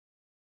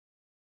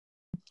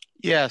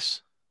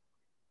Yes.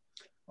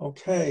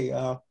 Okay,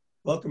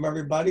 welcome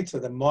everybody to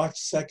the March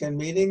 2nd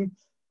meeting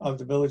of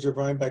the Village of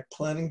Rhinebeck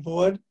Planning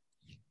Board.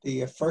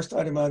 The first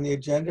item on the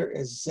agenda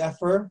is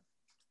Zephyr,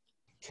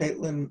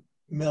 Caitlin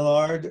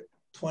Millard,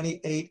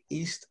 28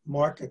 East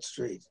Market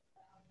Street.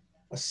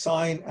 A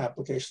sign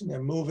application.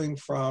 They're moving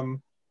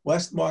from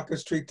West Market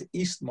Street to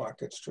East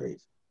Market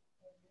Street.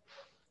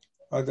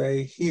 Are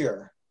they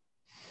here?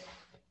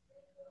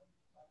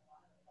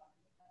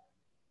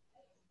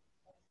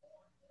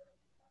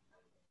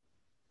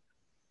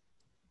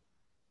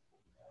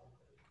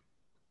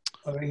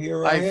 Are they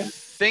here, I Ryan?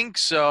 think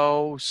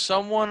so.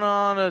 Someone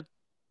on a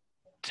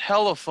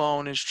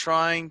telephone is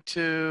trying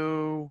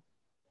to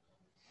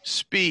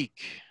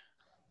speak.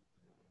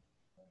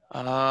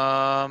 And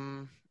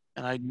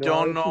I No,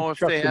 don't this is know if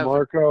Chuck they have.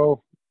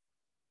 DeMarco.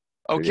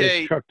 It's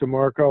Okay. Chuck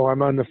DeMarco.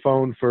 I'm on the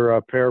phone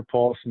for Per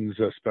Paulson's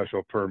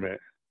special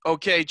permit.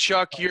 Okay,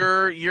 Chuck,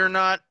 you're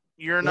not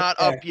Okay.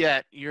 up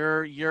yet.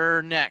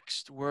 You're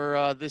next.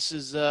 This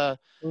is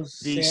Who's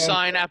the Sam?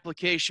 sign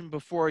application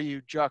before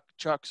you, Chuck.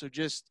 So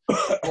just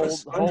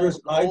Sandra's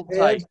hold iPad.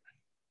 tight.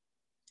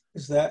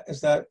 Is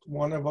that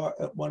one of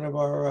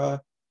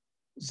our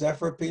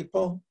Zephyr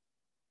people?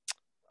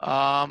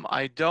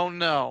 I don't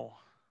know.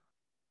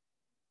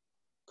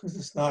 Because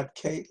it's not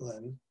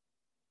Caitlin.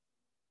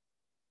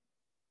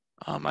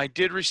 I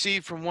did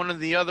receive from one of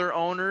the other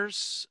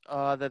owners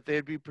that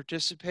they'd be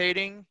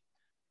participating.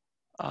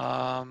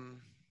 Well,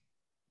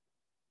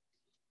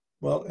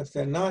 if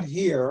they're not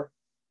here,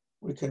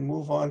 we can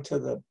move on to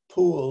the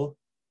pool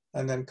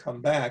and then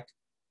come back.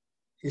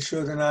 You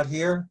sure they're not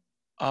here?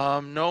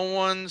 No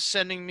one's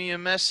sending me a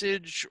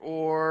message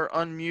or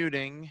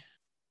unmuting.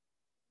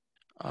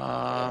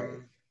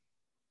 Right.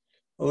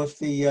 Well, if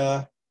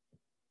the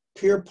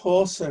Pierre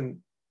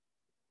Paulson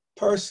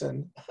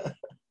person,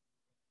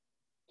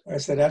 I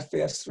said that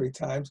fast 3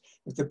 times.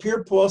 If the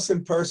Pierre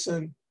Paulson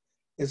person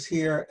is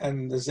here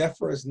and the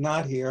Zephyr is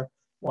not here,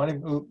 why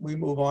don't we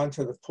move on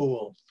to the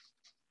pool?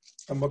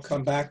 And we'll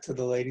come back to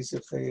the ladies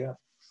if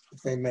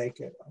they make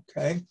it,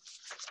 okay?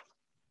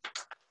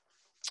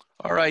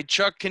 All right,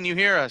 Chuck, can you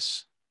hear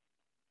us?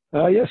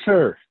 Yes,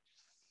 sir.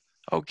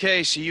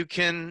 Okay, so you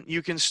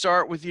can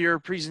start with your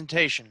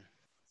presentation.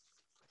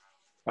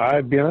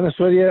 I'll be honest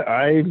with you,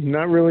 I'm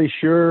not really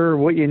sure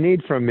what you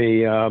need from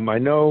me. I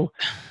know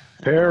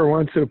Per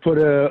wants to put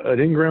an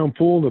in-ground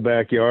pool in the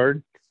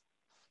backyard,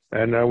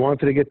 and I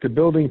wanted to get the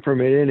building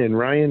permit in, and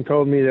Ryan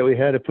told me that we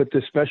had to put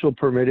this special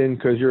permit in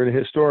because you're in a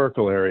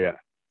historical area.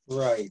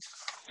 Right.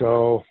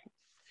 So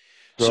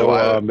that's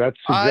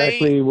I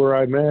exactly where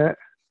I'm at.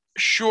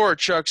 Sure,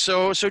 Chuck.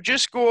 So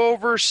just go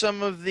over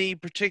some of the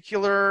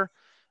particular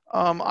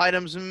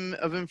items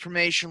of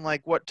information,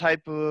 like what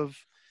type of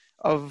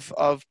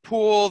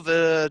pool,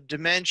 the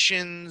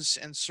dimensions,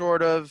 and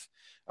sort of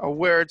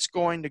where it's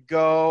going to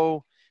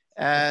go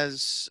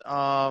as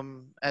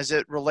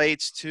it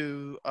relates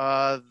to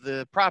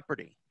the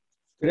property.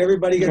 Did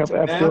everybody get Yep, the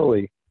map?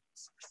 absolutely.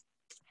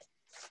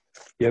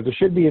 Yeah, there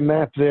should be a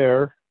map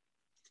there.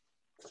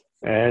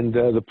 And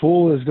the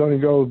pool is going to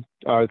go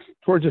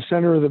towards the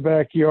center of the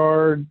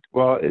backyard.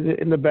 Well,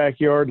 in the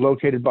backyard,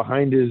 located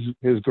behind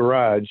his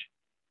garage.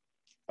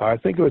 I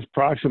think it was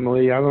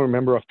approximately, I don't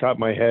remember off the top of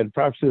my head,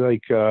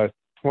 approximately like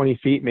 20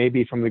 feet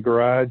maybe from the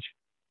garage.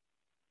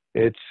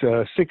 It's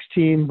a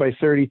 16 by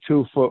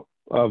 32 foot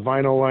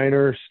vinyl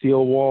liner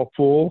steel wall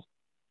pool.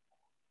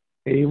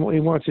 He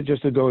wants it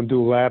just to go and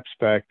do laps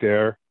back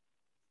there.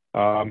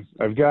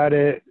 I've got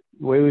it.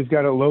 The way we've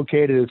got it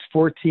located, it's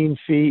 14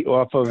 feet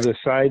off of the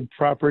side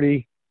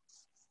property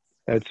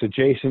that's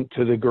adjacent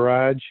to the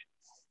garage,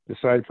 the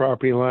side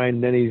property line.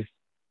 Then he's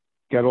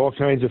got all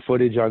kinds of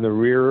footage on the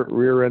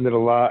rear end of the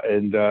lot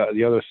and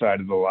the other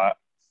side of the lot.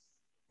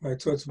 Right,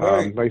 so it's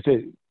Like I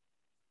said,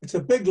 it's a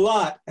big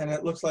lot, and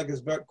it looks like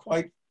it's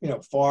quite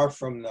far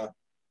from the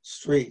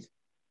street.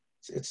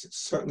 It's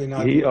certainly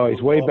not.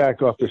 He's way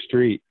back off the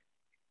street.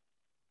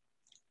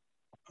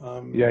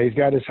 Yeah, he's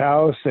got his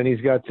house, and he's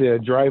got the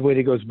driveway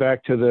that goes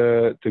back to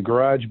the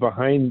garage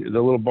behind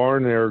the little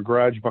barn there,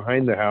 garage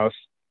behind the house,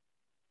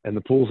 and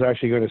the pool's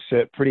actually going to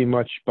sit pretty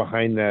much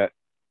behind that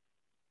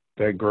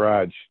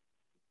garage.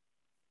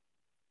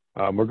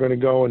 We're going to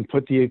go and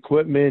put the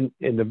equipment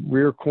in the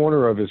rear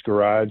corner of his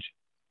garage,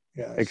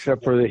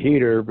 except for the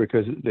heater,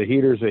 because the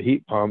heater's a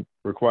heat pump,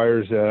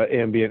 requires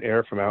ambient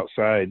air from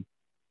outside.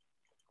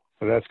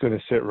 So that's going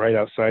to sit right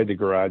outside the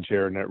garage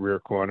here in that rear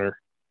corner.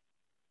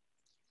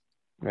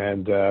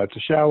 And it's a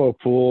shallow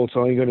pool. It's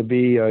only going to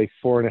be like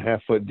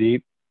 4.5 foot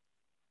deep.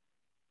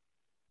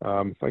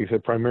 Like I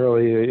said,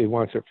 primarily he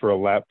wants it for a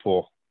lap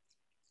pool.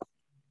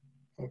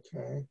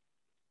 Okay.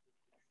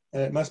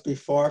 And it must be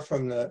far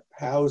from the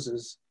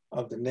houses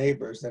of the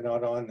neighbors. They're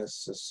not on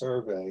this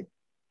survey.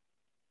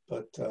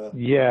 But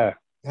yeah,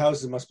 the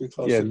houses must be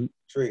closer to the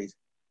street.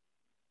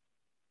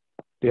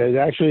 Yeah,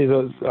 actually,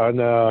 on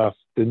the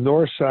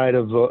north side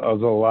of the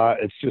lot,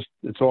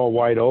 it's all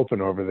wide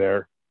open over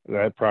there,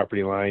 that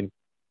property line.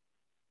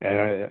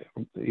 And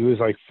he was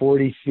like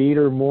 40 feet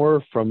or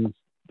more from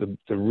the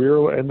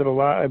rear end of the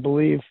lot, I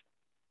believe.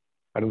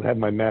 I don't have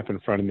my map in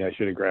front of me. I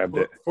should have grabbed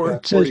it.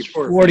 It says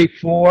 44 feet.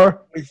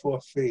 44.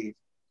 44 feet.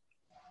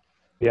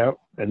 Yep.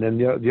 And then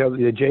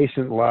the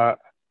adjacent lot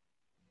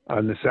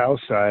on the south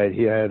side,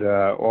 he had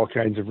all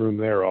kinds of room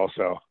there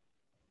also.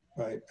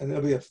 Right. And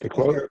there'll be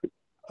The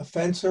a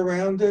fence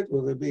around it?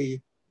 Will there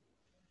be?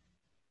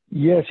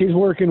 Yes, he's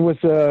working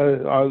with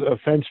a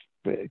fence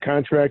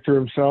contractor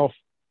himself.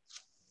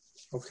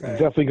 Okay. It's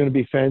definitely going to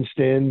be fenced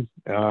in.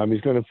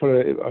 He's going to put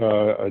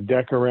a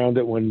deck around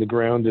it when the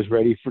ground is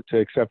ready to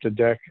accept a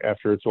deck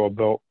after it's all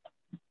built.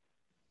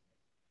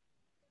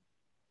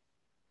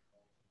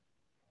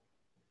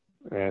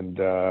 And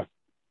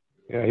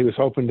yeah, he was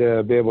hoping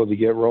to be able to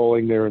get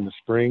rolling there in the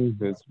spring.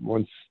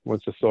 Once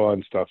the thaw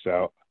and stuff's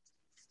out,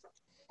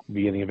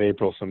 beginning of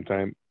April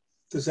sometime.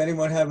 Does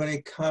anyone have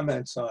any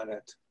comments on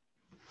it?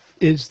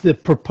 Is the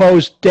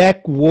proposed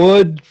deck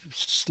wood,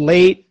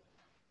 slate,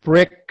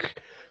 brick?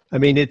 I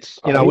mean, it's,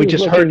 we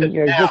just heard it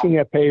Yeah, he's looking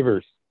at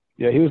pavers.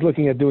 Yeah, he was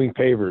looking at doing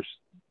pavers.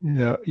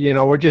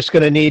 We're just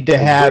going to need to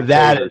have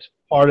that as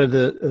part of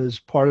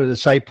the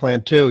site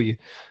plan too.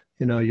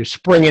 You're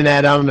springing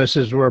that on us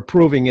as we're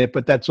approving it,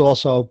 but that's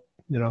also,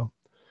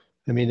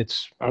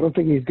 it's. I don't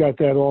think he's got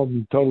that all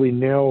totally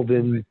nailed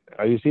in.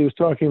 He was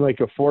talking like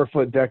a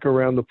 4-foot deck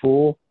around the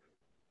pool,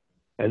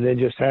 and then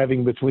just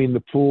having between the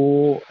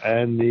pool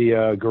and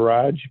the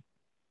garage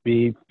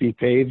be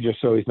paved,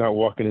 just so he's not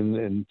walking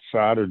in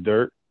sod or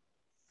dirt.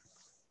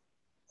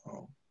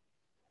 Oh.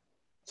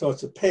 So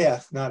it's a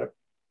path, not a.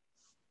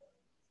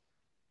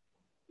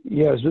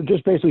 Yeah, so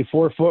just basically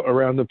 4 foot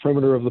around the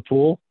perimeter of the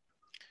pool.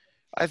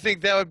 I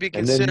think that would be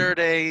considered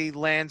a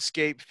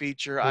landscape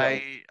feature.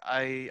 Right.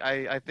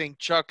 I think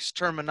Chuck's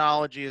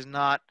terminology is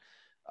not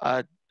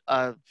a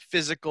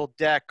physical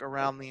deck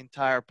around the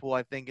entire pool.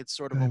 I think it's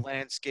sort of a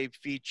landscape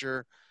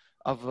feature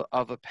of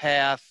a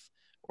path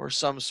or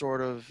some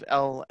sort of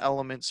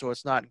element, so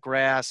it's not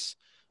grass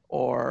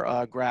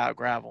or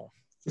gravel.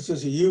 This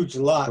is a huge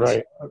lot.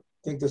 Right. I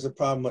think there's a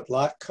problem with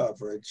lot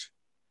coverage.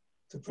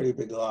 It's a pretty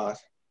big lot.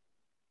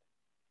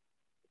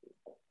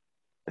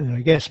 And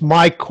I guess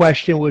my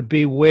question would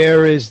be,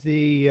 where is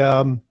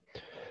the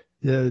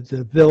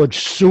village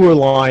sewer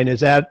line?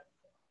 Is that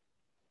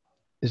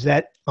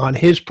on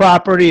his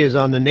property? Is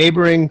on the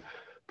neighboring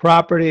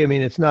property? I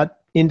mean, it's not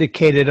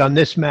indicated on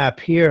this map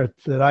here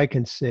that I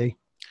can see.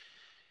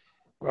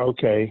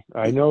 Okay,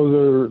 I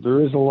know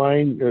there is a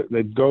line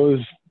that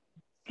goes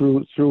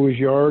through his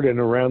yard and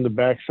around the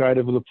backside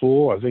of the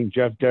pool. I think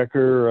Jeff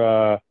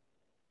Decker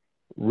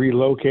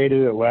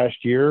relocated it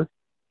last year.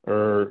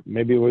 Or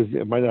maybe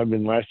it might not have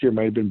been last year, it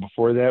might have been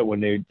before that when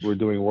they were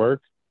doing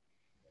work.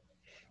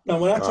 No,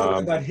 we're not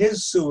talking about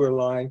his sewer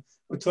line.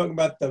 We're talking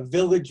about the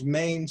village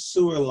main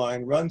sewer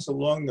line runs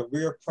along the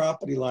rear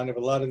property line of a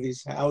lot of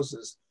these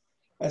houses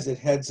as it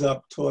heads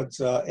up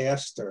towards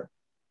Astor.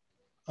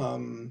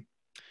 I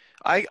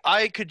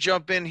could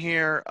jump in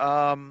here,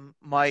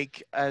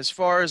 Mike. As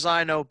far as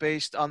I know,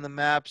 based on the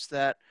maps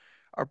that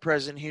are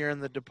present here in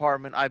the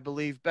department, I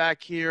believe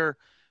back here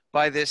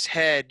by this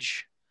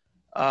hedge,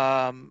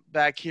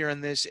 back here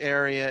in this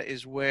area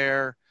is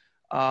where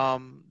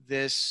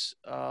this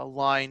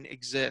line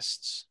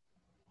exists.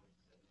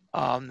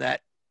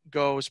 That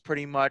goes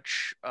pretty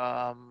much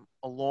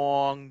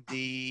along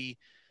the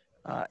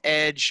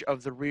edge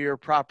of the rear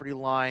property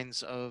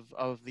lines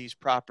of these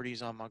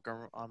properties on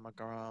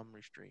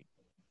Montgomery Street.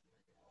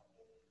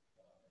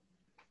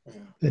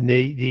 And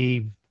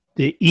the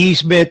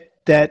easement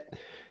that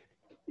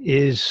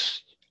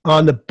is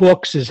on the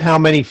books is how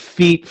many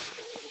feet?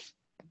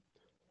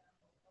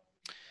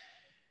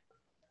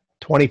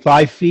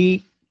 25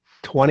 feet,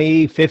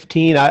 20,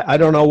 15. I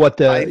don't know what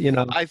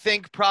I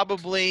think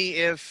probably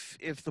if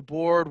the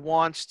board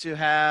wants to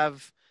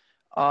have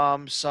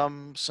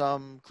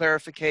some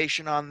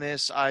clarification on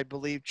this, I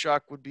believe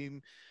Chuck would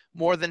be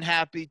more than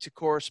happy to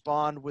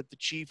correspond with the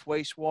chief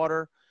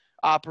wastewater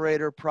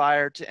operator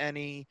prior to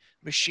any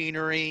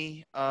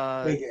machinery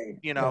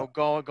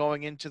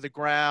going into the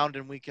ground,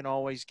 and we can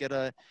always get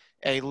a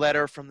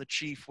letter from the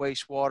chief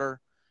wastewater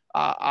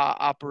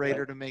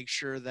operator to make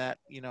sure that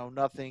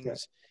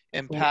nothing's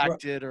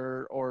impacted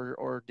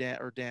or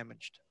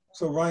damaged.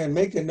 So Ryan,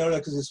 make a note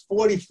because it's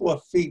 44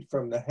 feet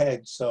from the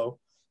hedge, so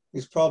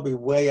he's probably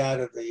way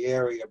out of the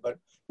area, but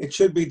it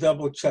should be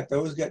double checked. I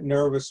always get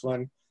nervous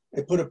when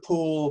they put a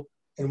pool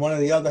in one of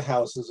the other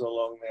houses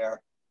along there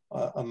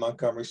on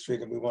Montgomery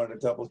Street, and we wanted to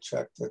double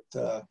check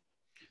that.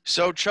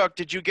 So Chuck,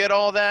 did you get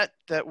all that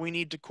we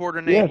need to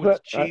coordinate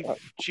with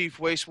chief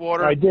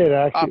wastewater I did,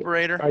 actually,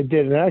 operator? I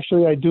did. And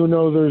actually, I do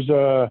know there is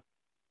I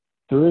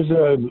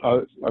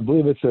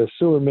believe it's a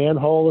sewer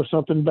manhole or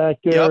something back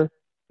there.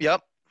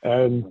 Yep.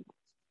 And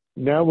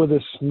now with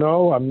the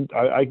snow,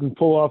 I can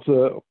pull off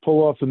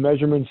the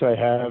measurements I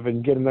have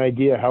and get an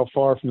idea how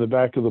far from the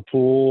back of the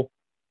pool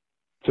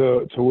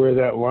to where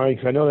that line.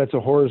 Cause I know that's a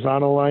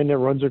horizontal line that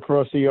runs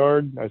across the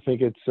yard. I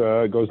think it's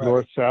goes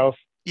north south.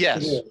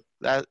 Yes.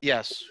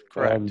 Yes,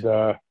 correct. And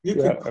I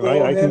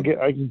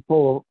can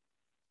pull.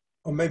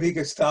 Or maybe you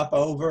could stop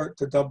over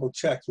to double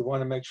check. You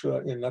want to make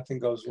sure nothing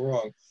goes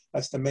wrong.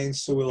 That's the main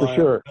sewer For line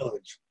sure. of the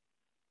village.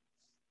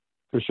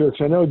 For sure.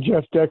 Because I know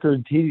Jeff Decker,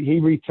 he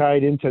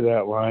retied into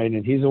that line,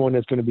 and he's the one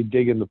that's going to be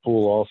digging the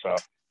pool also.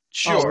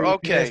 Sure. Oh,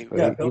 Okay. So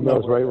yeah, he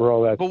knows right where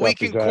all that But stuff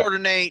we is can at.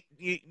 coordinate,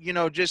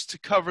 just to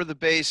cover the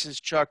bases,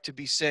 Chuck, to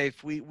be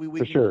safe. We For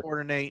can sure.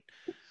 coordinate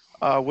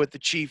with the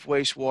chief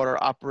wastewater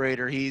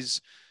operator. He's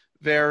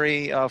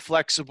very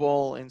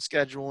flexible in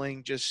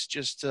scheduling,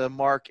 just to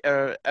mark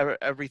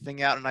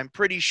everything out. And I'm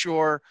pretty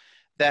sure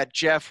that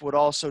Jeff would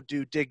also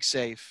do dig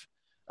safe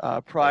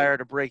prior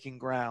to breaking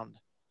ground.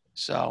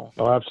 So.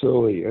 Oh,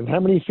 absolutely. And how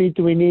many feet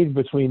do we need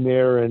between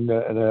there and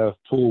a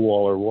pool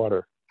wall or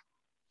water?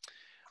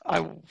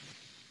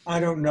 I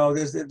don't know.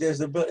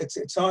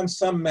 It's on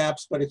some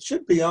maps, but it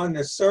should be on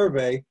this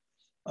survey,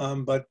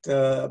 but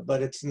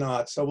it's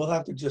not. So we'll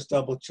have to just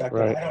double check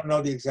Right. it. I don't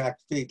know the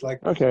exact feet.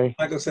 Like Okay.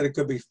 Michael said, it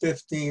could be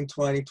 15,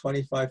 20,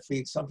 25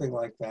 feet, something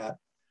like that.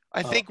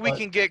 I think we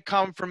can get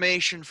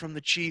confirmation from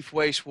the chief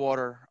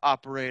wastewater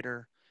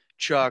operator,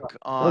 Chuck,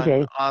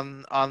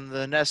 on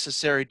the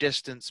necessary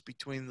distance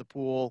between the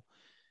pool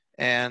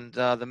and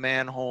the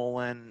manhole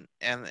and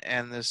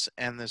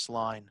this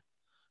line.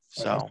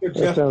 So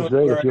that sounds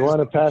great. If you want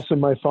to pass him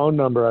my phone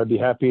number, I'd be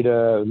happy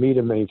to meet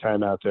him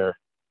anytime out there.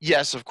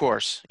 Yes, of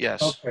course.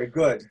 Yes. Okay,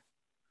 good.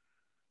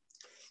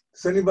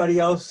 Does anybody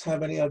else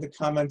have any other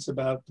comments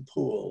about the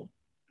pool?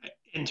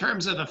 In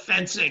terms of the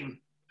fencing,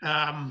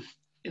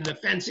 in the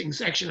fencing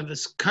section of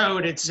this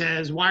code, it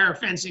says wire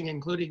fencing,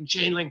 including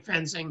chain link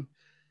fencing,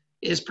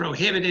 is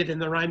prohibited in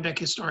the Rhinebeck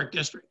Historic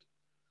District.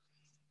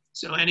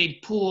 So any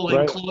pool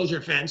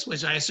enclosure fence,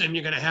 which I assume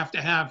you're going to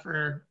have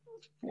for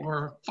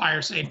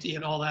fire safety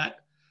and all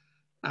that,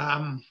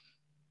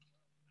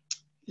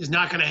 is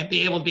not going to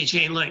be able to be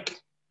chain link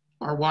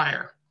or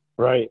wire.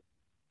 Right.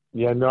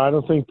 Yeah, no, I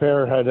don't think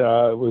Per had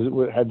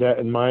had that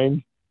in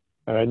mind,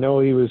 and I know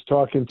he was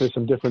talking to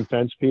some different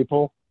fence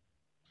people,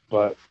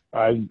 but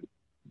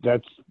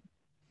that's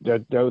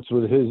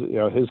with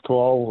his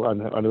call on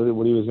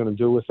what he was going to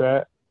do with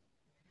that.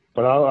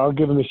 But I'll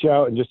give him a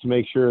shout and just to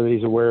make sure that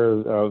he's aware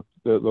of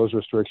those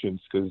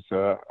restrictions, because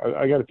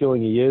I got a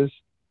feeling he is,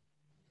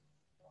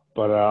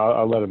 but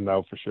I'll let him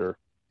know for sure.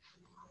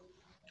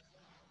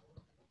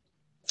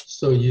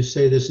 So you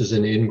say this is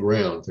an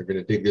in-ground. They're going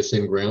to dig this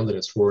in-ground and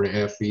it's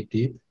 4.5 feet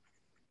deep?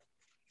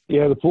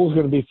 Yeah, the pool's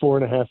going to be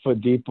 4.5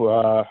 foot deep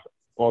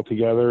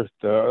altogether.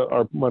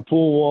 My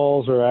pool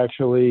walls are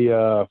actually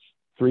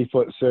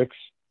 3'6",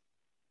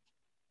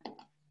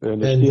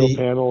 and the steel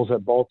panels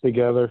that bolt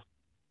together.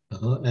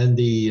 And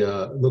the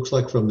looks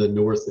like from the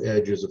north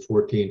edge is a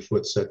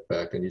 14-foot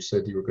setback, and you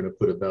said you were going to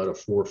put about a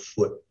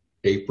 4-foot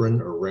apron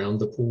around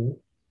the pool?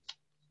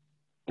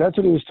 That's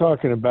what he was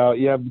talking about,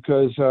 yeah,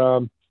 because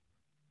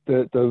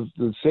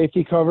the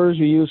safety covers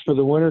you use for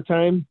the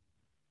wintertime,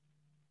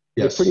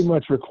 yes, they pretty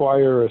much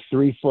require a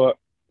 3-foot,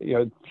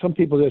 some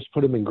people just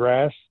put them in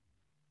grass,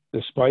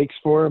 the spikes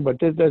for them, but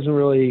that doesn't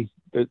really,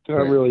 it's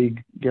not really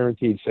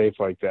guaranteed safe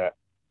like that.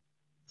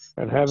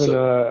 And having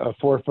a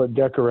 4-foot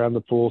deck around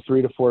the pool,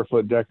 3 to 4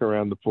 foot deck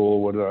around the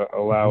pool would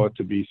allow it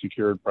to be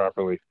secured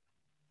properly.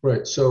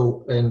 Right.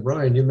 So, and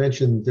Ryan, you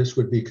mentioned this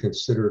would be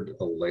considered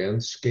a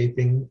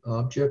landscaping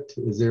object.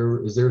 Is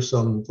there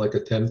some, like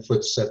a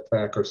 10-foot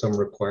setback or some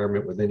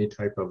requirement with any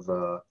type of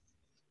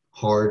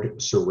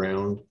hard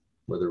surround,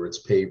 whether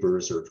it's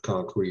pavers or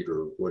concrete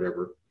or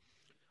whatever?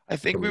 I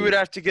think we would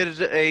have to get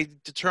a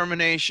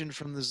determination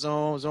from the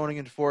zoning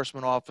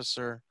enforcement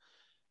officer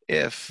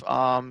if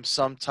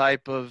some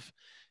type of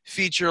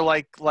feature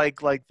like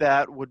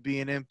that would be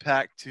an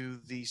impact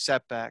to the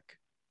setback.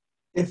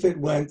 If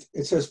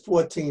it says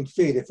 14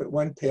 feet. If it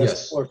went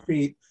past 4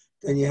 feet,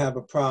 then you have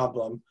a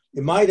problem.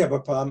 You might have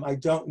a problem. I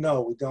don't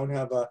know. We don't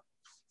have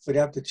we'd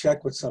have to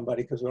check with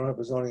somebody because we don't have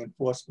a zoning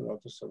enforcement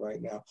officer right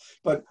now.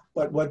 But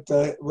what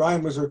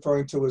Ryan was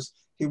referring to was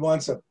he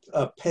wants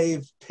a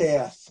paved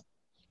path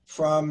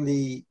from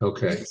the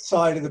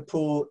side of the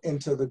pool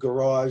into the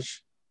garage,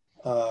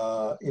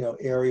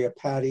 area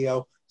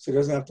patio, so he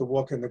doesn't have to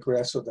walk in the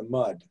grass or the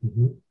mud.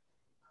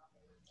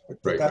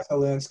 But that's a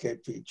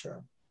landscape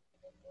feature.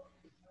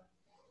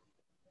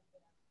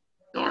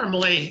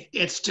 Normally,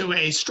 it's to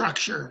a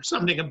structure,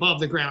 something above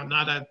the ground,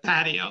 not a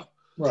patio.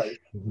 Right.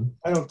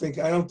 I don't think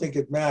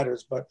it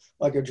matters, but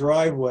like a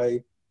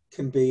driveway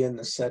can be in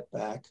the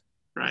setback.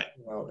 Right.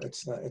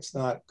 It's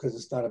not because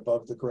it's not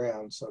above the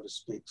ground, so to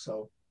speak.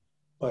 So,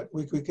 but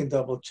we can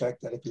double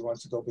check that if he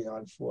wants to go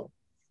beyond 4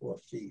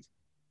 feet.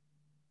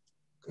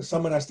 Because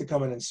someone has to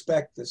come and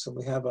inspect this, and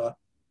we have a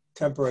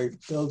temporary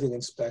building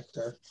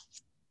inspector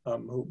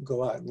who can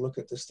go out and look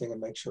at this thing and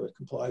make sure it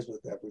complies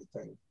with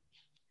everything.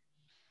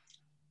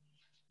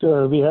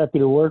 Sure, I'd be happy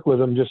to work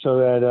with him just so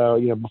that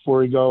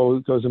before he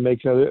goes and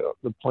makes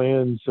the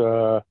plans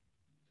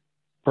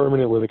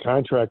permanent with a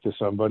contract to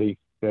somebody,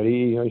 that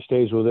he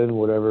stays within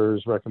whatever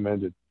is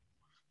recommended.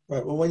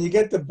 Right. Well, when you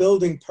get the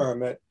building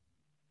permit,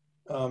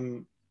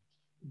 the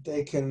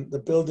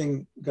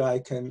building guy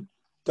can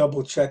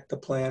double check the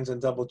plans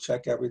and double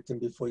check everything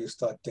before you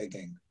start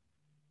digging.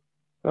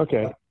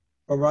 Okay.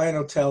 But Ryan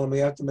will tell him we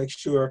have to make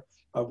sure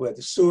of where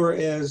the sewer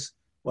is,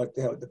 what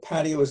the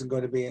patio isn't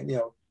going to be in,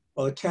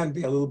 well, it can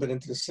be a little bit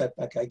into the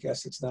setback, I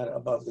guess. It's not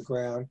above the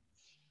ground,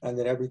 and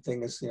that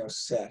everything is,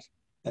 set.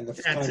 And the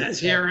It says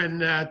here in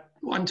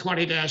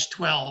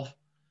 120-12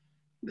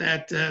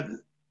 that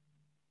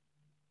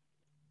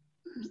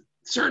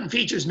certain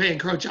features may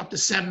encroach up to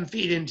 7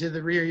 feet into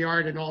the rear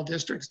yard in all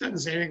districts. Doesn't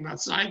say anything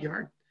about side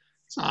yard.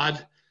 It's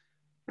odd.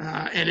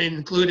 And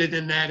included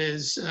in that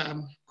is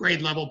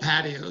grade level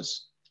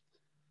patios.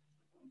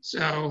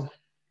 So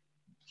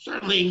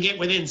certainly you can get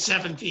within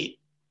 7 feet.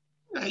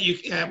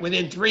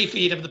 Within 3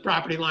 feet of the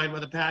property line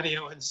with a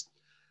patio, and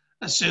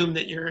assume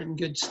that you're in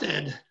good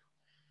stead.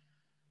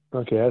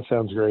 Okay, that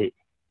sounds great.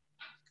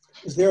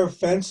 Is there a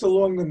fence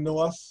along the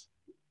north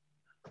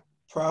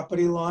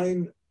property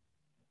line?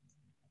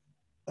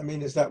 I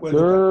mean, is that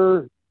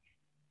where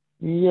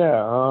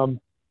yeah. It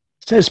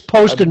says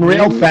post and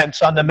rail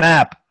fence on the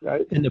map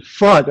in the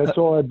front. That's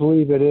all I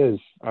believe it is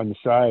on the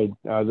side.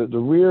 The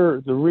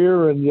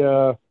rear and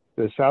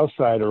the south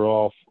side are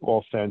all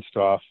fenced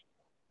off.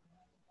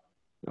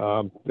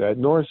 That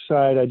north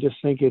side, I just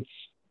think I've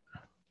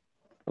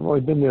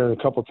only been there a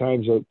couple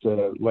times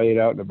to lay it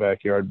out in the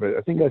backyard, but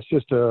I think that's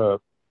just a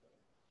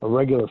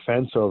regular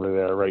fence over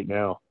there right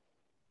now.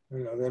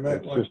 they might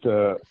It's want just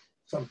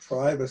some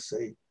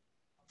privacy.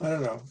 I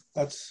don't know.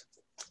 That's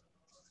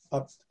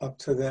up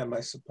to them,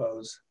 I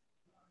suppose.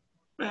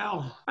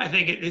 Well, I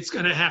think it's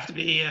going to have to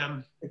be,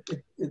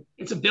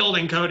 it's a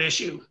building code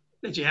issue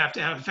that you have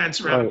to have a fence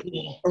around the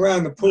pool.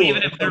 Around the pool.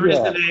 Even if there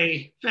isn't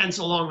a fence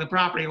along the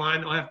property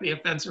line, there'll have to be a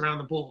fence around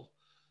the pool.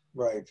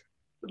 Right.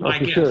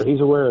 for sure. He's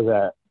aware of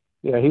that.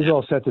 Yeah, he's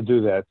all set to do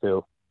that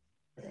too.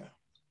 Yeah.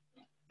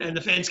 And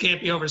the fence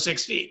can't be over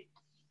 6 feet.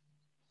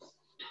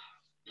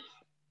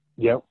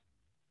 Yep.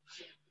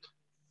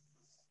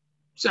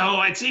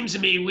 So it seems to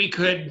me we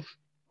could,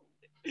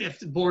 if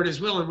the board is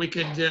willing, we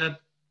could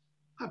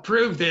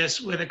approve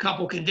this with a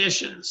couple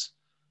conditions.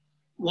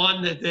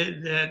 One,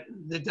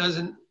 that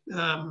doesn't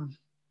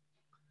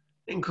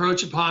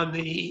encroach upon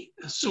the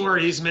sewer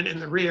easement in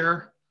the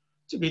rear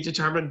to be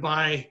determined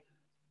by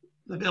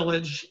the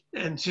village,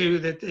 and two,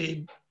 that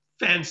the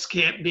fence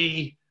can't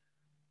be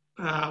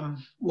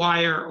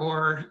wire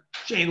or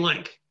chain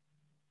link.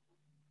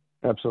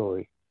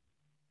 Absolutely.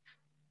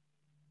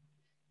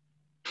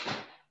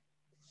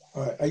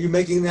 All right. Are you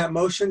making that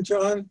motion,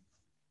 John?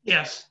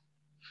 Yes.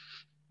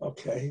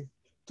 Okay.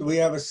 Do we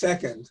have a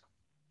second?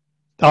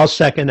 I'll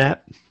second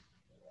that.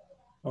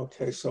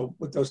 Okay, so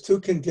with those two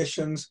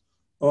conditions,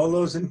 all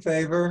those in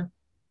favor?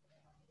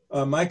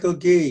 Michael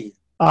Gee,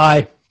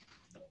 Aye.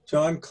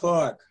 John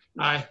Clark,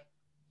 Aye.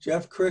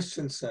 Jeff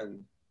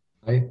Christensen,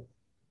 Aye.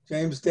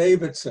 James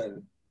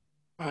Davidson,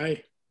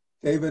 Aye.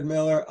 David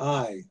Miller,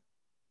 aye.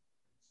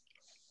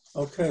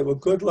 Okay, well,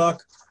 good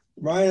luck.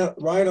 Ryan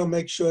will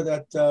make sure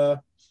that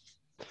the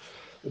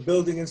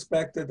building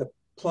inspector, the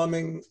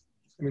plumbing,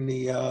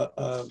 the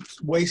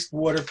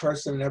wastewater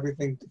person and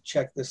everything to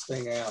check this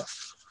thing out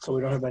so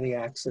we don't have any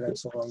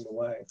accidents along the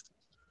way.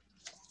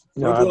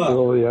 No,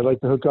 absolutely. I'd like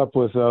to hook up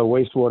with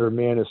wastewater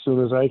man as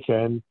soon as I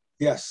can.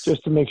 Yes.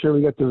 Just to make sure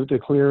we get the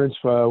clearance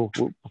before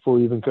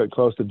we even cut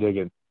close to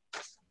digging.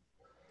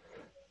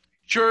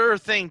 Sure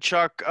thing,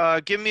 Chuck.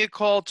 Give me a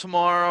call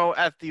tomorrow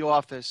at the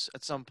office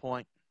at some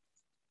point.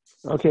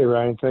 Okay,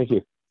 Ryan. Thank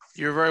you.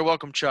 You're very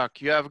welcome,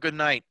 Chuck. You have a good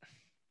night.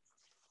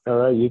 All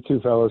right. You too,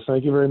 fellas.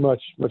 Thank you very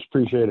much. Much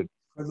appreciated.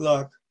 Good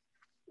luck.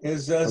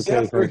 Is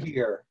Zephyr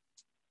here?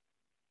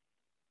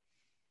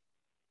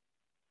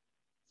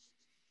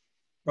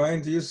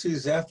 Ryan, do you see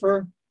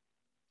Zephyr?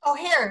 Oh,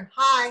 here.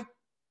 Hi.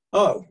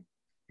 Oh,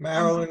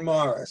 Marilyn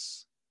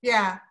Morris.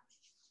 Yeah,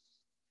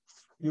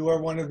 You are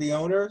one of the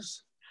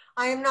owners?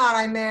 I am not.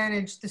 I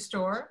manage the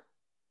store.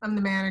 I'm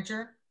the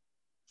manager.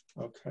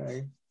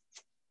 Okay.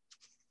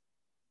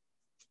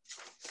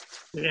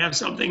 Do you have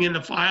something in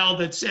the file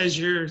that says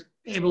you're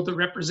able to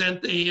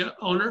represent the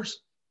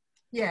owners?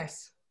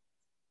 Yes.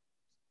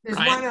 There's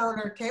Right. one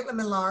owner, Caitlin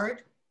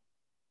Millard.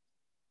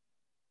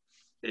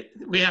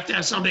 We have to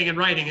have something in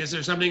writing. Is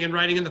there something in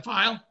writing in the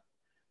file?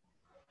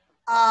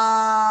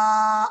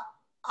 I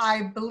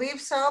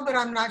believe so, but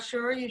I'm not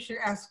sure. You should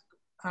ask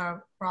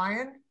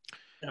Brian.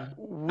 Yeah.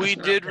 We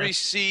did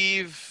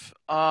receive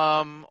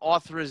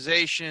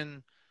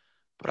authorization,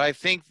 but I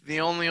think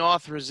the only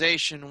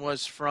authorization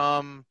was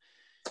from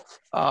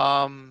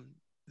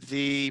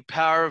the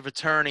power of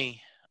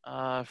attorney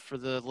for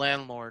the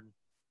landlord,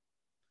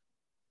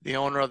 the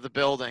owner of the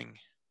building.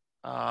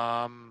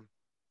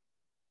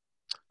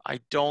 I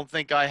don't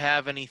think I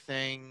have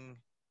anything.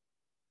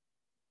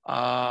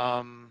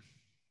 From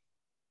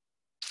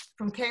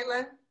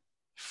Caitlin?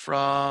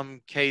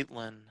 From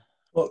Caitlin.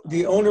 Well,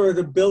 the owner of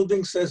the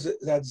building says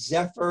that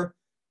Zephyr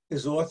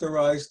is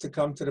authorized to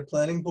come to the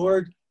planning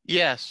board.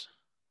 Yes.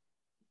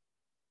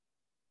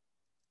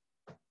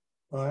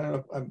 Well, I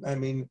don't know. I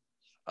mean,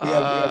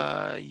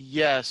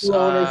 yes. two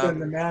owners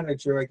and the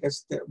manager. I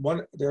guess I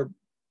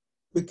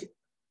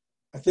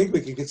think we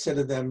could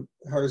consider them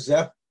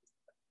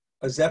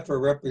a Zephyr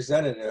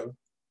representative.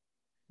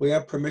 we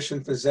have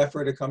permission for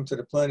Zephyr to come to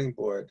the planning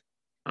board.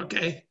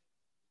 Okay.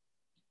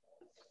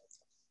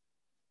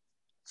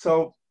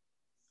 So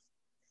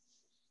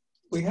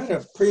we had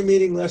a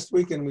pre-meeting last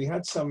week and we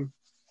had some,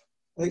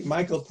 I think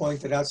Michael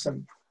pointed out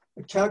some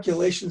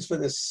calculations for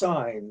the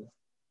sign.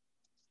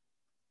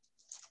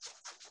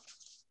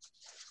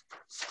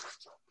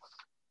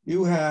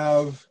 You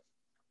have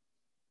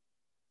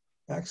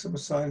maximum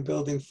sign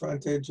building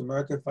frontage,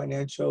 American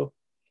Financial.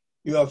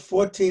 You have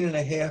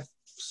 14.5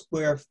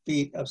 square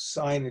feet of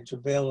signage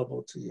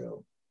available to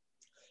you.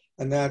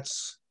 And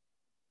that's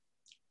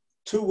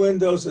 2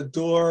 windows, a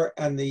door,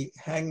 and the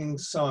hanging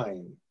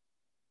sign.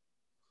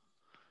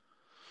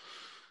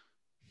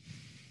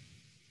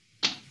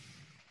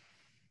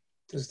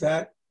 Does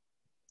that,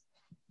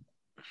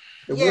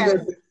 the Yeah,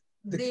 windows,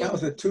 the count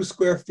is at 2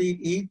 square feet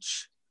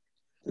each?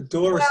 The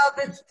door is, well,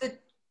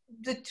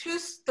 the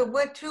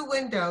two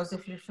windows,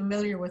 if you're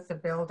familiar with the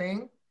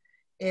building,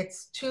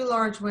 it's 2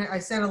 large windows. I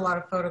sent a lot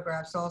of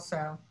photographs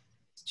also.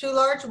 It's 2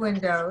 large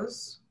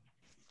windows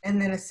and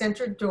then a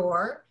center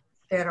door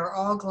that are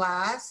all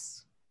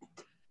glass.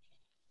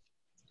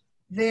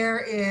 There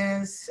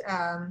is,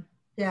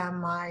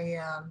 my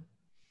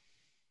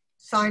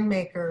sign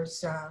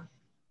maker's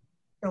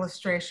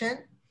illustration.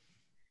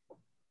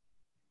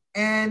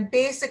 And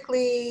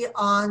basically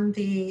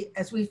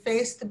as we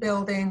face the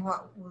building,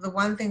 the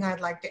one thing I'd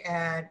like to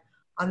add,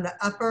 on the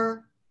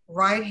upper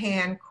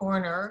right-hand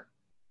corner,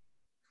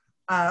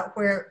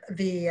 where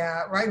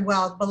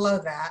below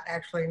that,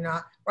 actually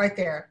not, right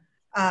there,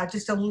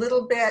 just a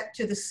little bit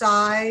to the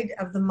side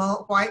of the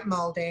white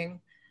molding,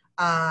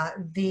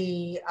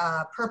 the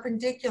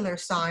perpendicular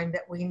sign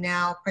that we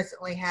now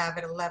presently have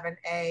at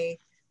 11A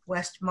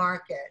West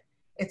Market.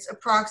 It's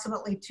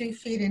approximately 2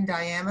 feet in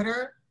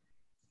diameter.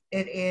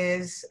 It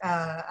is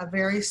a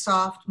very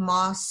soft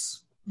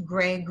moss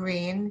gray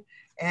green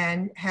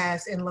and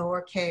has in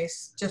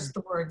lowercase just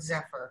the word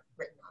Zephyr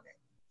written on it.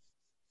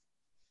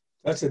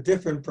 that's a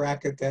different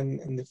bracket than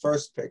in the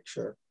first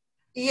picture.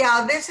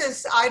 Yeah, this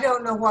is, I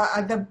don't know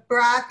what, the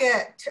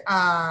bracket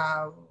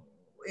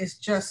is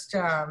just,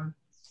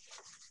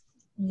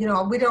 we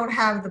don't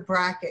have the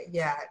bracket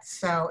yet.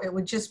 So it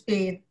would just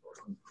be,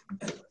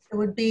 it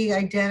would be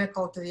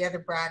identical to the other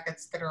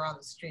brackets that are on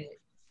the street.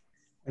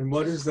 And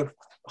what is the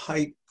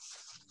height?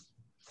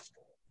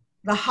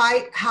 The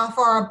height, how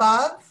far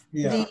above?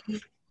 Yeah.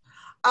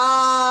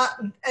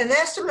 An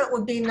estimate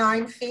would be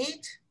 9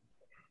 feet.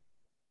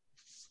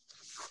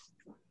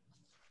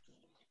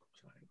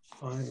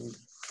 Find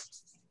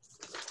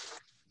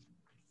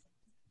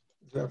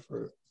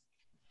Zephyr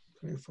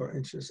 24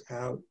 inches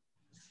out,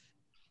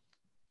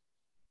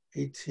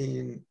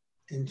 18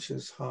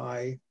 inches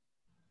high.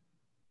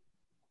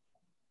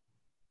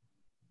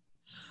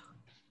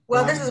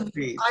 Well, this is,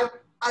 feet.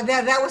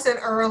 that was an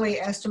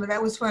early estimate.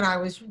 That was when I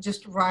was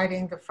just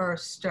writing the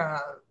first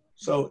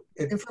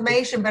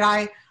information,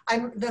 but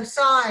the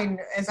sign,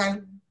 as I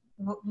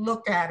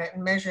looked at it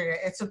and measured it,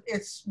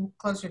 it's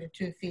closer to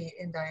 2 feet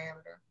in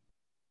diameter.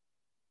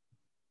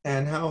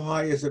 And how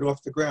high is it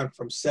off the ground?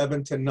 From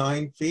 7 to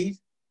 9 feet?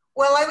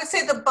 Well, I would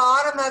say the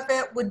bottom of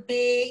it would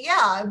be,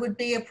 it would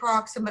be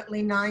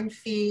approximately 9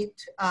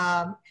 feet.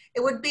 It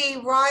would be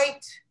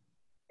right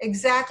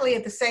exactly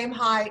at the same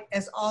height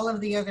as all of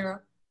the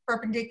other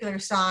perpendicular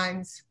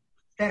signs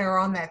that are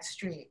on that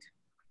street.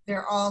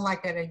 They're all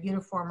like at a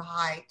uniform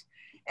height,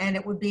 and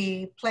it would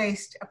be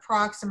placed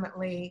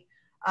approximately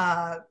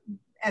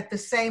at the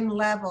same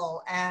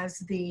level as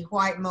the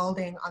white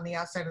molding on the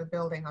outside of the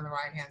building on the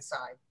right-hand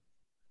side.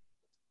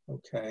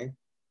 Okay.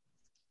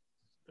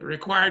 The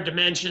required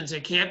dimensions,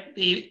 it can't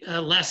be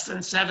less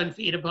than 7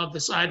 feet above the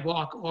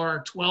sidewalk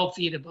or 12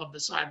 feet above the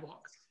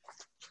sidewalk.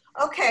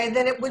 Okay,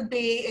 then it would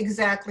be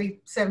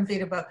exactly 7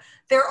 feet above.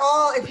 They're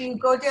all, if you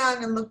go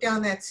down and look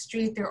down that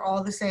street, they're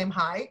all the same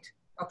height,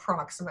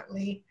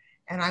 approximately.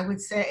 And I would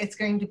say it's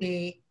going to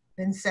be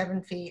then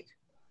 7 feet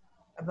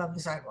above the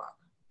sidewalk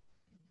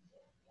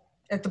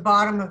at the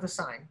bottom of the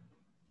sign.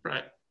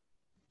 Right.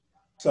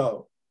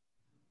 So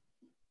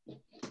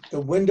the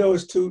window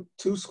is 2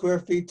 square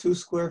feet, 2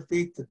 square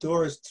feet. The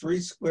door is 3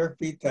 square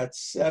feet.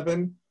 That's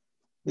 7,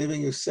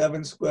 leaving you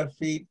 7 square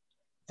feet.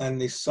 And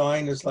the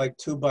sign is like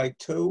 2 by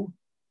 2,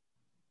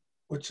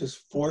 which is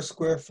 4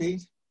 square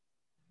feet.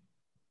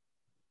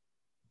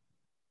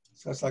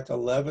 So that's like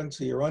 11.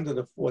 So you're under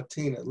the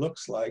 14, it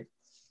looks like.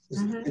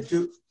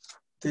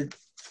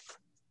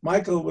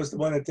 Michael was the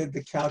one that did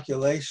the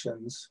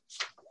calculations.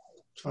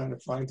 I'm trying to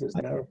find his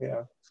note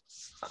here.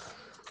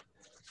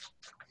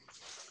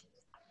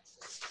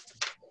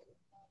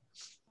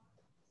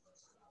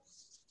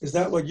 Is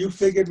that what you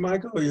figured,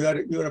 Michael, or you had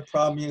a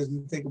problem? You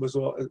didn't think it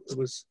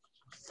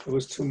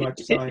was too much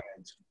signage?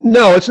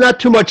 No, it's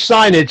not too much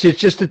signage. It's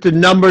just that the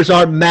numbers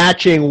aren't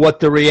matching what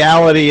the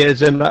reality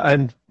is.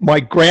 And my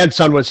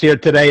grandson was here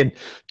today and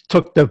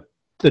took the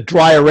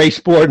dry erase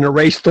board and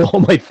erased all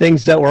my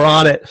things that were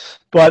on it.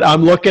 But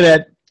I'm looking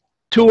at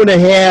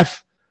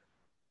 2.5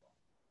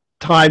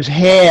 times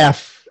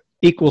half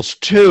equals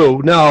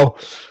 2. No,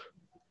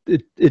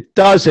 it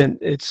doesn't.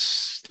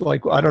 It's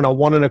like, I don't know,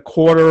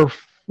 1.25.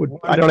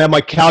 I don't have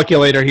my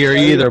calculator here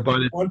either,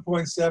 but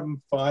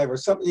 1.75 or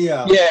something.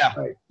 Yeah. yeah,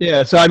 Right.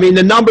 yeah. So I mean,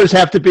 the numbers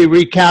have to be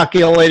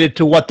recalculated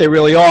to what they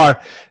really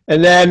are.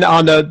 And then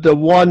on the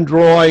one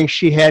drawing,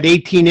 she had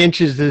 18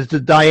 inches as the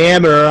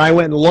diameter. I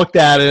went and looked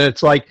at it.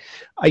 It's like,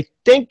 I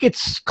think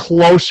it's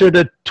closer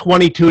to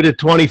 22 to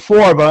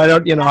 24, but I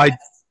don't,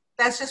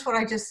 That's just what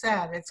I just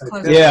said. It's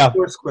close. Yeah.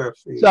 4 square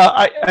feet. So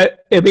I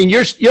mean,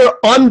 you're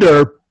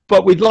under,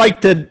 but we'd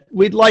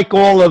like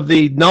all of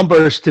the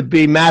numbers to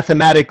be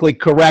mathematically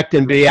correct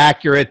and be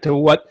accurate to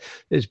what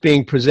is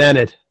being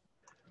presented.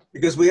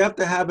 Because we have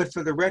to have it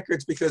for the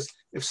records, because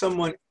if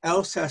someone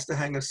else has to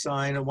hang a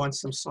sign or wants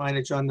some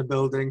signage on the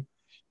building,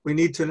 we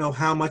need to know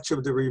how much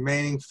of the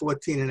remaining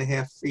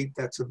 14.5 feet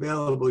that's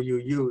available you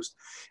used.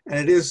 And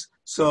it is,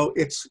 so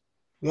it's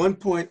I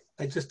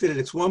just did it,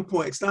 it's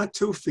not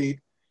 2 feet,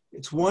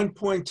 it's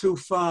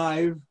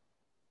 1.25,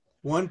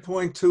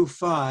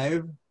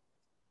 1.25,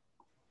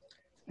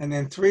 and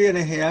then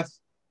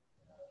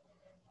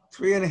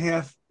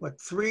 3.5, like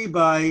 3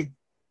 by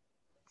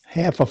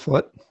Half a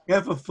foot.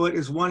 half a foot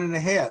is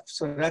 1.5.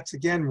 So that's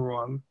again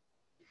wrong.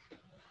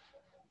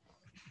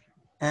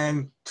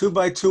 And 2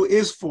 by 2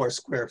 is 4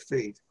 square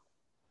feet.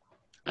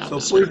 So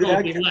the circle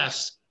will be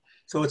less.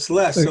 So it's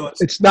less. So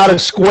It's not a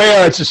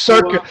square. It's a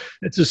circle.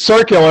 It's a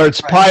circular.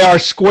 It's pi r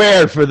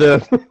squared for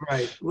the.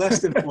 Right, less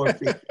than 4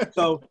 feet.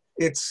 So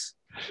it's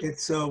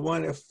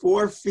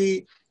 4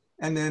 feet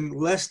and then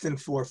less than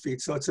 4 feet.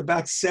 So it's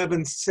about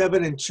seven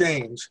and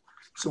change.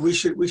 So we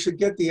should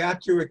get the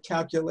accurate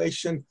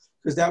calculation,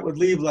 because that would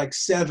leave like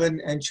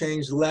 7 and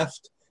change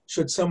left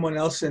should someone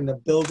else in the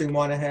building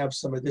want to have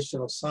some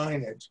additional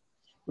signage.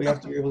 We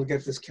have to be able to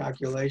get this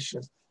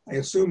calculation. I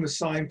assume the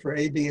sign for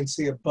A, B, and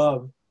C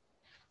above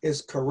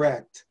is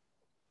correct.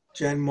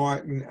 Jen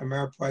Martin,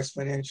 Ameriprise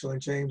Financial,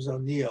 and James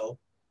O'Neill.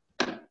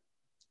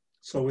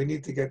 So we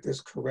need to get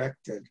this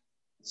corrected.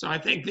 So I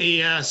think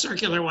the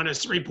circular one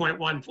is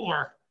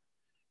 3.14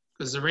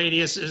 because the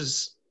radius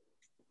is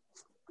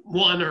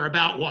 1 or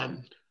about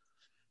 1.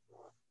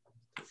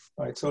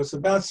 All right, so it's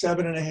about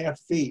 7.5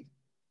 feet.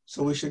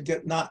 So we should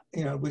get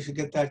we should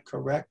get that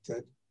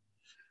corrected.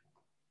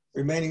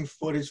 Remaining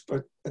footage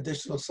for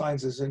additional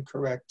signs is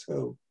incorrect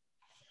too.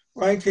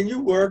 Ryan, can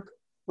you work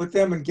with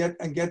them and get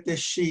this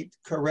sheet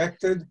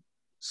corrected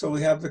so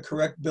we have the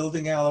correct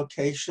building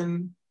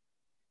allocation?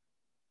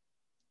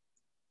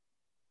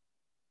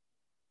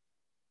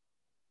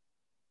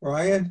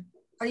 Ryan?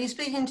 Are you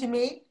speaking to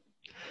me?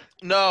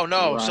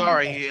 No,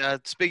 sorry.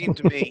 Speaking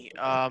to me,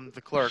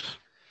 the clerk.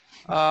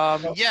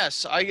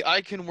 Yes, I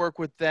can work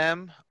with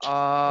them.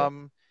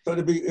 So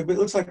it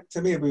looks like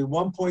to me it'd be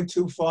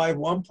 1.25,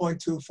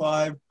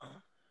 1.25,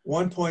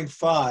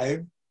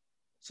 1.5.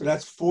 So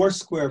that's 4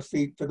 square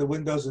feet for the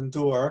windows and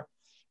door.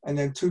 And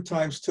then 2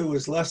 times 2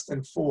 is less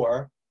than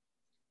 4.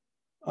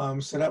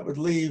 So that would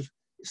leave,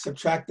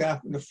 subtract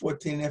that from the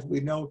 14. If we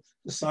know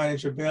the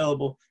signage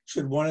available,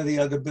 should one of the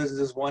other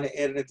businesses want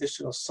to add an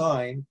additional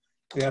sign,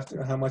 we have to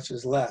know how much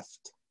is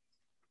left.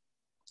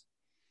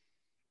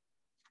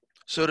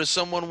 So does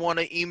someone want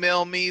to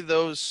email me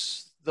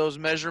those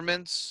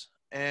measurements,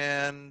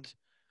 and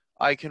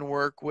I can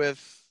work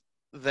with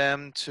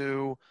them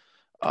to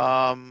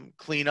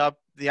clean up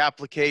the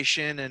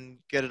application and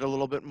get it a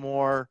little bit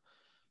more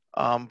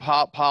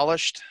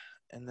polished,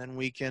 and then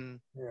we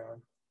can. Yeah,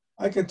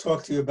 I can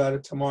talk to you about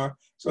it tomorrow.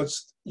 So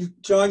it's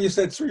John. You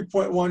said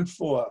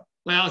 3.14.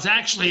 Well, it's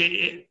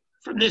actually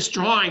from this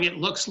drawing, it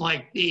looks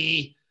like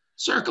the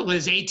circle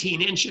is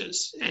 18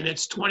 inches and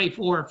it's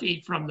 24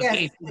 feet from the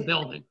face of the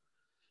building.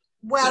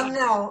 Well, so,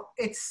 no,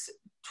 it's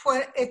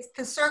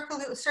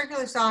the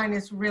circular sign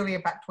is really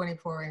about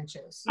 24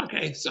 inches.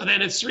 Okay, so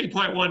then it's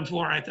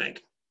 3.14, I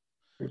think.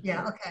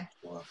 Yeah. Okay.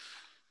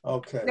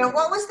 Okay. Now,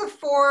 what was the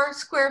 4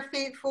 square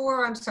feet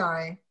for? I'm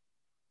sorry.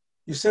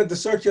 You said the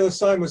circular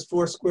sign was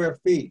 4 square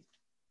feet.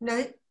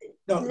 No.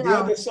 The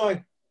other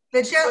sign. The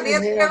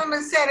other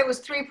gentleman said it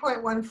was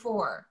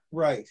 3.14.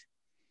 Right,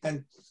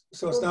 and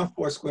so it's not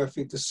 4 square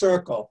feet. The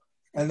circle,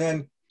 and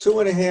then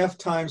 2.5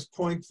 times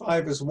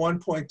 0.5 is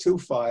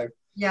 1.25.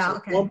 Yeah. So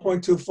Okay.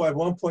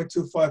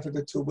 1.25 for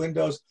the 2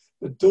 windows.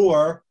 The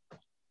door,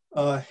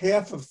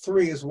 half of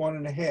 3 is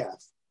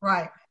 1.5.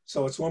 Right.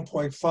 So it's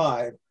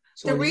 1.5.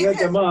 So when you add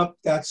them up,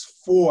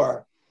 that's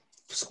 4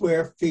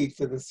 square feet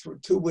for the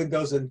 2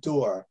 windows and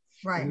door.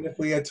 Right. And if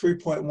we had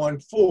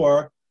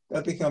 3.14,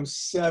 that becomes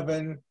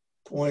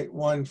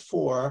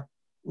 7.14,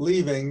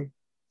 leaving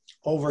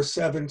over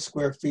 7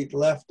 square feet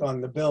left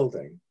on the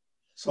building.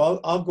 So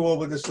I'll go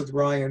over this with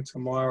Ryan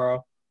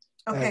tomorrow.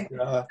 Okay. And,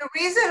 the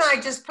reason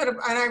I just and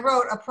I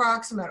wrote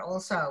approximate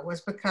also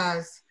was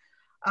because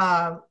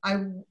I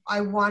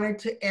wanted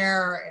to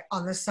err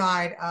on the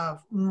side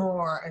of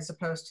more as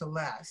opposed to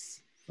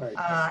less. Right.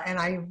 And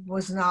I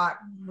was not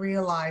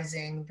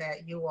realizing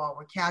that you all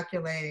were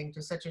calculating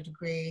to such a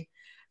degree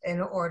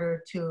in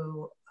order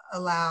to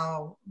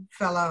allow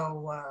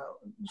fellow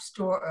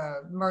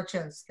store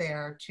merchants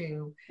there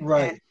to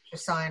Right, add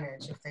extra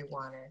signage if they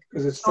wanted.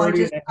 because it's So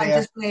 30 and a I half.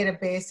 just made a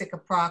basic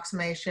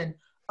approximation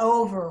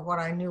over what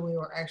I knew we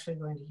were actually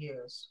going to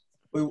use.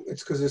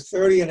 It's because it's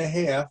 30 and a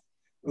half.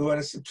 We want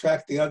to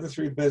subtract the other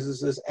 3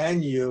 businesses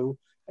and you,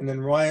 and then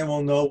Ryan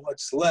will know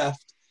what's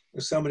left.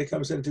 If somebody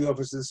comes into the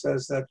office and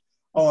says that,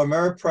 oh,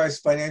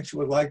 Ameriprise Financial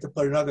would like to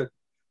put a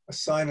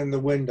sign in the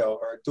window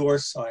or a door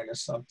sign or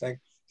something,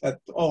 that,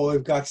 oh,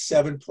 we've got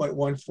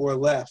 7.14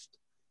 left,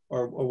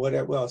 or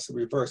whatever. Well, it's the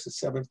reverse.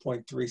 It's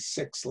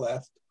 7.36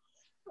 left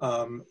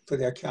for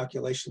their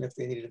calculation if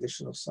they need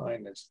additional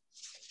signage.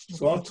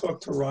 So I'll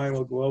talk to Ryan.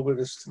 We'll go over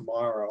this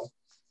tomorrow.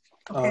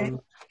 Okay.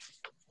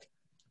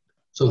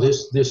 So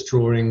this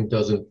drawing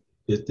doesn't,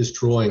 this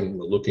drawing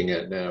we're looking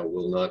at now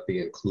will not be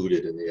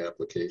included in the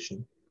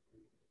application?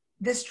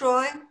 This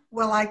drawing,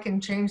 well, I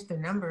can change the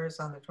numbers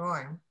on the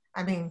drawing.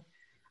 I mean,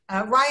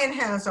 Ryan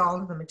has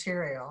all of the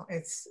material.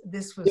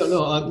 This was. Yeah,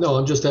 no,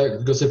 I'm just asking,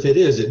 because if it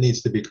is, it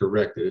needs to be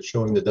corrected. It's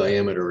showing the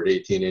diameter at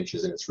 18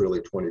 inches and it's really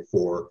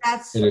 24.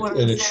 That's and what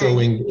it's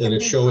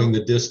showing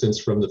the distance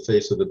from the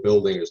face of the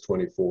building is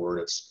 24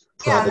 and it's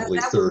probably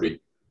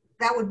 30.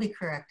 That would be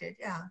corrected,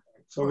 yeah.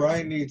 So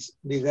Ryan needs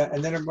that,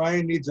 and then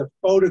Ryan needs a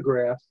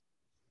photograph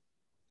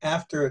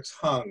after it's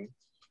hung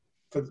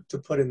to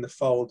put in the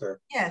folder.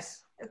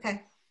 Yes,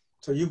 okay.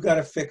 So you've got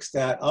to fix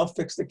that. I'll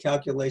fix the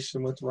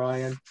calculation with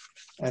Ryan,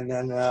 and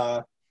then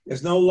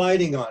there's no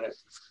lighting on it.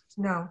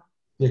 No.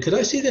 Yeah, could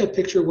I see that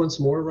picture once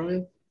more,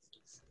 Ryan?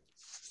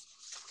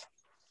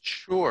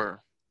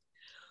 Sure.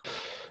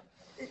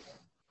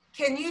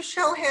 Can you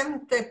show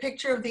him the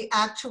picture of the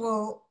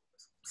actual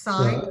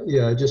sign?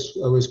 Yeah,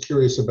 I was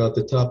curious about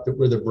the top,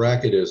 where the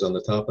bracket is on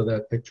the top of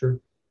that picture.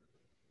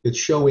 It's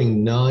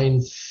showing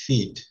 9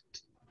 feet.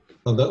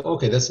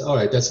 Okay, that's all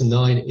right. That's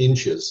 9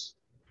 inches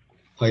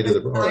height of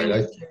the. All right,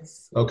 I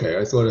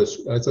thought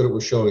it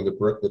was showing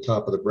the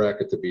top of the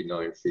bracket to be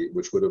 9 feet,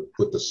 which would have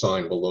put the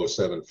sign below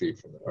 7 feet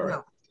from it. All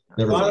right,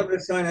 never mind. The bottom of the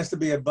sign has to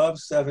be above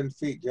 7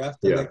 feet. You have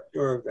to make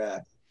sure of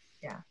that.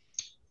 Yeah.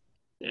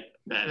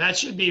 That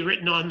should be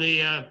written on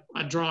the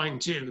drawing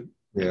too.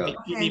 Yeah.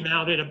 Be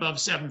mounted above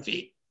 7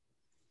 feet.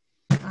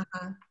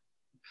 Uh-huh.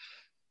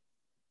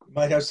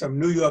 Might have some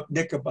New York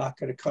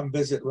Knickerbocker to come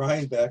visit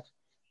Rhinebeck.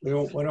 We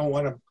don't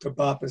want him to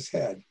bop his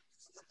head.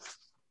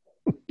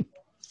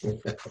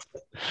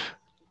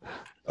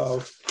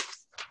 So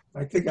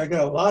I think I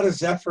got a lot of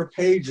Zephyr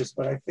pages,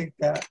 but I think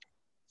that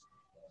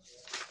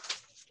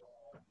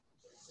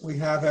we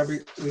have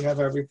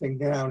everything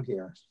down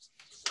here.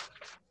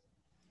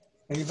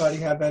 Anybody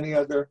have any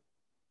other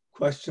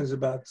questions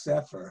about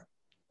Zephyr?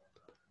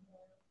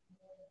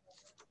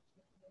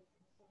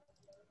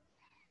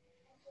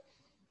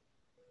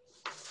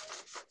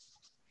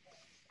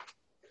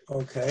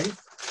 Okay,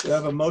 we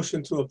have a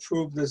motion to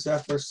approve the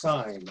Zephyr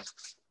sign.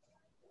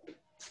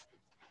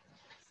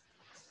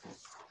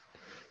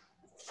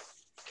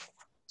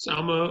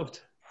 So moved.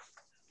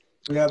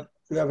 We have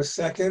a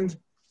second.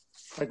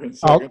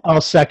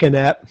 I'll second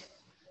that.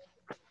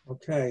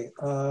 Okay,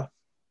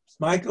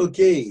 Michael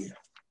Gee,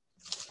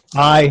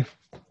 Aye.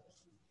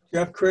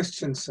 Jeff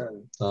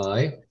Christensen,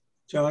 Aye.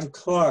 John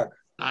Clark,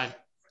 Aye.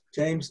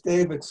 James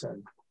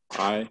Davidson,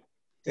 Aye.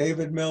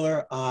 David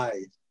Miller,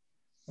 aye.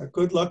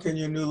 Good luck in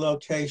your new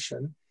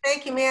location.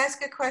 Thank you. May I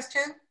ask a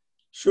question?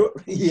 Sure,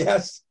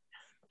 yes.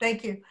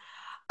 Thank you.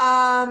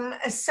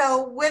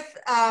 So with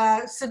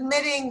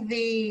submitting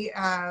the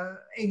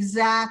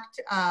exact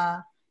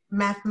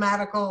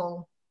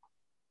mathematical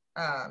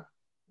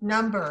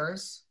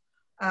numbers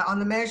on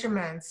the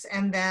measurements,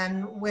 and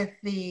then with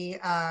the,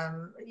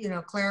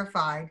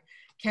 clarified,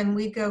 can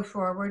we go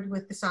forward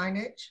with the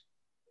signage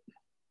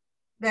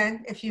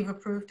then, if you've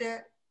approved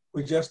it?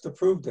 We just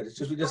approved it. It's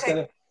just, we just Okay.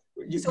 gotta.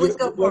 So let's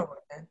go forward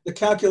then. The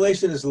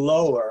calculation is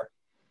lower.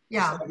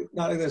 Yeah.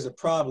 Not that there's a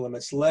problem.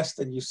 It's less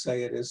than you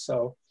say it is.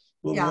 So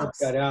we'll Yeah. work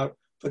that out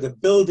for the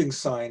building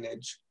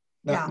signage,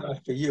 Yeah.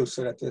 not for you,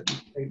 so that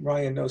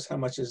Ryan knows how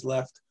much is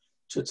left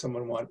should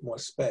someone want more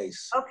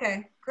space.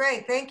 Okay,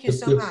 great. Thank you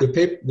so much.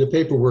 The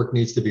paperwork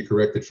needs to be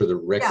corrected for the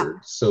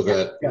record so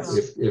that Yes.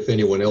 if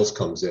anyone else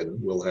comes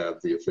in, we'll have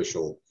the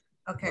official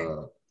Okay.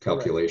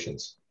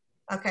 calculations.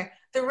 Okay.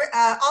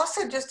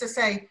 Also, just to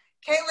say,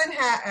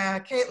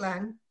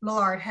 Caitlin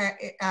Millard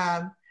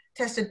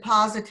tested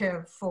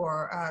positive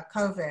for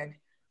COVID.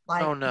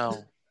 Oh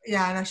no.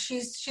 Yeah, no,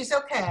 she's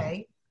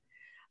okay,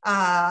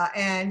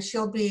 and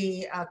she'll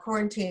be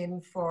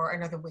quarantined for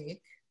another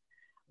week.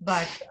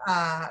 But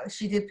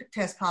she did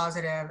test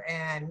positive,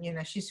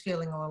 and she's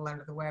feeling a little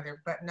under the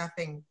weather, but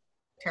nothing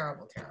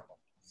terrible.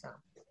 So.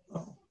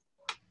 Oh.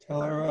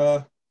 Tell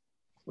her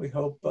we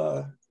hope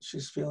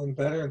she's feeling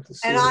better.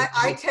 And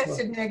I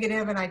tested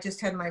negative, and I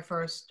just had my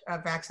first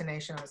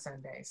vaccination on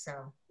Sunday.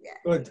 So yeah.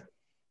 Good.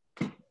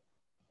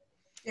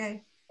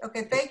 Yay.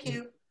 Okay. Thank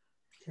you.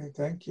 Okay.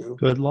 Thank you.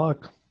 Good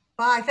luck.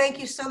 Bye. Thank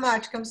you so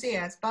much. Come see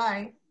us.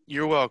 Bye.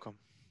 You're welcome.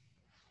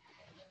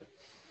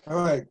 All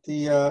right.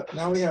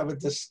 Now we have a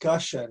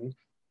discussion.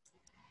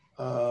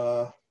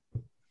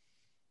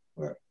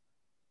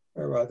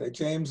 Where are they?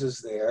 James is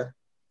there.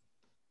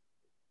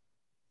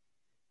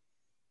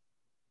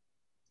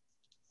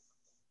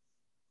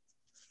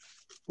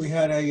 We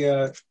had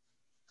a,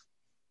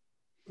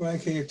 Ryan,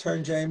 can you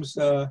turn James?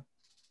 Hello.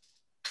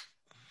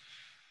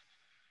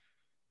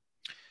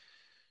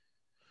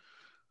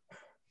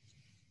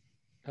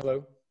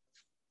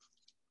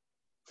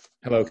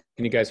 Hello,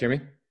 can you guys hear me?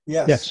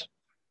 Yes. Yes.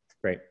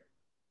 Great.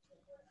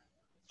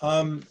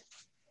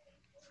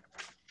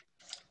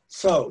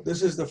 So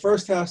this is the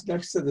first house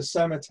next to the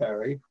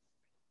cemetery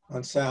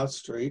on South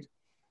Street.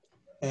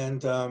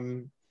 And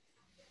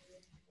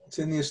it's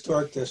in the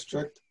historic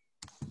district.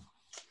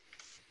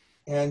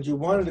 And you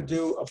wanted to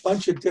do a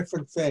bunch of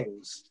different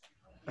things.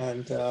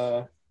 And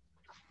I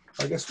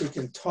guess we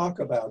can talk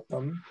about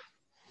them.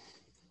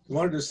 You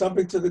want to do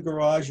something to the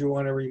garage. You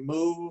want to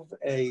remove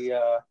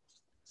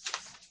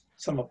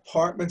some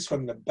apartments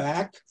from the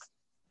back.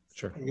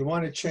 Sure. And you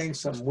want to change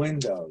some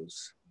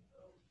windows.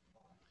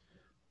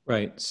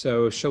 Right.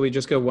 So shall we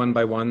just go one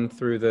by one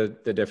through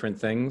the different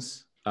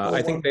things?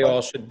 I think they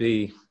all should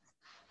be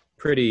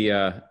pretty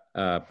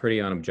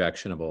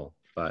unobjectionable.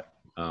 But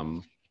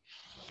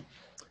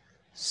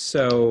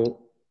so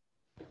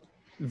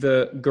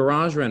the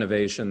garage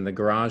renovation, the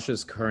garage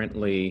is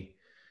currently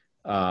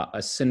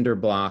a cinder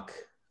block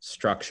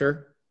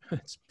structure.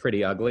 It's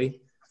pretty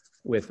ugly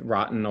with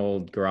rotten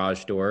old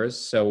garage doors.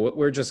 So what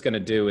we're just going to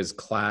do is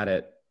clad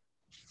it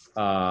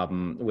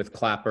with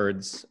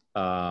clapboards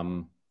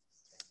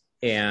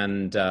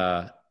and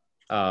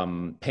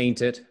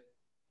paint it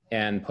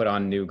and put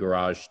on new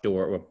garage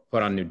doors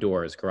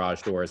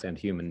and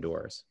human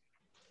doors.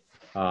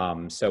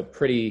 So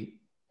pretty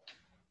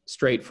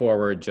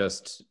straightforward,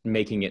 just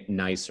making it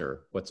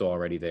nicer, what's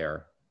already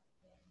there.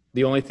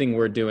 The only thing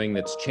we're doing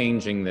that's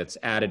changing, that's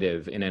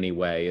additive in any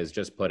way, is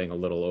just putting a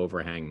little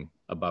overhang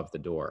above the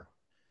door.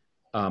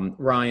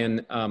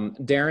 Ryan,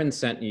 Darren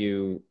sent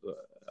you,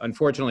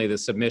 unfortunately, the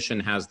submission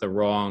has the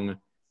wrong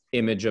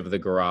image of the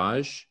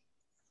garage.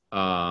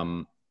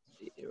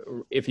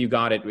 If you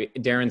got it,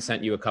 Darren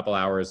sent you a couple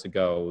hours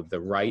ago the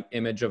right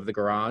image of the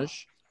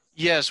garage.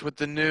 Yes, with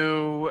the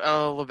new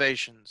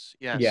elevations.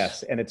 Yes.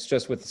 Yes, and it's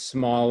just with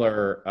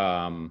smaller.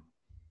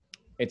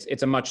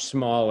 It's a much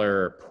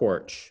smaller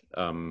porch.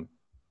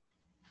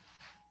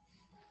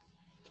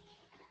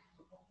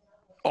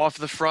 Off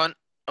the front,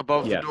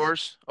 above Yes. the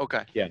doors.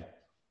 Okay. Yeah.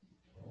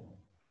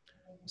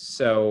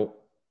 So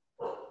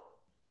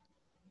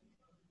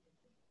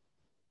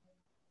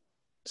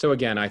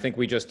again, I think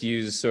we just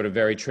use sort of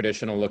very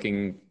traditional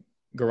looking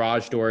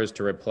garage doors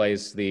to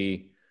replace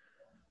the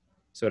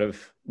sort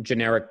of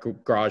generic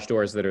garage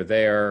doors that are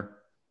there.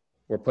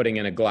 We're putting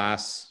in a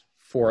glass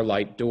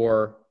 4-light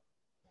door,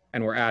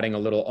 and we're adding a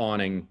little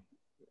awning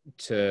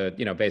to,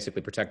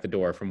 basically protect the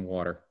door from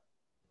water.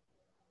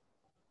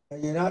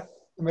 You're not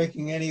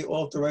making any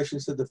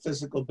alterations to the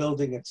physical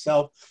building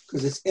itself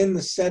because it's in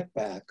the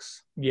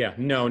setbacks. Yeah,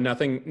 no,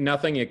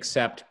 nothing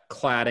except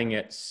cladding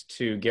it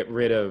to get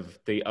rid of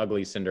the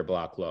ugly cinder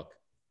block look.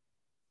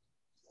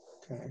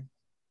 Okay.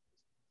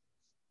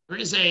 There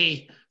is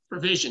a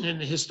provision in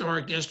the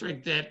historic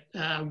district that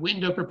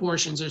window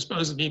proportions are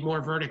supposed to be more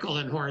vertical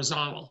than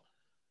horizontal.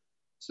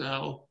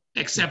 So,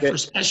 except for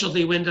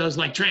specialty windows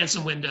like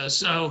transom windows.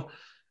 So,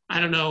 I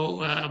don't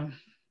know,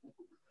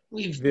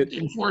 we've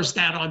enforced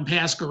that on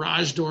past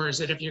garage doors,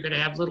 that if you're going to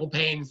have little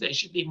panes, they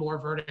should be more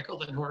vertical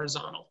than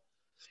horizontal.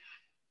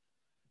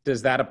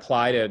 Does that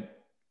apply to,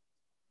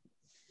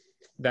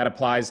 that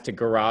applies to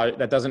garage?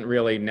 That doesn't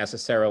really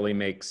necessarily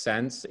make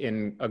sense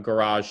in a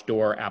garage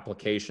door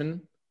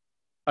application.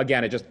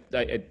 Again,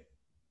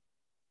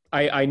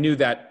 I knew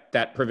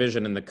that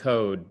provision in the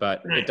code,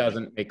 but Right. It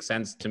doesn't make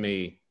sense to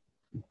me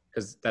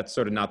because that's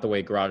sort of not the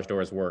way garage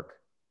doors work.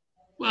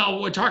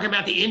 Well, we're talking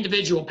about the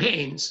individual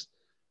panes,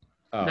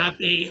 not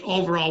the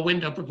overall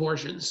window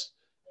proportions.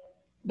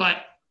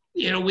 But,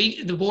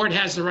 the board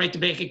has the right to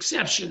make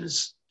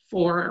exceptions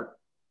for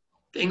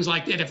things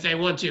like that if they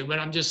want to, but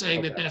I'm just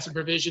saying that that's a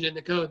provision in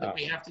the code that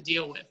we have to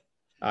deal with.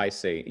 I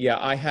see. Yeah,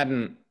 I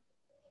hadn't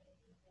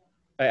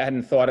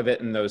thought of it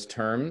in those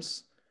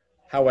terms.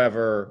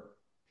 However,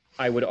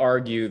 I would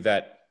argue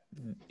that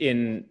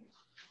in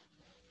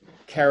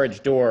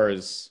carriage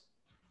doors,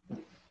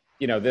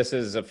 this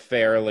is a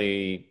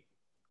fairly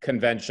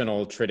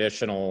conventional,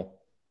 traditional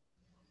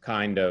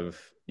kind of,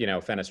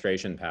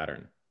 fenestration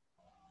pattern.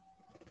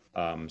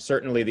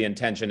 Certainly the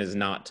intention is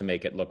not to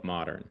make it look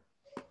modern.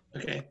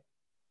 Okay.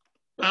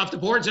 Well, if the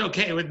board's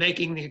okay with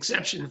making the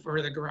exception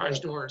for the garage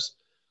doors.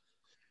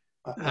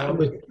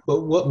 But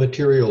what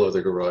material are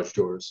the garage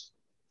doors?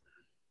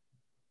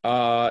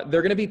 They're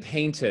going to be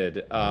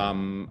painted.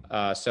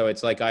 So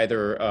it's like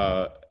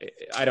either,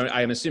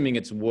 I'm assuming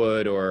it's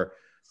wood or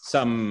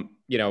some,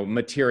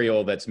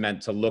 material that's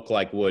meant to look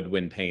like wood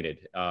when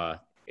painted.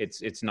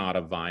 It's not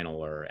a vinyl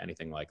or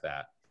anything like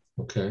that.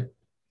 Okay.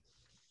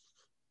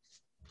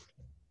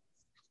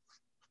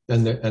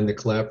 And the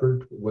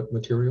clapboard, what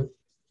material?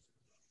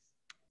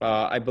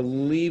 I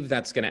believe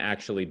that's going to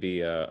actually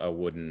be a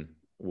wooden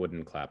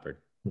clapboard.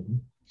 Mm-hmm.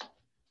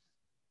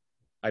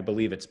 I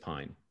believe it's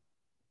pine.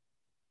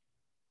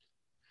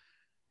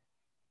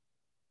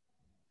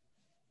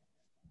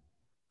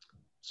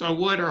 So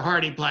wood or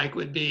hardy plank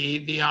would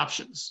be the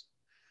options.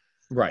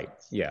 Right,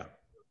 yeah.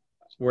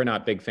 We're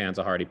not big fans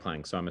of hardy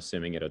plank, so I'm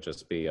assuming it'll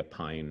just be a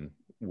pine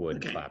wood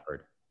Okay.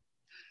 clapboard.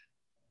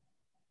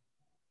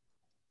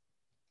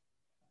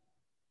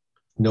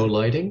 No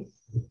lighting?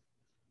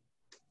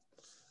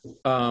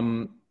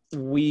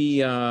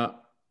 We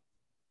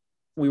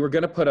were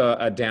going to put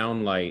a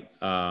down light,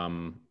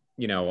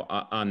 you know,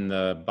 on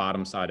the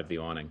bottom side of the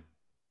awning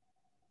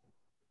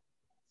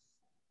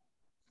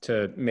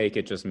to make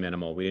it just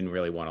minimal. We didn't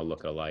really want to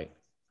look at a light.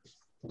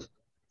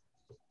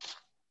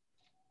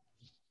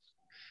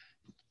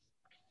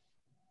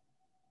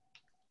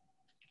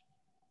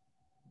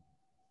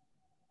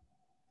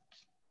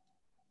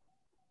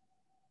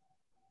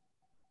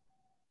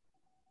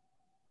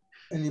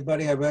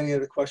 Anybody have any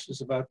other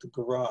questions about the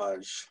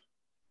garage?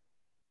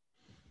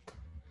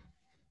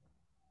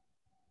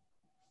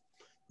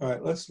 All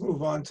right, let's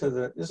move on to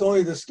there's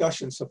only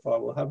discussion so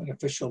far. We'll have an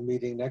official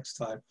meeting next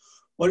time.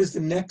 What is the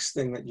next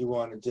thing that you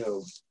want to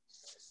do?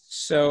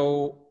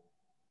 So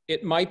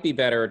it might be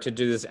better to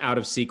do this out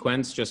of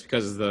sequence just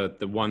because the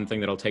one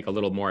thing that'll take a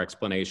little more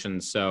explanation.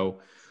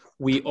 So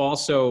we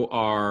also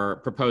are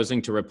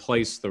proposing to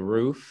replace the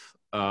roof.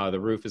 The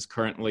roof is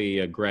currently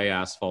a gray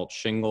asphalt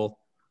shingle,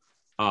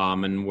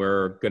 and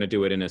we're going to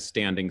do it in a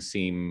standing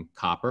seam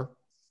copper.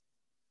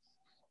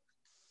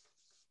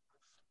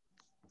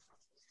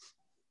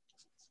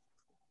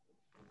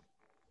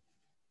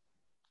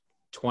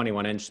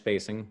 21-inch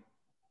spacing,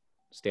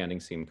 standing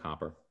seam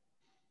copper.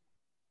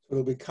 So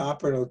it'll be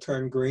copper and it'll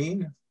turn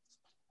green?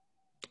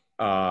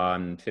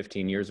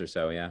 15 years or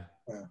so, yeah.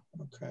 Yeah,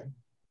 okay.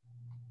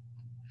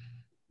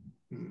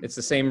 It's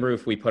the same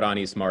roof we put on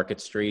East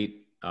Market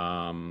Street,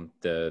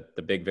 the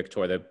big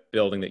Victoria, the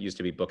building that used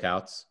to be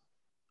Bookouts.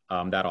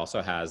 That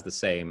also has the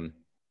same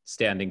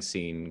standing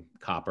seam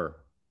copper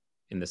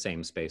in the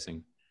same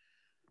spacing.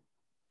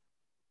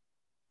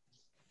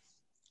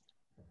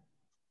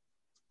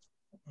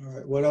 All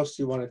right, what else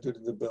do you want to do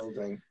to the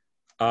building?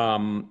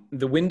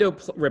 The window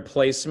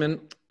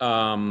replacement,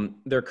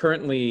 they're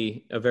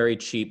currently a very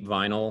cheap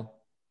vinyl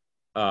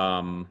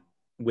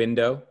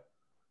window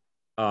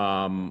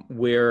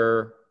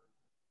where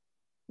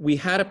we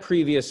had a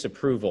previous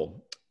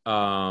approval,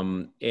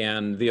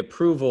 and the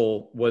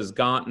approval was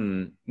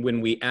gotten when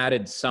we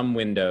added some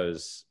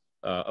windows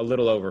a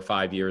little over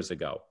 5 years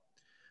ago.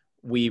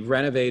 We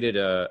renovated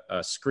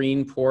a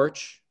screen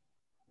porch,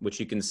 which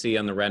you can see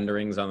on the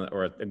renderings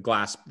or a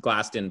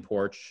glassed-in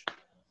porch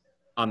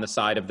on the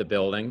side of the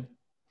building.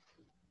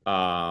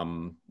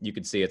 You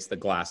can see it's the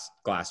glass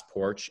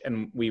porch.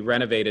 And we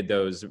renovated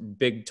those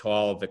big,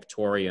 tall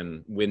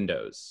Victorian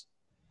windows.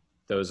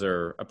 Those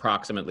are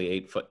approximately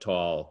 8 foot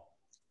tall,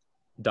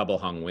 double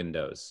hung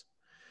windows.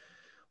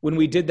 When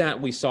we did that,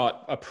 we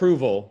sought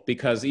approval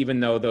because even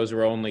though those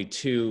were only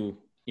two,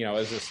 you know,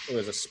 it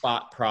was a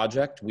spot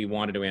project, we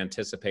wanted to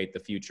anticipate the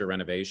future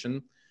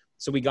renovation.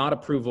 So we got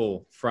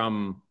approval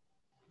from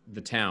the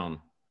town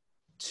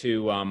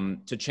to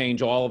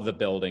change all of the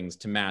buildings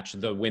to match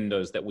the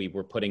windows that we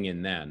were putting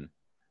in then.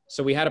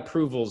 So we had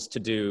approvals to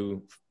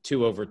do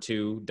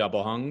 2/2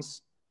 double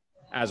hungs,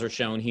 as are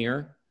shown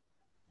here.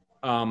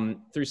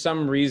 Through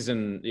some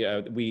reason,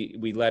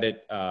 we let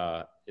it.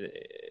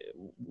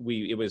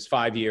 It was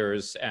 5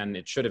 years and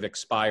it should have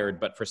expired,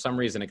 but for some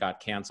reason it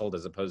got canceled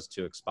as opposed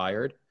to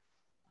expired.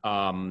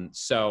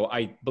 So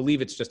I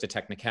believe it's just a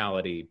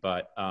technicality,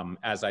 but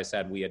as I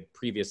said, we had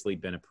previously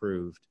been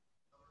approved.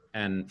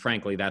 And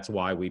frankly, that's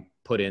why we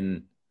put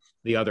in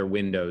the other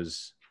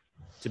windows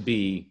to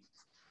be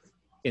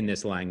in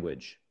this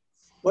language.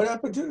 What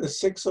happened to the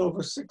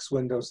 6/6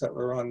 windows that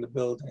were on the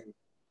building?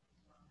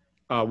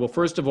 Well,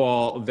 first of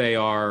all, they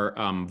are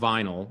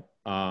vinyl.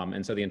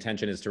 And so the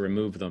intention is to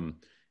remove them.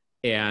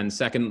 And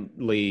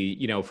secondly,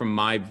 you know, from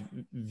my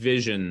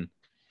vision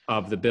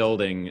of the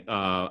building,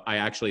 I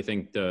actually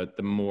think the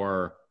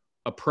more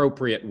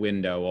appropriate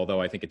window, although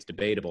I think it's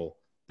debatable,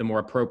 the more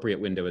appropriate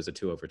window is a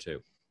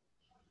 2/2.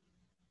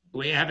 Do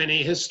we have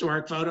any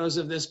historic photos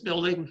of this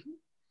building?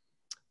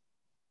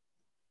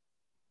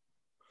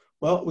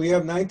 Well, we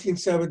have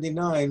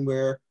 1979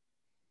 where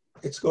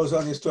it goes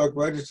on the historic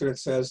register. It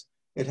says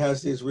it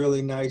has these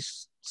really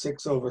nice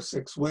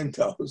 6/6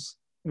 windows.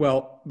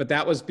 Well, but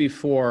that was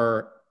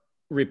before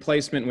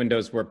replacement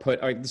windows were put.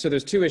 So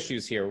there's two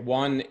issues here.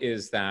 One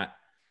is that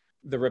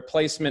the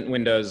replacement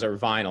windows are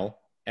vinyl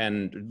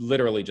and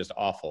literally just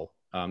awful.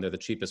 They're the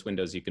cheapest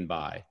windows you can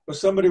buy. Well,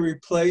 somebody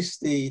replaced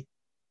the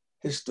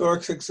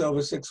historic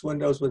 6/6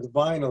 windows with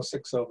vinyl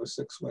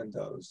 6/6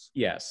 windows.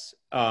 Yes.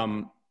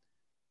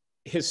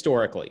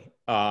 Historically,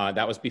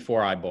 that was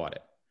before I bought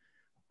it.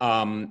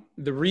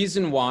 The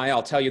reason why,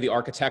 I'll tell you the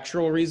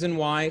architectural reason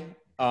why.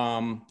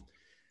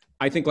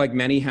 I think like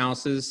many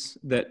houses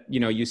that, you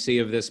know, you see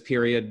of this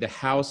period, the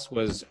house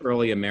was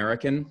early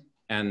American,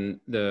 and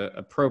the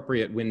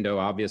appropriate window,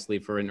 obviously,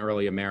 for an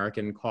early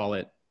American, call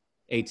it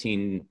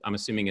I'm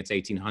assuming it's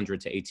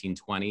 1800 to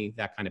 1820,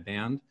 that kind of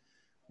band,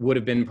 would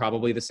have been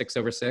probably the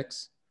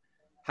 6/6.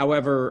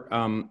 However,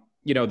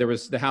 you know,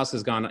 the house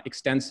has gone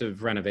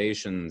extensive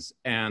renovations,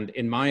 and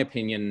in my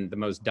opinion, the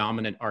most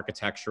dominant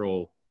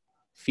architectural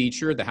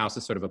feature, the house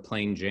is sort of a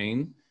plain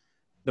Jane.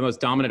 The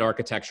most dominant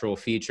architectural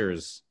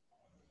features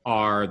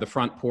are the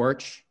front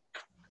porch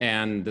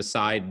and the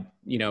side,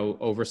 you know,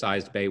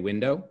 oversized bay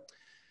window.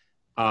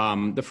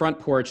 The front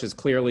porch is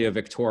clearly a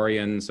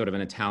Victorian, sort of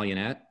an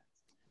Italianette.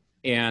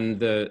 And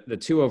the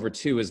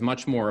 2/2 is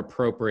much more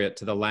appropriate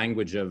to the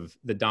language of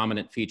the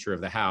dominant feature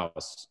of the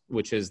house,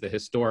 which is the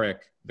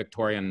historic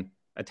Victorian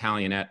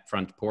Italianette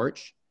front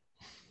porch.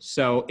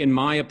 So in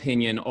my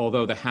opinion,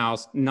 although the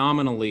house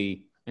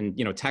nominally and,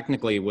 you know,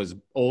 technically was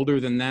older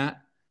than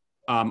that,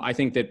 I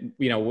think that,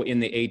 you know, in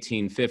the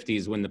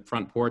 1850s, when the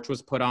front porch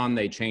was put on,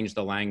 they changed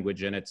the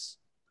language, and it's,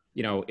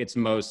 you know, its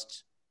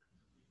most,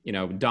 you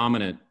know,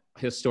 dominant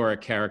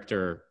historic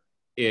character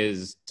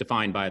is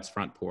defined by its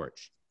front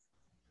porch.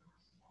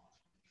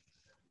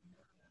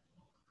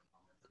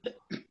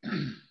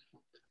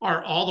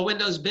 Are all the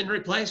windows been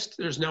replaced?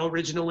 There's no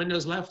original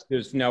windows left?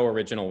 There's no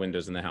original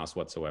windows in the house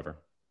whatsoever.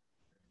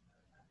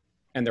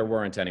 And there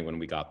weren't any when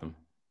we got them.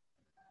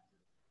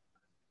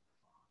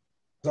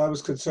 I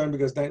was concerned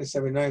because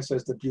 1979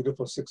 says the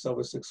beautiful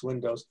 6/6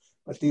 windows,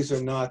 but these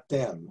are not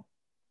them.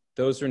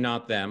 Those are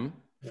not them,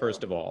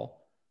 first of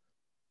all.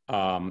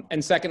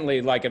 And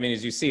secondly, like, I mean,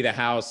 as you see the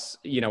house,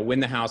 you know,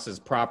 when the house is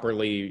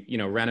properly, you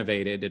know,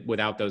 renovated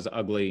without those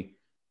ugly,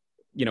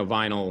 you know,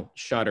 vinyl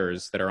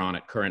shutters that are on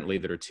it currently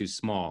that are too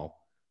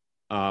small.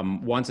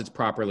 Once it's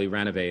properly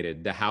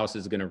renovated, the house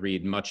is going to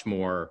read much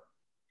more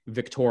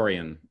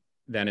Victorian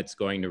than it's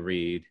going to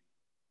read,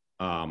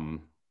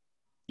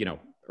 you know,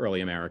 early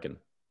American.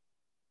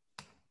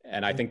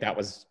 And I think that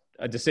was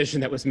a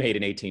decision that was made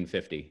in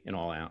 1850, in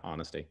all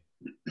honesty.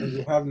 And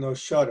you have no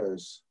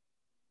shutters.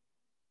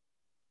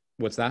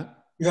 What's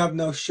that? You have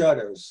no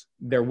shutters.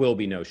 There will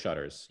be no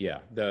shutters. Yeah,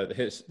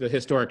 the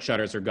historic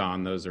shutters are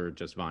gone. Those are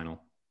just vinyl.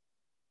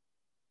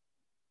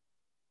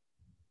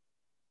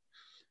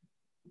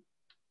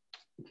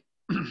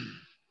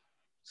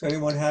 Does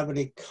anyone have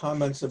any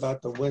comments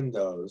about the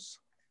windows?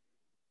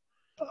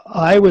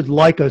 I would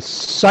like a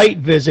site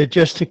visit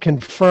just to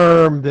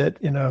confirm that,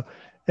 you know,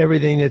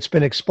 everything that's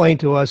been explained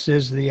to us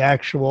is the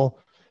actual,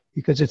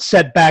 because it's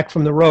set back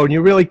from the road. And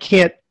you really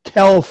can't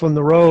tell from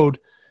the road,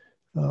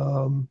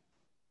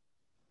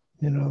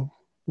 you know,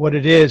 what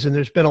it is. And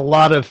there's been a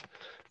lot of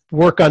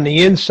work on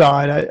the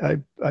inside.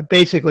 I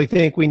basically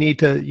think we need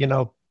to, you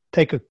know,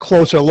 take a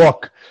closer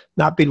look,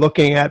 not be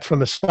looking at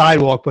from a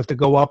sidewalk, but to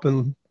go up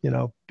and, you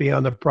know, be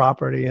on the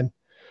property and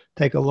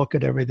take a look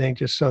at everything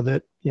just so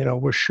that, you know,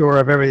 we're sure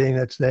of everything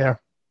that's there.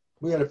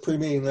 We had a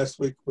pre-meeting last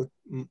week with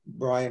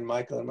Brian,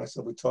 Michael, and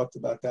myself. We talked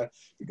about that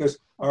because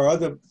our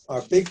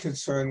big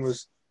concern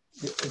was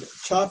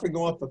chopping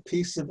off a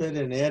piece of it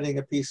and adding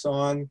a piece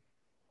on.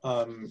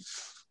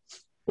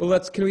 Well,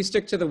 can we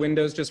stick to the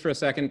windows just for a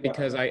second?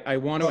 Because I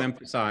want to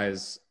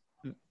emphasize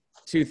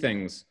two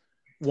things.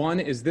 One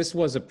is this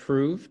was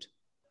approved,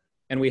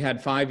 and we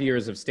had 5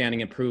 years of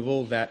standing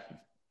approval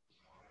that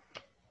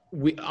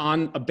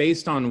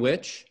based on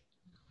which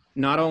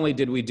not only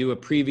did we do a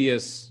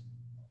previous,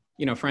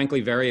 you know,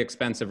 frankly, very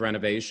expensive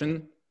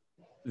renovation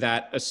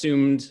that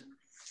assumed,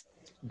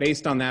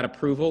 based on that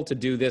approval, to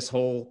do this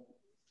whole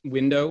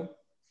window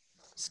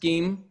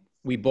scheme.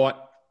 We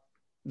bought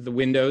the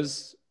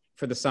windows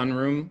for the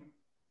sunroom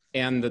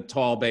and the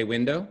tall bay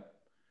window.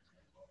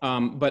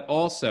 But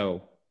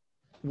also,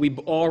 we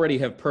already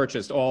have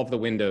purchased all of the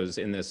windows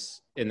in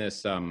this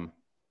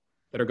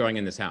that are going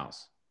in this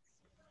house.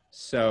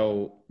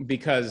 So,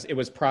 because it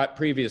was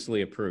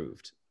previously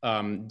approved,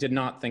 did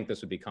not think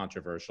this would be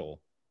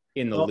controversial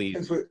in the lead.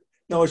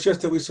 No, it's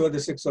just that we saw the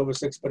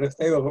 6/6, but if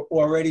they have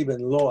already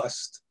been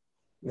lost.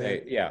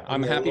 Yeah,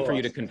 I'm happy for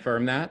you to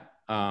confirm that.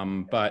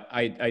 But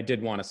I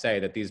did want to say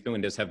that these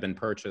windows have been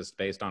purchased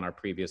based on our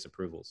previous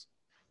approvals.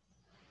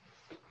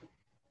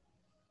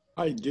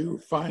 I do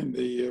find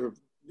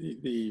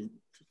the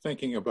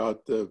thinking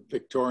about the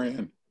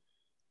Victorian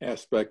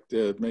aspect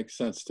makes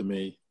sense to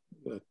me.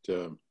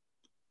 That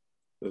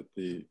that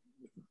the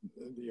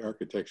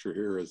architecture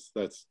here is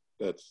that's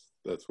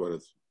what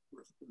it's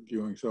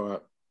viewing.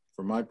 So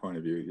from my point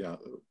of view, yeah,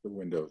 the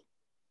windows.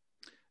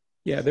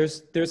 Yeah,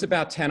 there's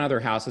about 10 other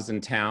houses in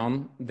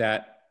town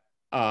that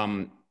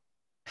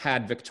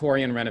had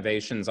Victorian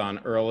renovations on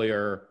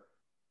earlier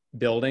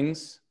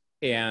buildings,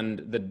 and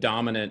the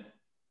dominant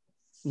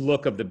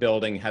look of the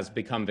building has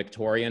become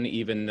Victorian,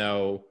 even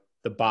though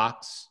the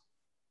box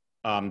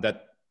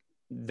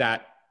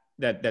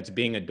that's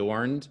being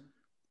adorned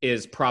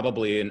is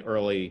probably an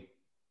early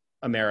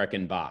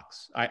American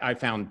box. I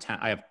found 10,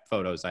 I have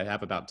photos. I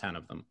have about 10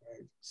 of them.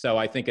 So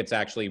I think it's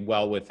actually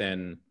well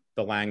within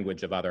the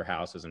language of other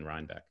houses in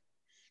Rhinebeck.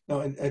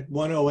 No, at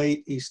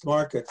 108 East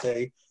Market,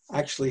 they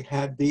actually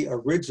had the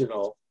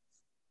original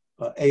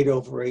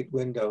 8/8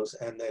 windows,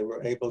 and they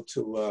were able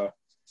to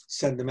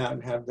send them out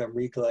and have them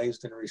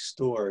reglazed and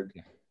restored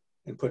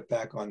and put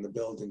back on the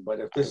building. But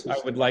if this I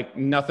would like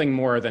nothing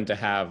more than to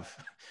have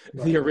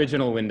the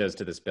original windows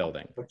to this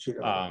building. But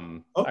you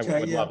I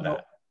okay, would yeah, love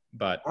that.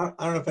 But I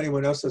don't know if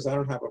anyone else does. I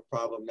don't have a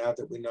problem now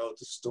that we know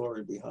the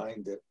story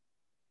behind it.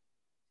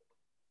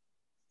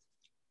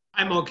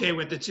 I'm okay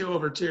with the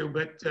 2/2,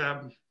 but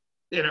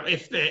you know,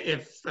 if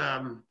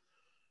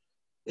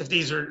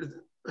these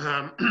are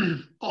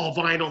all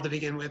vinyl to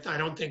begin with, I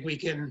don't think we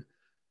can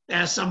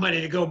ask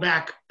somebody to go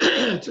back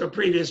to a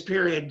previous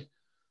period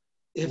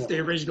if No. the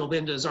original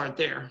windows aren't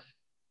there.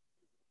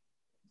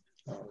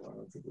 I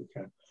don't think we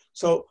can.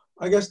 So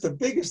I guess the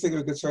biggest thing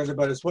we're concerned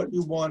about is what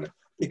you want,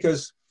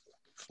 because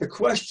the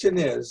question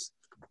is,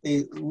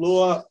 the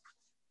law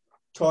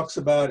talks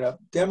about a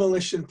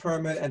demolition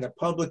permit and a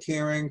public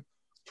hearing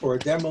for a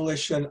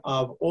demolition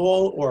of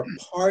all or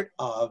part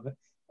of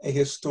a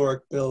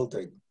historic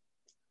building.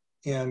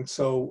 And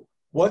so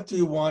what do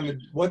you want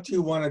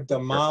to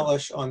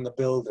demolish on the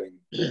building?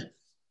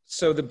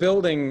 so the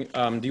building,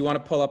 do you want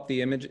to pull up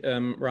the image,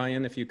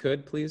 Ryan, if you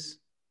could, please?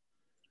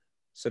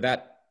 So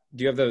that,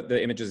 do you have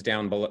the images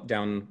down below,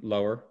 down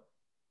lower?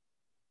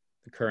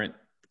 The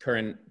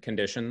current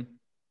condition?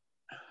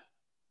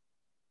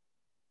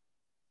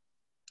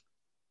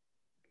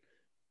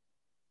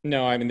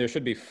 No, I mean, there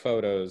should be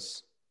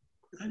photos.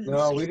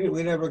 No, we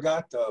never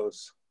got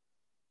those.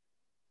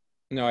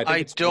 No, I think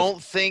I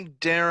don't think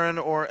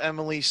Darren or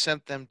Emily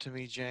sent them to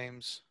me,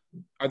 James.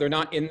 Are they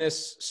not in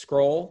this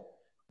scroll?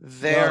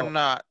 They're No.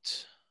 not.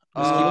 Just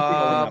keep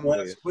scrolling up,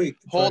 Last week.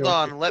 Hold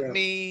on.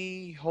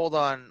 Hold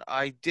on.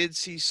 I did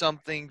see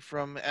something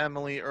from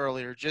Emily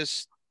earlier.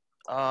 Just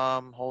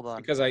hold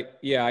on. Because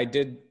I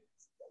did.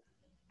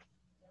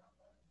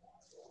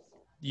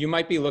 You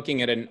might be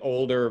looking at an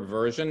older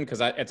version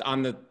because it's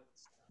on the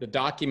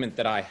document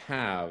that I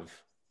have.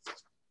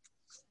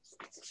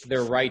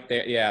 They're right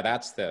there. Yeah,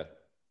 that's the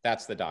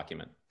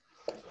document.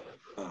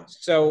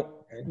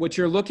 So what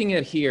you're looking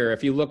at here,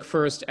 if you look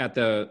first at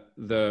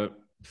the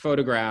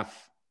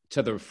photograph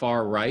to the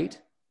far right,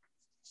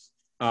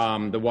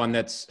 the one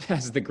that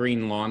has the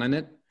green lawn in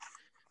it,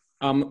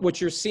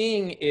 what you're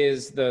seeing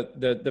is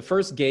the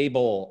first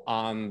gable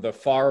on the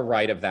far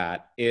right of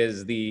that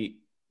is the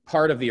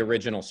part of the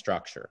original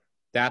structure.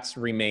 That's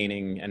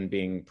remaining and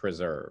being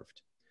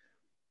preserved.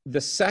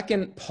 The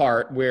second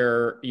part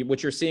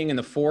what you're seeing in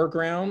the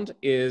foreground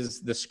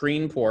is the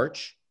screen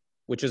porch,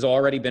 which has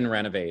already been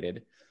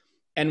renovated.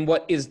 And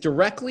what is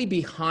directly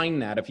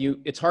behind that,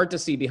 it's hard to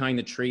see behind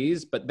the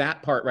trees, but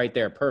that part right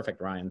there,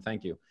 perfect, Ryan,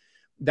 thank you.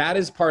 That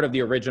is part of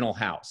the original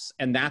house,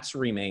 and that's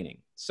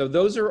remaining. So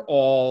those are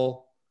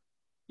all,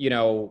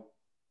 turn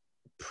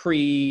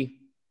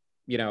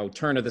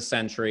of the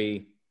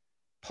century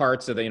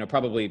parts of the,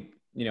 probably,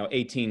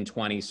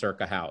 1820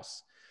 circa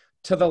house.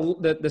 To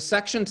the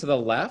section to the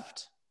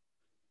left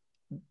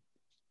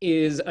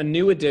is a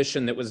new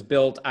addition that was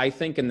built, I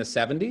think, in the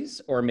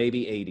 70s or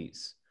maybe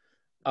 80s.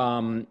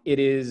 It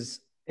is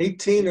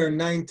 18 or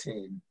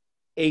 19?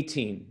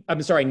 18.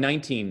 I'm sorry,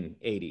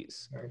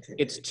 1980s. 1980.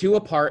 It's 2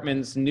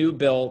 apartments, new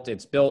built.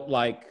 It's built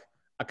like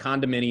a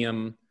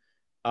condominium.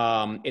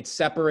 It's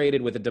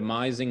separated with a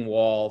demising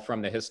wall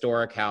from the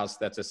historic house.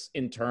 That's an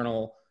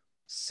internal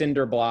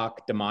cinder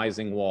block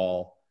demising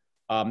wall.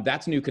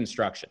 That's new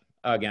construction.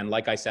 Again,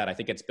 like I said, I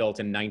think it's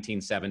built in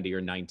 1970 or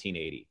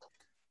 1980.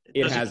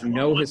 It has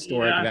no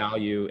historic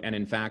value, and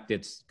in fact,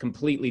 it's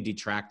completely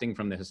detracting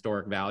from the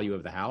historic value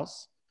of the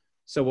house.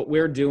 So what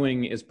we're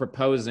doing is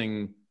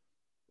proposing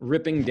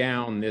ripping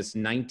down this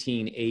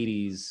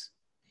 1980s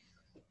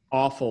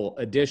awful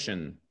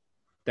addition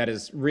that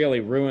is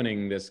really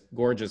ruining this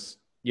gorgeous,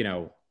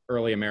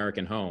 early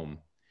American home.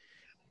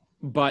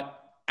 But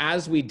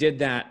as we did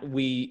that,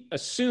 we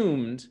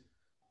assumed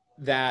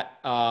that,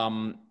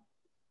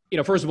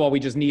 first of all, we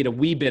just need a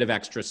wee bit of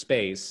extra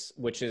space,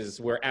 which is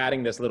we're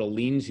adding this little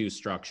lean-to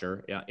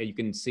structure. You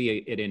can see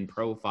it in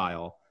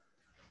profile,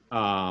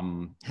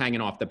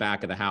 hanging off the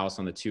back of the house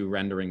on the 2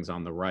 renderings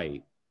on the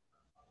right.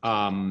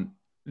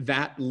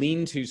 That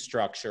lean-to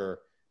structure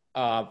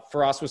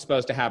for us was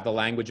supposed to have the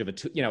language of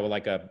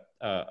like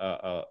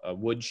a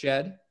wood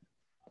shed.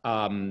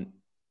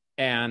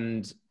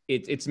 And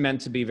it's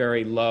meant to be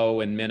very low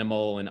and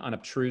minimal and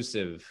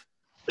unobtrusive.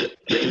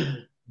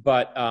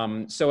 But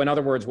so in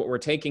other words, what we're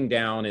taking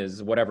down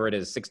is whatever it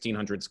is,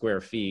 1,600 square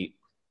feet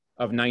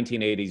of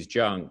 1980s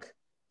junk.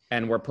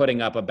 And we're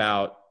putting up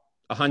about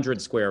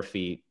 100 square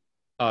feet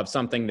of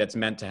something that's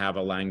meant to have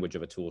a language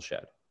of a tool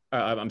shed.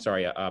 I'm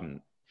sorry, a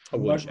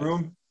wood shed.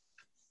 Room?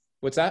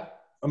 What's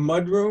that? A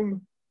mud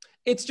room?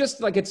 It's just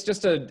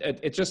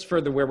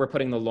for where we're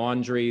putting the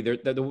laundry.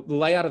 The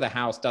layout of the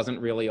house doesn't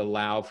really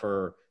allow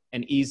for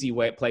an easy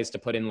place to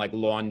put in like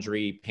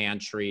laundry,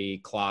 pantry,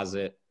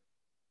 closet.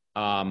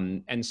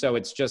 And so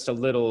it's just a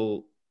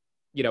little,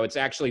 it's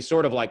actually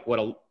sort of like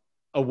what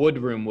a wood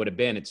room would have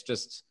been. It's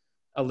just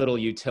a little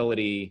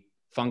utility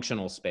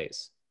functional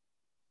space.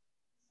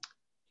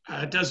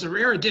 Does the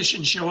rear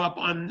addition show up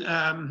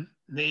on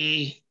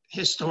the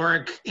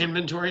historic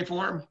inventory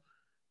form?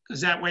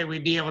 Because that way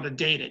we'd be able to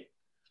date it.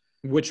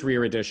 Which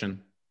rear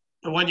addition?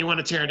 The one you want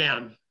to tear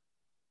down.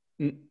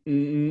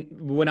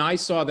 When I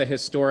saw the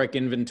historic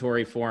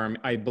inventory form,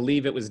 I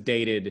believe it was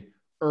dated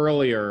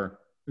earlier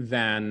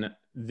than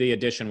the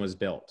addition was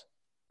built.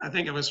 I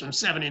think it was from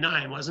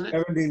 79, wasn't it?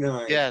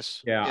 79.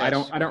 Yes. Yeah,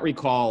 yes. I don't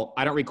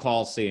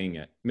recall seeing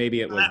it. Maybe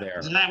it was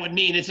there. So that would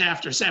mean it's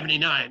after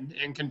 79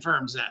 and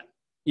confirms that.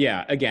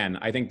 Yeah, again,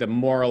 I think the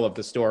moral of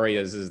the story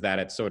is that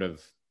it's sort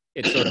of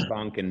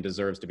bunk and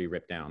deserves to be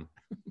ripped down.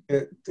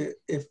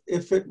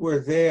 If it were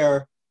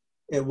there,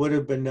 it would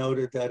have been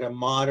noted that a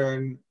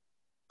modern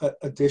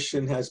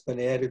addition has been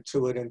added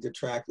to it and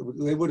detracted.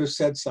 They would have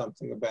said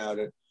something about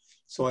it.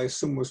 So I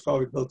assume it was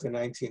probably built in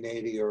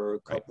 1980 or a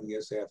couple of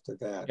years after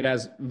that. It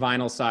has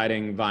vinyl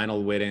siding,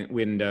 vinyl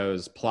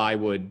windows,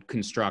 plywood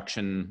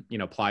construction,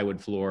 plywood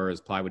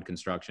floors, plywood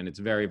construction. It's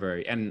very,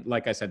 very, and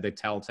like I said, the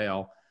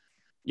telltale,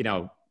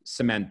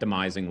 cement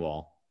demising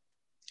wall.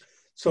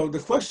 So the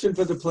question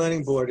for the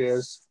planning board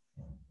is,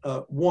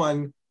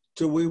 one,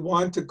 do we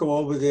want to go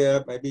over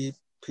there? Maybe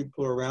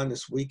people are around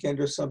this weekend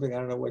or something. I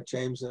don't know what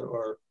James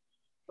or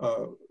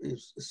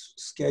his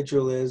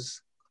schedule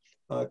is.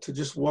 To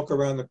just walk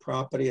around the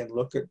property and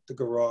look at the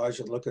garage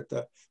and look at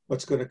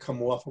what's going to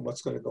come off and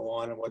what's going to go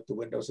on and what the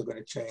windows are going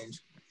to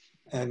change.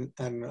 And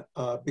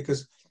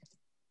because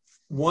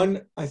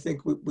one, I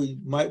think we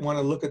might want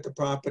to look at the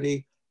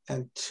property,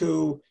 and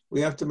two,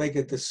 we have to make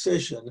a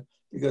decision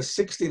because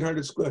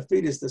 1,600 square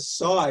feet is the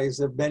size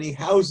of many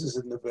houses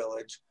in the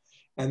village,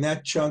 and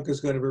that chunk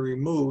is going to be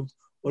removed.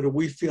 Or do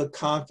we feel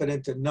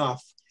confident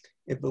enough,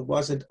 if it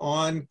wasn't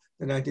on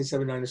the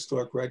 1979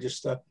 Historic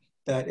Register,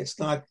 that it's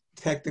not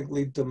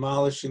technically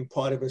demolishing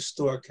part of a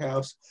historic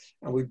house,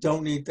 and we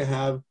don't need to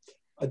have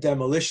a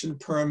demolition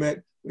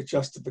permit with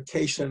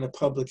justification in a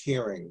public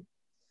hearing?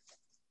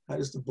 How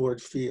does the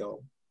board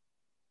feel?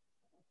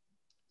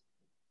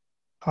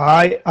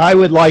 I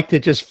would like to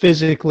just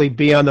physically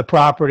be on the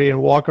property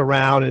and walk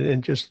around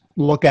and just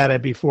look at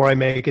it before I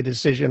make a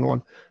decision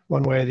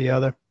one way or the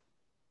other.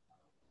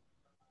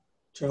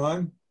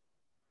 John?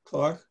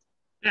 Clark?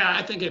 Yeah,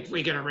 I think if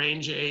we can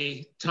arrange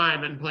a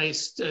time and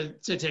place to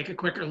take a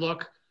quicker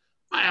look,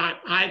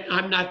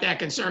 I'm not that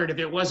concerned. If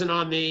it wasn't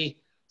on the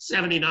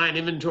 79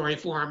 inventory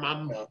form,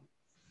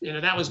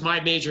 that was my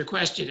major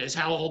question, is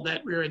how old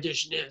that rear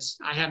addition is.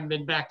 I haven't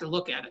been back to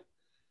look at it.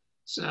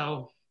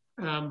 So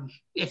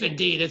if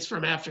indeed it's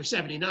from after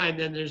 79,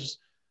 then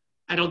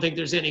I don't think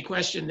there's any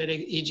question that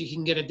you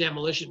can get a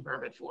demolition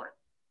permit for it.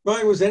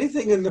 Ryan, was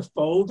anything in the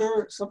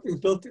folder? Something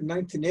built in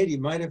 1980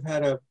 might have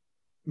had a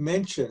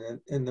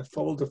mention in the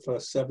folder for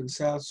 7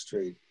 South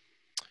Street.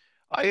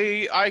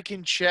 I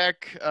can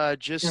check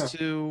just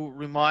to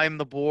remind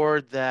the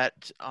board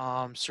that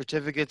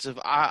certificates of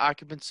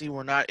occupancy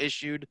were not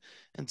issued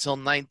until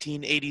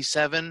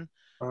 1987.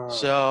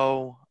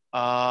 So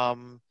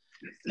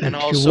and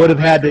also you would have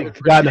had to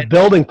gotten a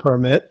building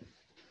permit.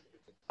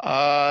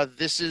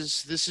 This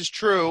is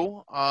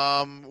true.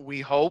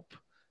 We hope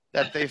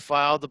that they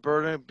filed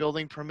the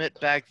building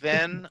permit back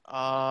then.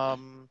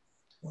 One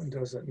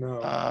doesn't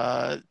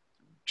know.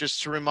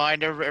 Just to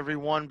remind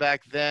everyone,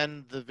 back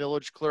then, the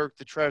village clerk,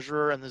 the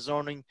treasurer, and the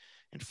zoning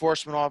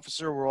enforcement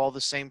officer were all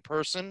the same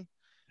person.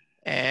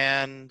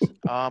 And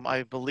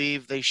I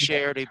believe they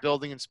shared a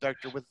building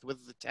inspector with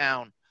the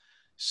town.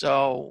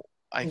 So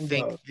I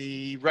think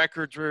the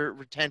records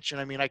retention,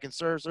 I can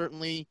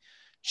certainly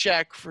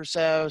check for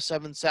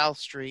 7 South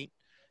Street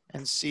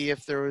and see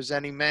if there was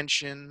any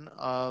mention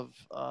of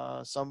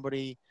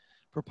somebody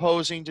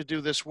proposing to do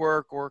this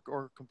work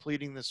or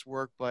completing this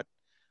work, but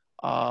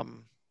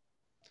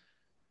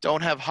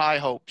don't have high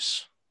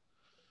hopes.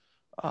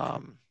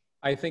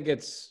 I think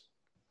it's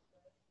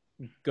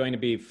going to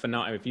be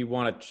phenomenal. If you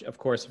want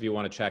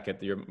to check it,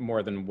 you're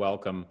more than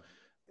welcome.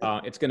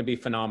 It's going to be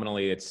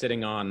phenomenally. It's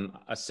sitting on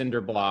a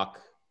cinder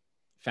block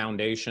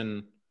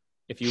foundation.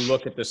 If you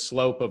look at the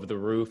slope of the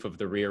roof of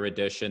the rear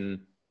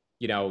addition,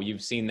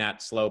 you've seen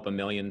that slope a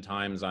million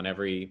times on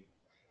every,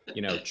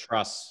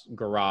 truss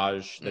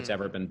garage that's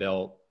ever been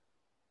built.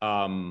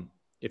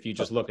 If you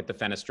just look at the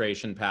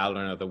fenestration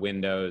pattern of the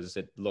windows,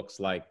 it looks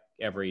like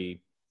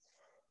every,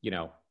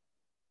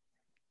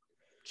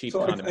 cheap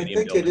So condominium I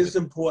think building. it is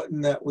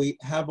important that we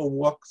have a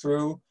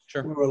walkthrough.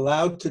 Sure. We're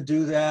allowed to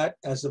do that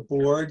as a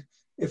board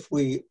if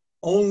we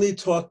only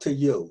talk to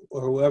you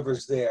or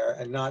whoever's there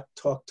and not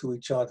talk to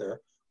each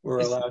other. We're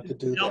allowed to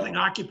do that. Building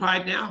that.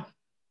 occupied now?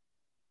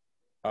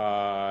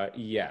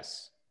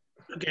 Yes.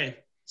 Okay,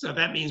 so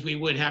that means we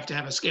would have to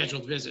have a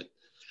scheduled visit.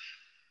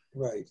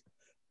 Right.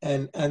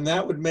 And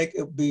that would make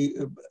it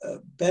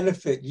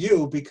benefit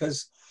you,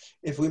 because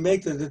if we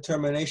make the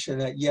determination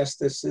that, yes,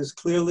 this is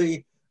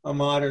clearly a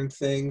modern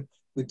thing,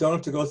 we don't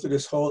have to go through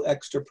this whole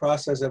extra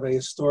process of a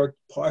historic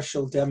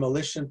partial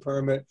demolition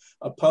permit,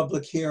 a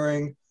public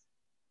hearing.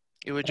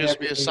 It would just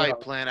be a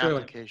site plan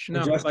application.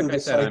 No, like I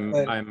said,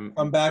 I'm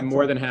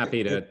more than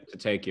happy to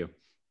take you.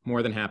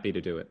 More than happy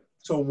to do it.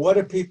 So what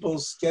are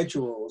people's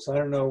schedules? I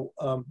don't know.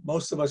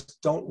 Most of us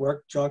don't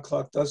work. John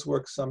Clark does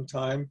work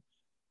sometime.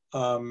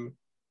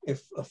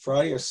 If a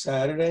Friday or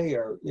Saturday,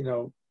 or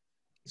it's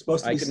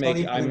supposed to be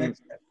sunny.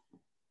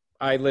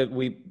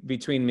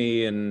 Between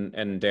me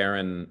and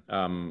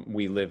Darren,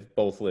 we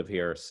both live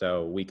here,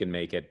 so we can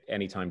make it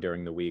anytime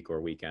during the week or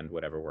weekend,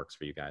 whatever works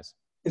for you guys.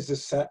 Is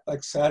this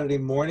like Saturday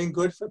morning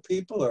good for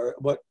people, or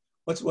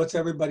what's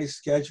everybody's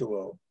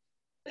schedule?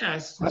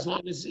 Yes, as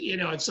long as, you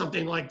know, it's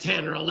something like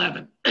 10 or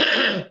 11.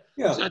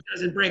 Yeah. So it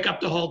doesn't break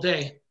up the whole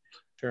day.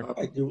 Sure.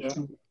 Yeah.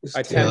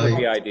 I 10 would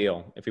be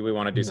ideal if we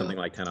want to do something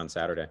like 10 on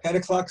Saturday. 10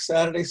 o'clock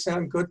Saturday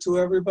sound good to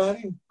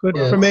everybody? Good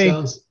Yeah, for it me.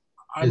 sounds,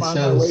 I'm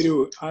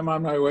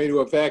on my way to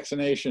a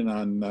vaccination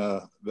on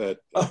that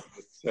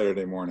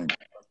Saturday morning.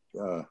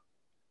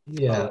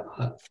 yeah.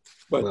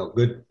 But Well,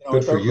 good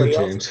if for you, everybody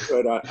else James. is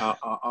good,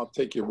 I'll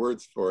take your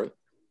words for it.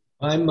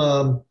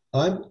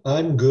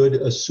 I'm good,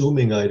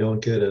 assuming I don't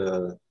get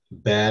a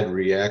bad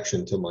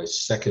reaction to my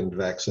second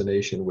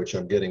vaccination, which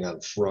I'm getting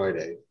on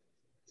Friday.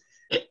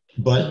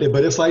 But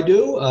if I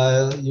do,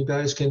 you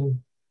guys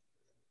can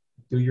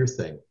do your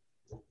thing.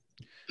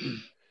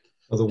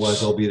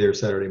 Otherwise, I'll be there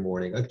Saturday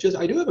morning. I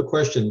do have a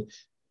question.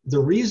 The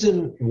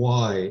reason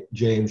why,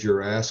 James,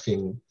 you're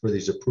asking for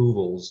these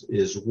approvals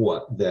is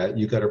what? That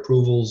you got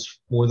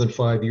approvals more than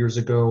 5 years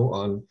ago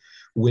on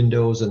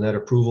windows, and that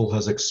approval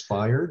has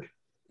expired?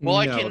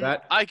 Well, No,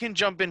 I can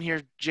jump in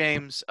here,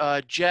 James.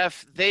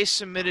 Jeff, they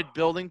submitted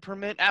building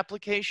permit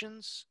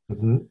applications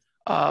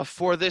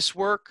for this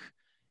work,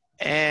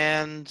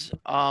 and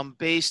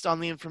based on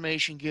the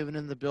information given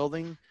in the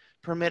building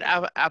permit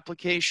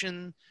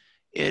application,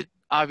 it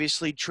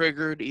obviously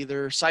triggered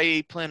either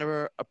site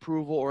plan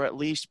approval or at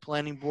least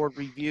planning board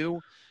review,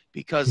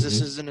 because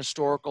this is an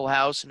historical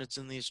house and it's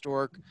in the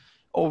historic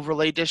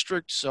overlay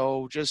district.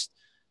 So just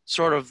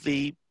sort of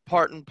the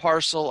part and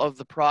parcel of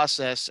the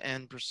process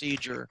and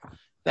procedure.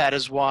 That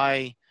is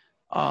why,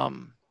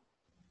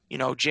 you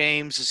know,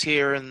 James is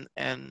here and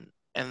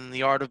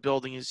the Art of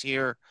Building is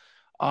here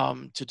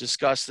to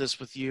discuss this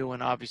with you,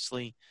 and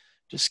obviously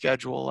to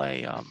schedule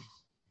a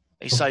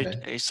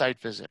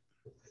site visit.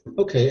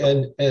 Okay,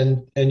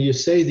 and you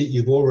say that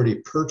you've already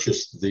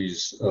purchased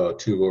these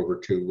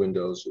 2/2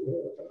 windows.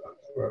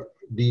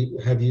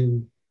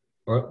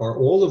 Are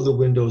all of the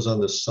windows on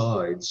the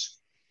sides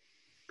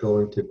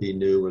going to be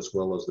new, as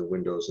well as the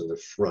windows in the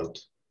front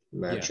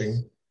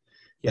matching?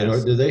 Yes.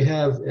 And do they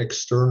have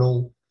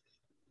external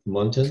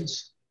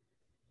muntins?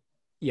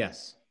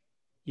 Yes.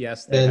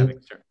 Yes, they have.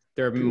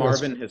 They're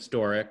Marvin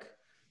historic.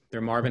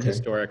 They're Marvin Okay.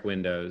 historic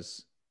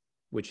windows,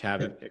 which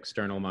have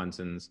external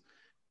muntins.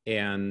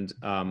 And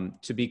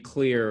to be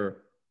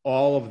clear,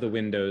 all of the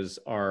windows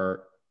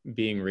are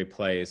being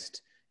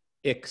replaced,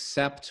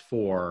 except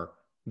for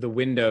the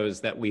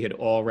windows that we had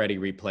already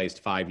replaced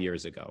 5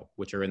 years ago,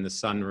 which are in the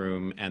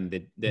sunroom and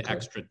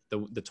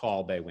the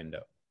tall bay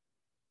window.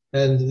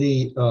 And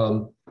the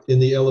in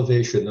the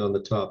elevation on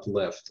the top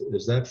left,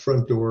 is that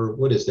front door,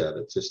 what is that?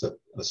 It's just a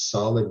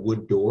solid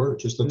wood door? It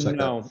just looks like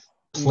a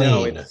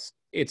plane. No,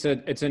 it's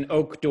an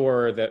oak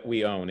door that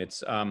we own.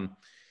 It's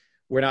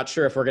we're not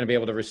sure if we're going to be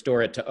able to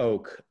restore it to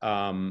oak,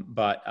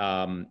 but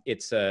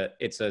it's a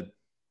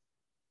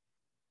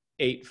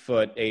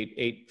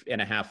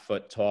 8.5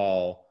 foot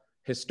tall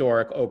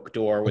historic oak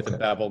door with a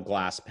bevel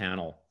glass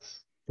panel.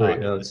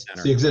 Right.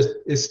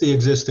 It's the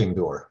existing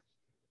door.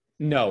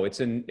 No, it's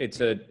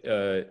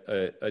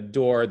a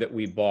door that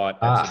we bought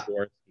at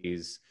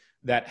Zaborski's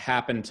that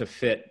happened to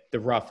fit the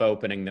rough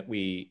opening that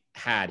we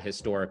had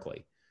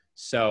historically.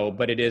 So,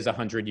 but it is a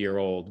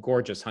 100-year-old,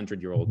 gorgeous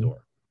 100-year-old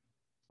door.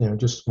 Yeah,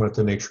 just wanted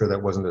to make sure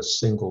that wasn't a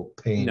single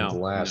pane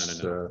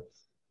glass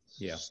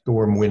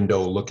storm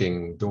window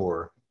looking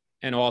door.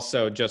 And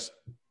also, just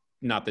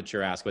not that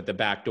you're asked, but the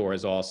back door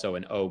is also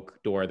an oak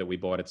door that we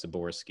bought at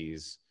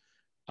Zaborski's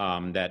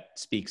that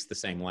speaks the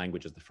same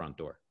language as the front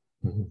door.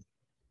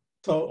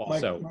 So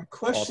my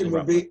question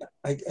would be,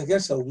 I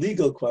guess, a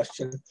legal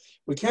question.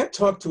 We can't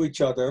talk to each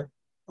other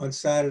on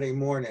Saturday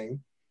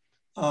morning.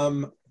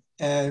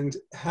 And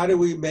how do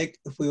we make,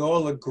 if we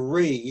all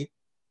agree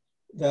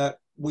that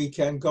we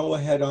can go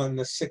ahead on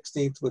the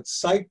 16th with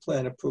site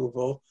plan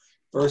approval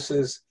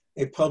versus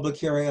a public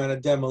hearing on a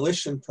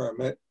demolition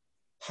permit,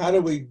 how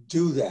do we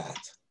do that?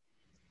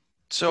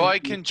 So I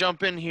can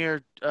jump in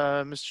here,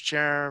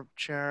 Mr.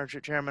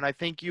 Chairman. I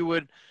think you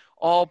would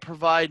all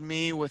provide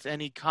me with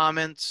any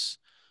comments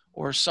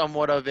or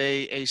somewhat of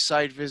a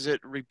site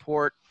visit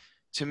report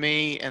to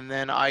me, and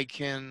then I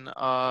can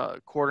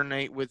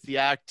coordinate with the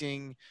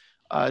acting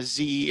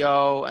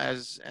CEO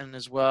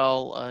as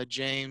well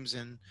James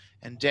and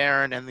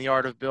Darren and the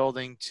Art of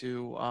Building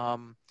to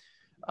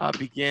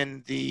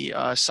begin the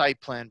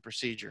site plan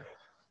procedure.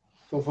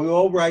 So if we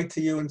all write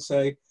to you and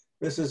say,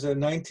 this is a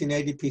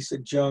 1980 piece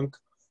of junk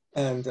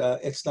and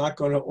it's not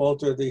going to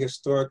alter the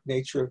historic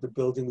nature of the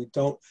building, we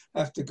don't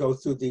have to go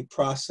through the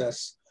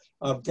process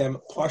of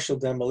partial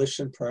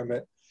demolition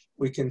permit,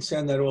 we can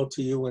send that all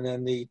to you, and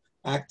then the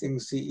acting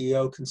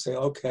CEO can say,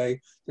 okay,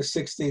 the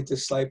 16th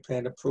is site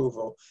plan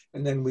approval,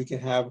 and then we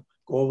can go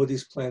over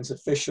these plans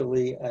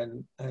officially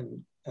and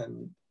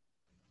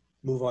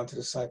move on to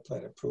the site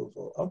plan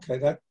approval.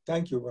 Okay,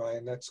 thank you,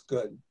 Ryan, that's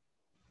good.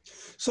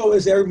 So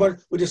is everyone,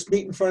 we'll just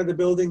meet in front of the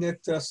building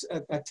at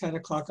 10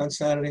 o'clock on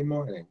Saturday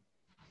morning?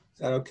 Is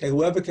that okay?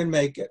 Whoever can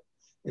make it.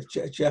 If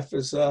Jeff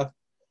is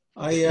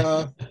Are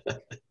you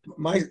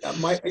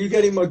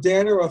getting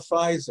Moderna or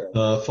Pfizer?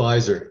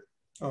 Pfizer.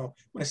 Oh,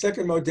 my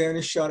second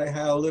Moderna shot, I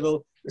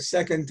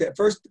had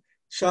first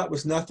shot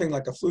was nothing,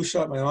 like a flu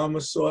shot. My arm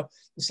was sore.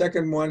 The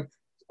second one,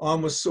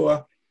 arm was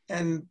sore.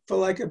 And for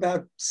like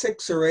about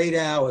 6 or 8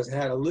 hours, I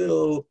had a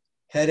little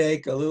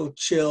headache, a little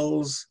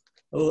chills,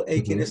 a little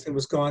achiness. It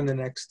was gone the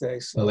next day.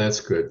 So Oh, that's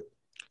good.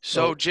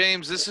 So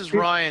James, this is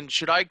Ryan.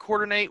 Should I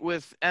coordinate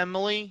with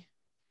Emily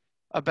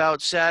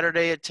about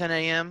Saturday at 10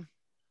 a.m.?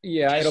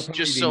 Yeah,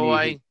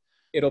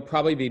 it'll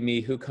probably be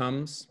me who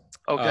comes.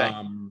 Okay.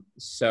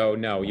 So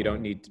no, you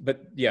don't need,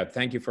 but yeah,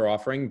 thank you for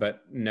offering,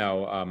 but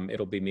no,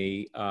 it'll be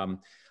me.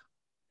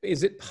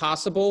 Is it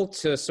possible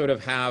to sort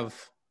of have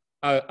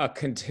a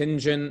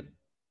contingent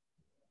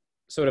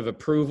sort of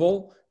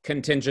approval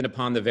contingent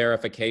upon the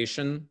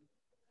verification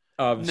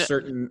of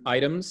certain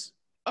items?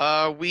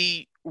 I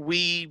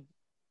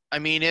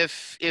mean,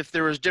 if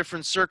there was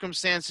different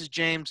circumstances,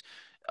 James,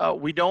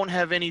 we don't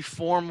have any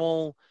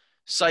formal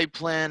site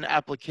plan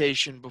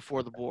application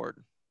before the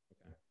board.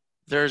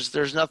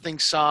 There's nothing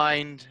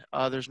signed.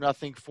 There's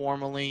nothing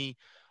formally,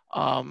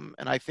 and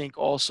I think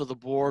also the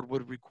board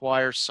would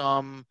require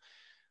some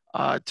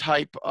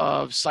type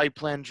of site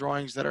plan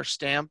drawings that are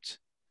stamped,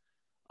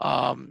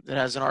 that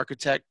has an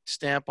architect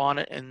stamp on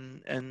it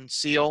and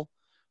seal.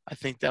 I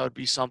think that would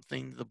be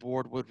something the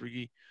board would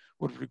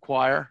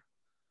require.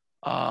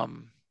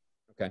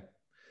 Okay.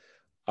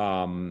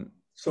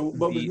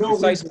 But there's no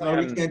reason why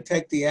we can't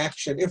take the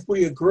action if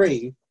we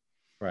agree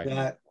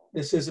that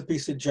this is a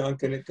piece of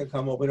junk and it can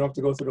come over. We don't have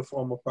to go through the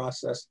formal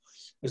process.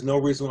 There's no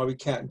reason why we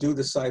can't do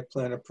the site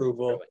plan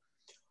approval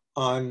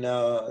on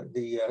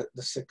the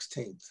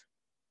 16th.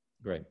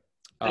 Great.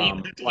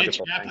 Get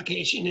your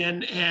application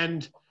in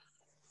and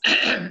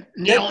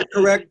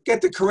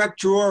get the correct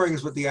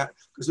drawings with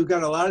because we've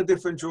got a lot of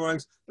different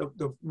drawings.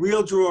 The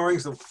real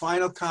drawings, the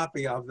final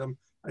copy of them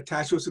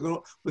attached to us.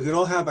 We can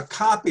all have a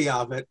copy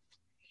of it.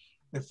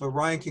 If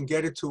Ryan can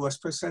get it to us,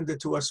 send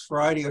it to us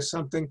Friday or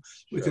something,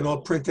 we can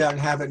all print out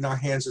and have it in our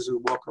hands as we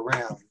walk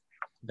around.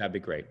 That'd be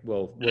great.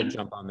 We'll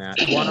jump on that.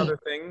 One other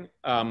thing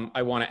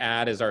I want to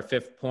add is our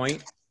 5th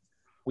point.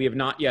 We have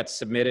not yet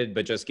submitted,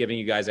 but just giving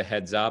you guys a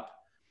heads up.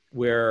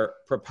 We're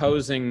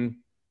proposing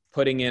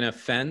putting in a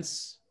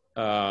fence,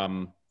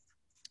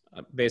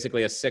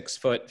 basically a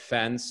 6-foot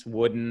fence,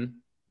 wooden.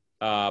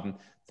 The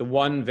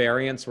one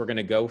variance we're going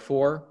to go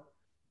for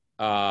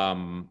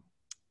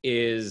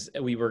is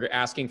we were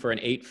asking for an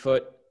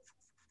 8-foot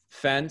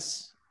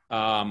fence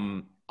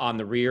on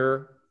the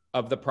rear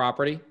of the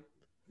property.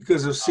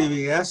 Because of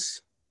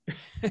CVS?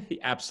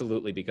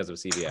 Absolutely, because of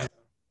CVS.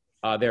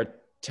 They're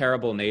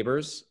terrible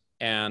neighbors,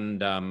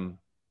 and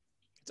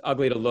it's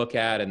ugly to look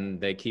at,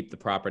 and they keep the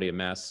property a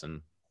mess,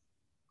 and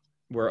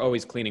we're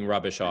always cleaning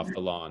rubbish off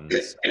the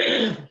lawns.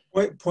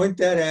 Point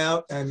that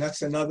out, and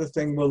that's another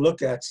thing we'll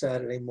look at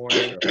Saturday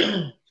morning.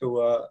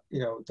 But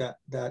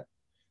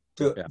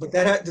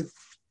that had to,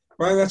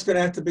 Brian, that's going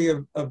to have to be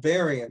a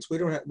variance. We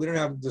don't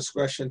have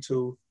discretion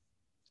to.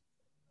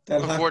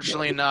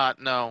 Unfortunately,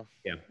 not. No.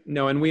 Yeah.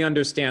 No, and we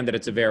understand that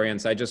it's a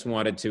variance. I just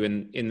wanted to,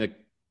 in the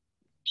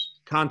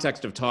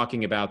context of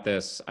talking about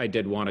this, I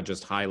did want to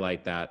just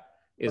highlight that.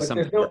 There's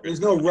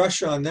no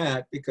rush on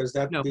that because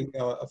that would be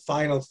a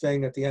final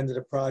thing at the end of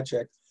the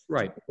project.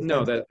 Right.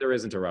 No, there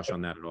isn't a rush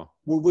on that at all.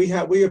 Well,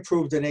 we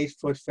approved an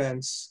 8-foot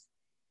fence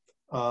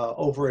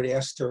over at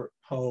Astor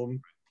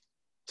Home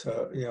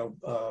to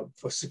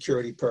for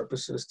security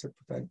purposes to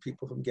prevent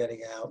people from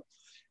getting out,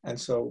 and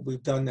so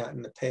we've done that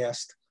in the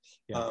past.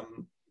 Yeah.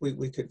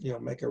 We could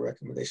make a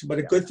recommendation, but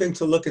a good thing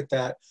to look at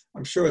that.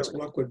 I'm sure it's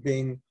awkward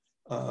being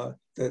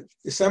the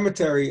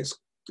cemetery is,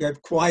 you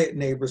have quiet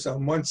neighbors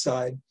on one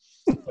side,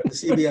 but the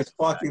CVS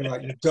parking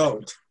lot you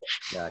don't.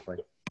 Exactly.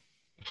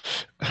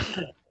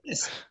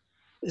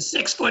 The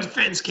 6-foot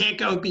fence can't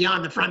go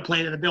beyond the front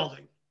plane of the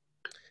building.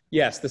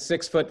 Yes, the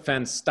 6-foot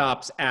fence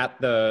stops at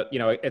the,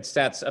 it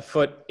sets a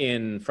foot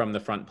in from the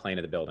front plane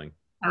of the building.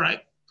 All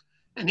right.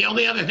 And the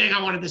only other thing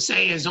I wanted to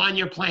say is on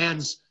your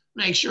plans,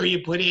 make sure you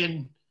put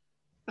in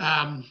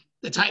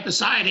the type of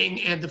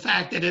siding and the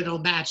fact that it'll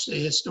match the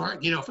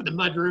historic, for the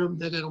mudroom,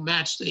 that it'll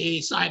match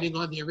the siding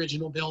on the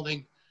original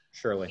building.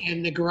 Surely.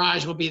 And the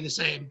garage will be the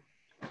same.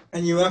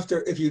 And you have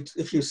to,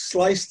 if you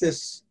slice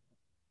this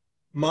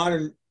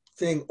modern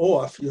thing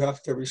off, you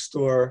have to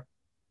restore.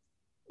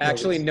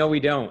 Actually, no, we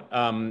don't.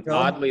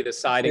 Oddly, the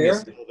siding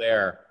is still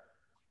there.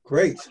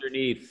 Great.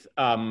 Underneath,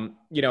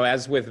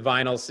 as with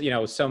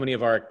vinyl, so many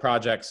of our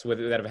projects that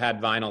have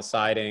had vinyl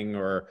siding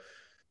or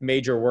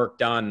major work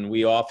done,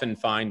 we often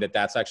find that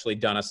that's actually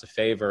done us a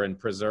favor and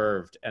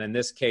preserved. And in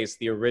this case,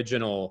 the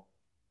original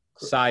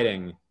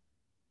siding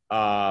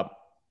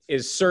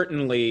is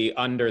certainly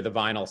under the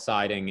vinyl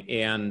siding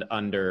and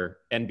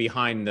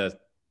behind the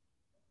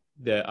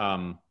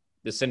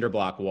cinder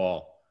block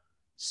wall.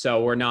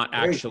 So we're not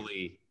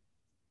actually.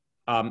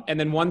 And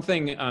then one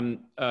thing,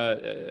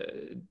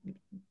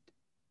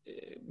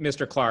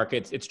 Mr. Clark,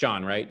 it's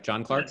John, right?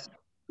 John Clark? Yes.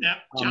 Yeah,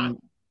 John.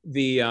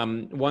 The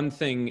one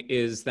thing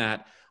is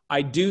that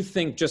I do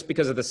think just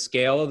because of the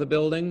scale of the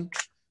building,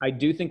 I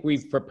do think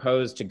we've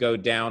proposed to go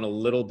down a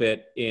little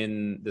bit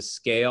in the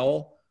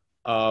scale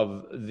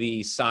of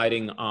the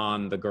siding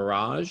on the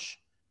garage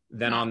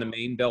than on the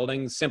main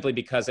building, simply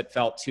because it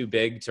felt too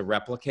big to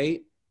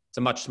replicate. It's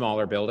a much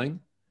smaller building,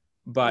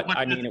 but What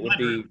I about mean, the it would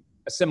be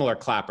a similar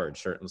clapboard,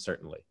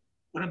 certainly.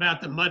 What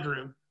about the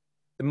mudroom?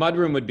 The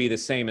mudroom would be the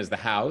same as the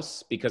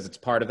house because it's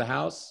part of the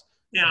house.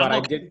 Yeah, But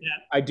I'm okay with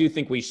that. I do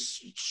think we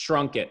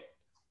shrunk it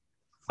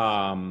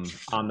on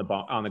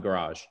the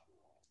garage.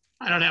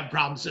 I don't have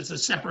problems. It's a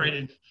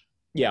separated.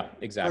 Yeah,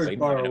 exactly. Very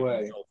far And it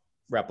away. will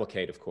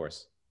replicate, of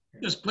course.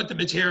 Just put the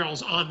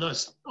materials on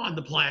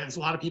the plans. A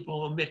lot of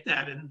people omit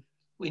that, and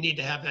we need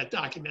to have that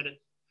documented.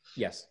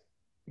 Yes.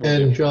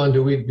 And John,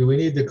 do we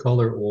need the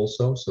color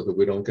also so that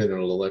we don't get an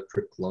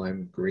electric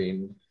lime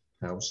green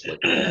house like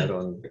we had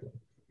on?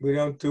 We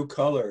don't do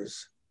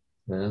colors.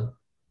 Yeah.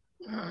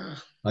 Uh,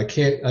 I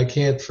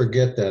can't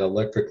forget that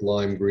electric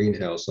lime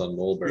greenhouse on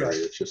Mulberry. Yeah.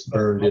 It's just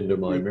burned into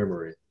my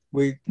memory.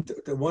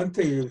 The one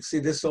thing, you see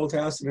this old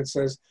house and it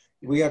says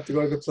we have to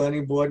go to the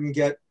planning board and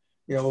get,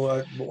 you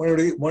know,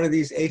 one of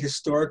these 8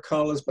 historic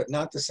colors, but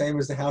not the same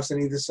as the house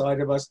on either side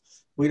of us.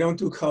 We don't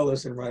do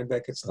colors in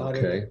Rhinebeck. It's not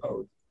in the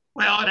code.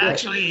 well, it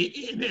actually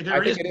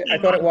I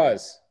thought it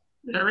was.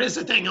 There is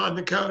a thing on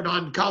the code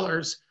on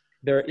colors.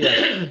 There,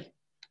 yeah.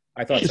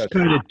 I thought so. Just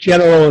kind of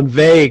general and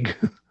vague.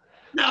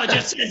 No, it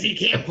just says you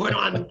can't put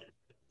on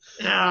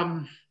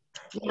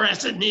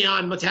fluorescent,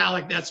 neon,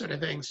 metallic, that sort of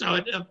thing. So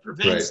it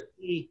prevents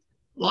the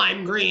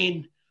lime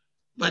green,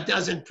 but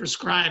doesn't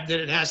prescribe that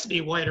it has to be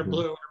white or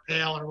blue or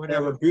pale or We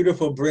whatever. have a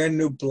beautiful brand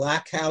new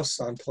black house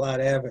on Platt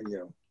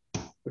Avenue.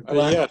 With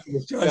black, yes,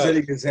 with John's yes.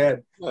 hitting his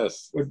head,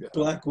 Yes. with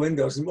black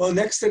windows. Well,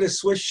 next to the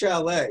Swiss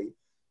Chalet.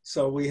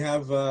 So we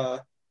have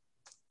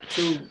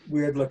 2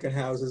 weird looking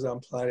houses on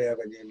Platt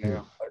Avenue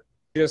now.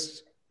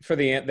 Just for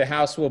the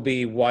house will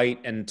be white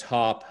and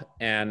top,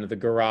 and the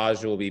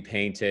garage will be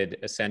painted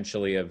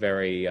essentially a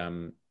very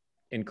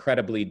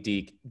incredibly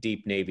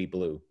deep navy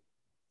blue.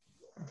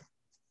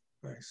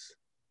 Nice.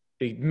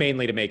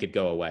 Mainly to make it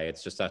go away.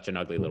 It's just such an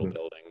ugly little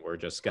building. We're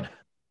just gonna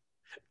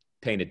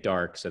paint it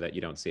dark so that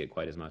you don't see it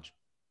quite as much.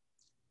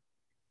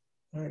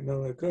 All right,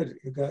 no, they're good.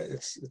 You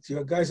guys,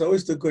 you guys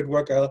always do good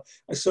work.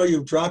 I saw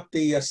you drop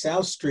the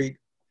South Street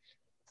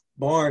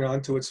barn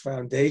onto its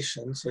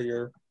foundation, so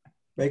you're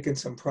making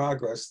some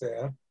progress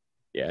there.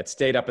 Yeah, it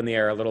stayed up in the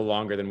air a little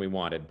longer than we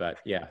wanted, but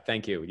yeah,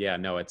 thank you. Yeah,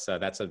 no, it's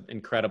that's an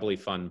incredibly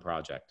fun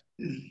project.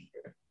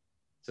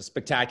 It's a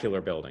spectacular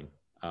building.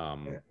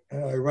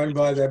 I run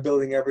by that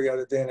building every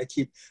other day, and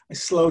I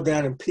slow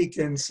down and peek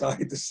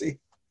inside to see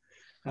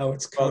how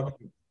it's coming.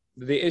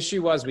 The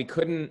issue was we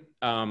couldn't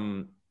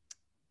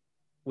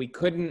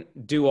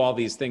do all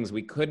these things.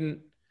 We couldn't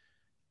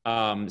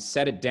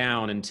set it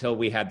down until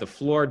we had the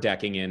floor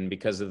decking in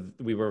because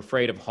we were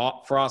afraid of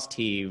frost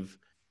heave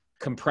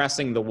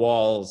compressing the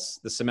walls,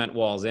 the cement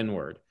walls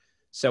inward.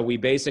 So we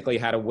basically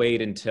had to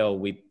wait until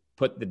we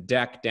put the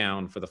deck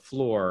down for the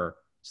floor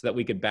so that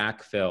we could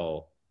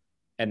backfill.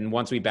 And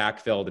once we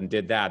backfilled and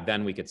did that,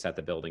 then we could set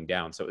the building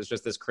down. So it was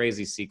just this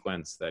crazy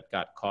sequence that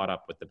got caught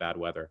up with the bad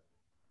weather.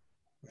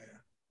 Yeah.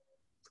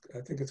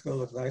 I think it's going to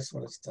look nice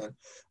when it's done.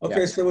 Okay,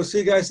 yeah. So we'll see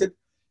you guys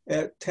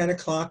at 10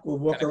 o'clock. We'll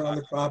walk around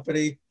the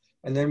property,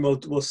 and then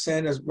we'll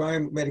send, as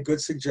Ryan made a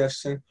good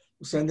suggestion,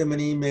 we'll send them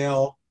an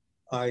email.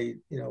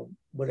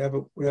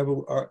 Whatever,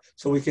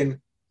 so we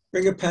can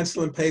bring a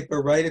pencil and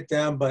paper, write it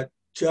down, but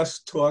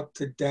just talk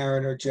to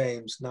Darren or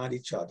James, not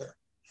each other.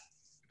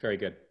 Very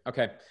good.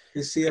 Okay.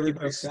 You see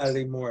everybody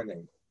Saturday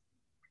morning.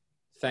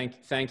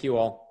 Thank you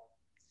all.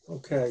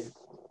 Okay.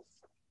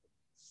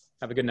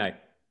 Have a good night.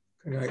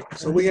 Good night.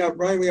 So we have,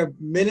 Ryan, we have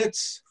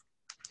minutes.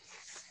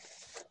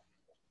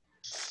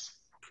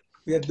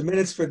 We had the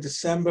minutes for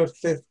December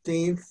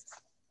 15th.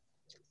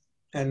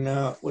 And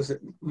was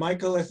it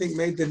Michael, I think,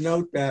 made the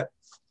note that,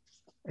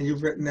 and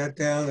you've written that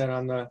down, that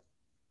on the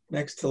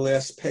next to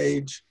last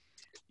page.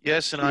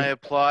 Yes, and I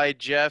applied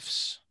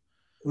Jeff's.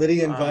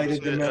 Lydia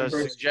invited the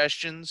members.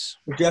 Suggestions.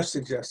 Jeff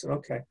suggested,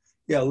 okay.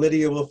 Yeah,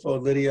 Lydia will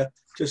forward Lydia.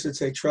 Just to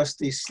say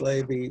trustee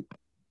Slavey,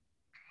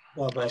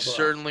 blah, blah, blah. I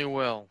certainly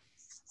will.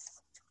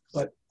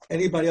 But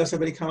anybody else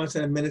have any comments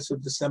on the minutes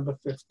of December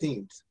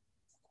 15th?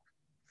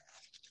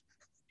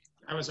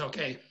 I was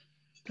okay.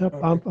 Yep,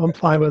 I'm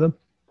fine with them.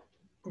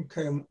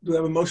 Okay, do we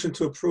have a motion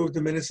to approve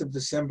the minutes of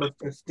December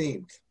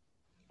 15th?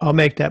 I'll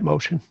make that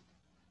motion.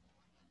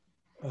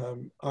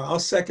 I'll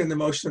second the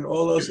motion.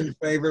 All those in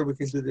favor, we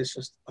can do this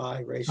just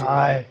aye. Raise your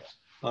Aye. hand.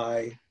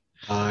 Aye.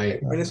 Aye.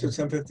 Minutes of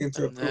December 15th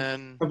to approve.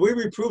 Then, Have we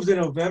approved the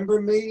November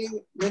meeting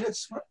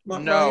minutes?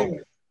 No,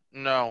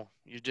 no,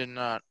 you did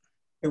not.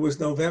 It was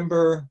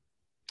November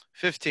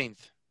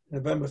 15th.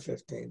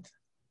 15th.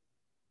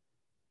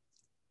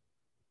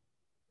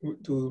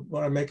 Do we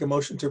want to make a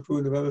motion to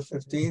approve November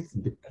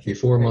 15th?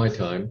 Before my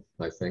time,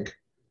 I think.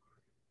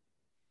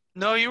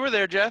 No, you were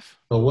there, Jeff.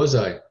 Oh, was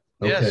I?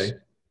 Okay. Yes.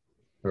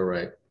 All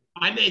right.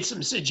 I made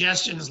some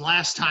suggestions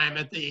last time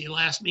at the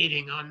last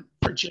meeting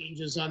for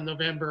changes on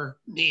November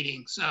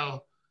meeting.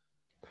 So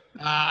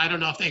I don't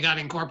know if they got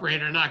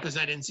incorporated or not because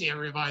I didn't see a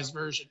revised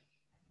version.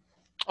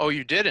 Oh,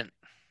 you didn't?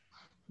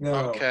 No.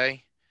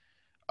 Okay.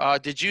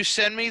 Did you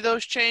send me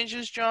those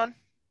changes, John?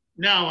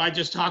 No, I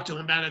just talked to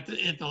him about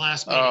it at the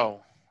last meeting.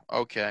 Oh,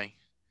 okay.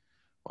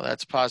 Well,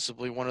 that's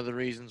possibly one of the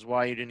reasons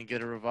why you didn't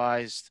get it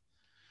revised.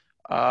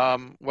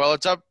 Well,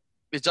 it's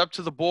up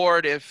to the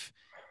board if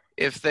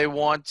they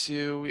want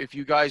to, if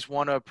you guys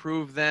want to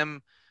approve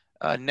them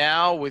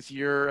now with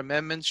your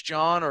amendments,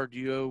 John, or do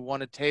you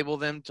want to table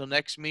them till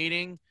next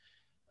meeting?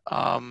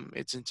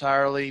 It's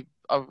entirely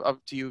up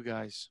to you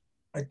guys.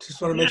 I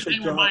just want to Yeah, make sure, they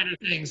were John. minor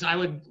things.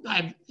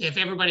 If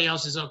everybody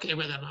else is okay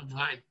with them, I'm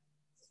fine.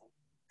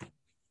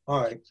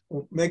 All right,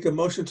 we'll make a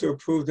motion to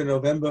approve the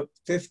November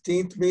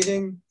 15th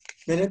meeting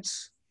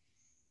minutes.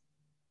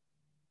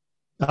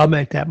 I'll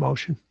make that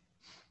motion.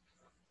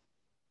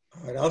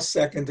 All right, I'll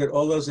second it.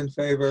 All those in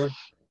favor?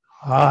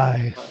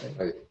 Aye.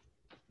 Aye.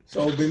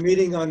 So we'll be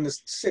meeting on the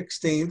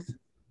 16th,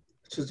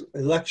 which is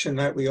election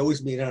night. We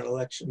always meet on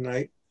election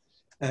night.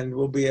 And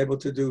we'll be able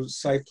to do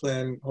site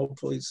plan,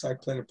 hopefully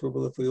site plan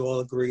approval if we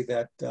all agree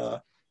that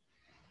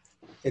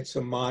it's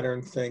a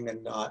modern thing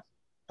and not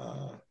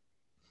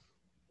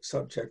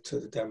subject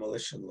to the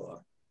demolition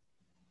law.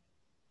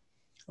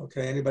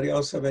 Okay, anybody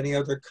else have any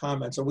other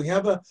comments? So we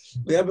have a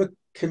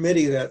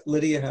committee that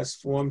Lydia has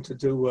formed to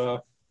do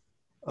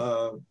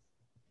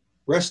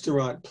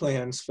restaurant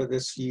plans for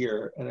this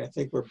year. And I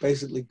think we're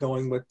basically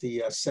going with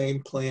the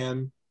same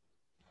plan,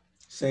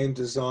 same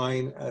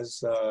design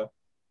as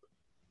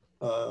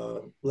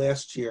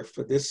last year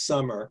for this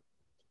summer.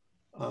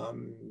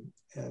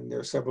 And there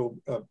are several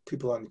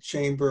people on the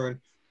chamber and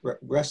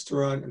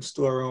restaurant and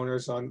store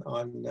owners on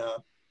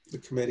the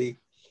committee.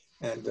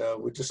 And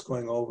we're just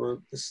going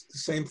over the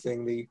same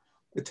thing, the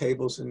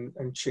tables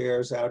and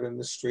chairs out in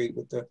the street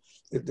with the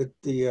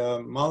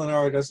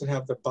Molinaro doesn't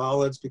have the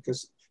bollards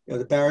because, you know,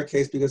 the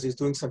barricades because he's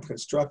doing some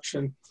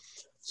construction.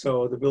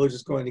 So the village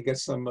is going to get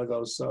some of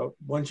those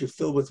ones you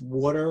fill with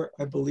water,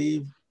 I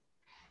believe.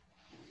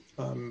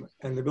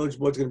 And the village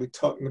board's going to be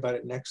talking about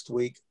it next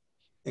week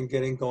and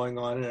getting going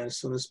on it as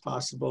soon as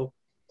possible.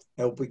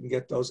 I hope we can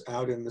get those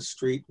out in the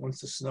street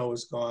once the snow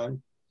is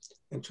gone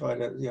and try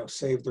to, you know,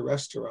 save the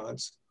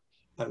restaurants.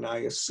 And I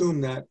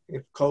assume that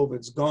if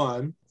COVID's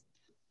gone,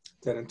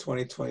 that in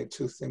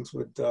 2022 things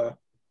would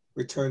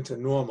return to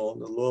normal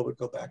and the law would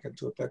go back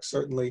into effect.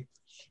 Certainly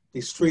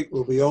the street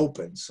will be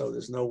open, so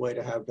there's no way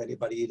to have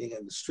anybody eating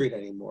in the street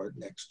anymore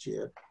next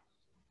year.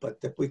 But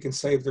if we can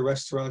save the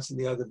restaurants and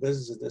the other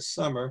businesses this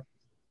summer,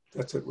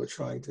 that's what we're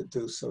trying to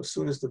do. So as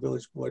soon as the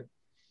village board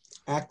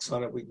acts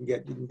on it, you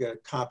can get a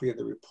copy of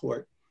the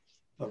report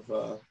of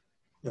you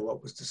know,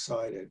 what was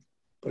decided.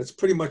 But it's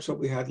pretty much what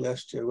we had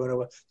last year.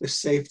 The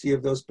safety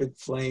of those big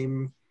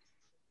flame,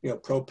 you know,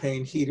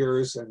 propane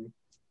heaters and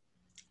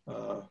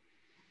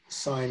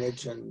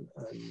signage and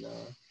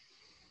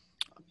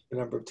the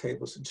number of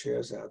tables and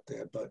chairs out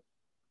there. But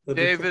it'll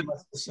be pretty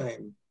much the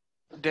same.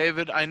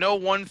 David, I know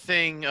one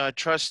thing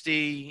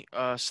Trustee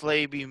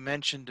Slaby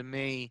mentioned to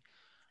me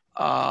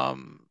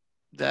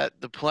that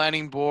the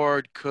planning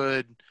board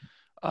could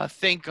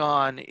think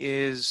on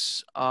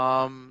is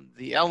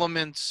the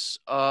elements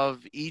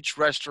of each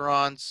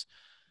restaurant's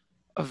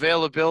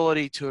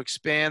availability to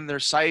expand their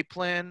site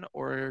plan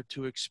or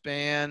to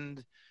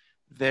expand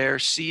their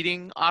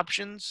seating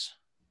options.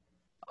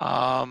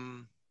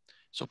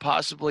 So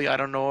possibly, I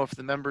don't know if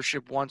the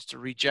membership wants to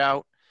reach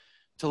out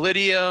to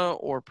Lydia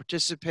or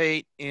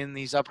participate in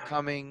these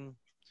upcoming,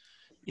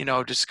 you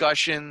know,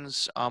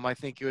 discussions. I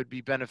think it would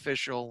be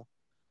beneficial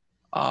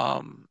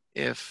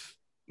if,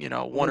 you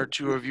know, one or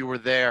two of you were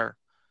there.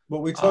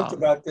 What we talked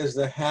about is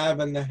the have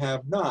and the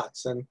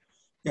have-nots. And,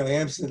 you know,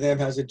 Amsterdam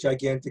has a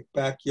gigantic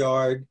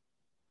backyard.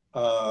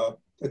 The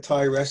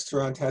Thai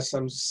restaurant has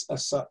some,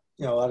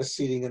 you know, a lot of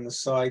seating in the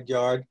side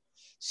yard.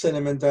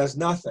 Cinnamon does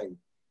nothing.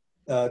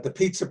 The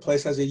pizza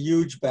place has a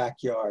huge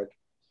backyard.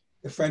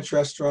 The French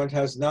restaurant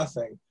has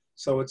nothing.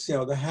 So it's, you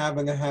know, the have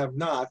and the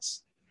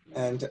have-nots.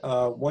 And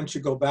once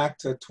you go back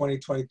to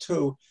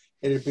 2022,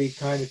 it'd be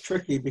kind of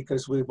tricky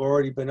because we've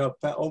already been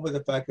over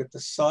the fact that the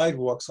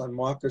sidewalks on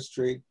Market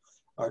Street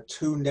are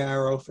too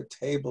narrow for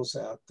tables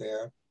out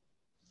there.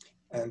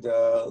 And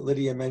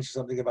Lydia mentioned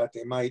something about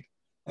they might,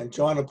 and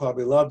John will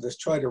probably love this,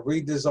 try to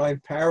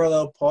redesign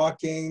parallel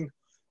parking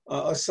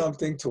or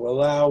something to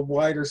allow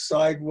wider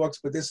sidewalks,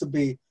 but this would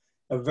be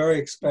a very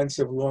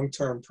expensive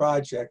long-term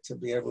project to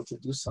be able to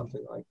do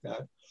something like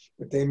that.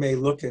 But they may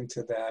look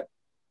into that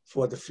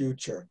for the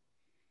future,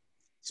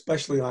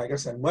 especially, I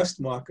guess, on West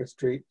Market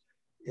Street.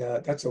 Yeah,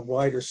 that's a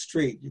wider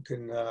street. You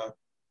can,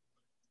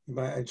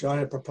 and John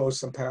had proposed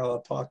some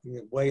parallel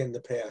parking way in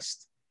the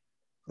past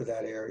for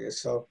that area.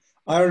 So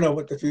I don't know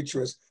what the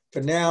future is.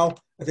 For now,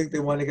 I think they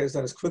want to get it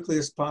done as quickly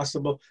as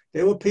possible.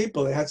 There were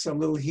people, they had some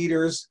little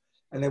heaters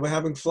and they were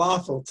having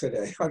falafel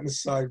today on the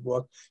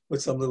sidewalk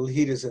with some little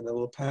heaters in the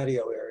little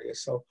patio area.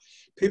 So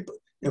people,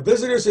 you know,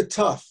 visitors are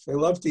tough. They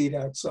love to eat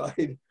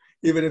outside,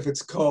 even if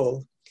it's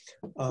cold.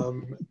 But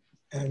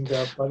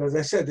as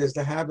I said, there's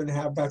the have and the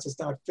have-nots. It's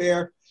not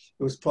fair.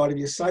 It was part of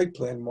your site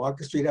plan.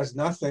 Market Street has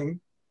nothing.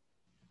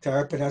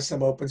 Terrapin has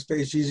some open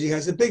space. Gigi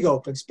has a big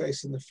open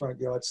space in the front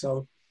yard.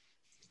 So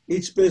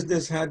each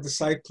business had the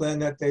site plan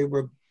that they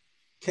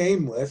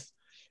came with.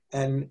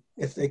 And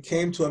if they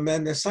came to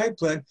amend their site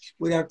plan,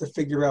 we'd have to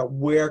figure out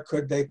where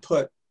could they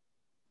put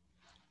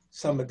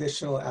some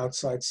additional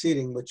outside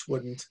seating, which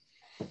wouldn't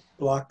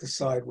block the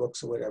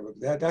sidewalks or whatever.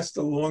 That's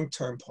the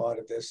long-term part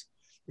of this.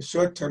 The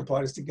short-term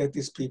part is to get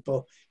these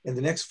people in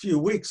the next few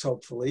weeks,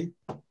 hopefully,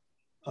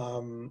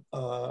 up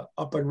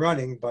and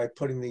running by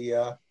putting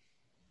the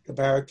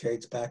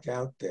barricades back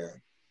out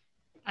there.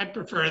 I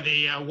prefer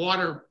the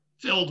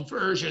water-filled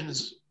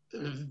versions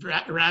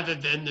rather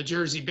than the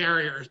Jersey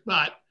barriers,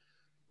 but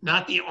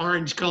not the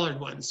orange-colored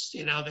ones.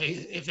 You know,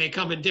 if they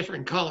come in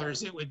different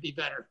colors, it would be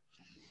better.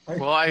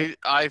 Well,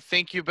 I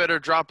think you better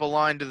drop a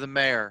line to the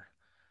mayor.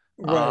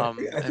 Right.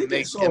 I think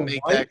it's all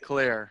make white. that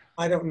clear.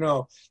 I don't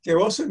know.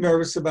 They're also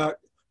nervous about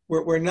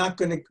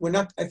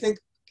I think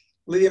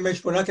Lydia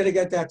mentioned we're not going to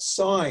get that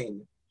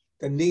sign,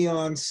 the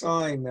neon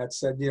sign that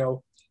said,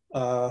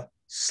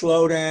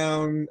 slow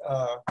down,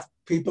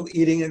 people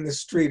eating in the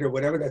street or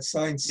whatever that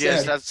sign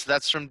said. Yes,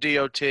 that's from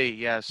DOT.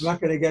 Yes. We're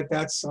not going to get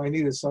that sign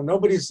either. So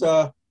nobody's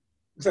going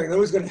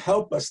to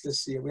help us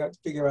this year. We have to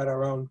figure out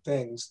our own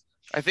things.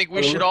 I think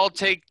we should all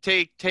take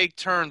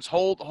turns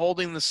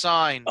holding the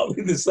sign.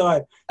 Holding the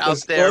sign out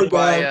there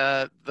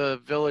by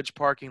the village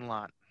parking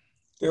lot.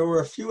 There were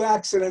a few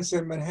accidents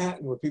in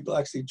Manhattan where people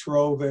actually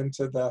drove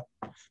into but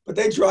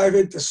they drive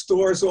into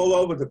stores all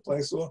over the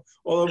place, all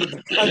over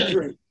the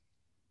country.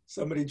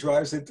 Somebody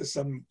drives into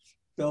some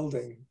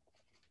building.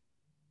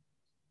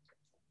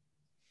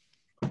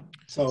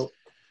 So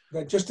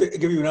just to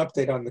give you an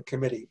update on the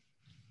committee.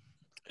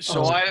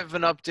 So I have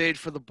an update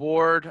for the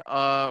board.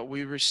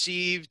 We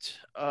received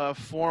a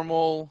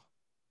formal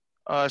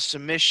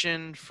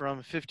submission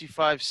from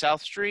 55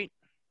 South Street.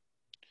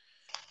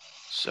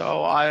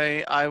 So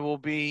I will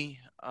be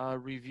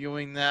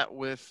reviewing that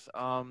with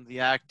the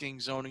acting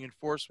zoning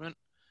enforcement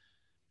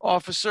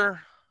officer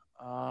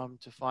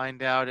to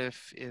find out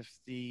if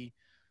the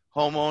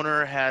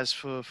homeowner has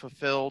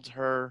fulfilled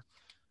her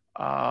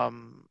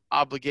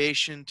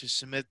obligation to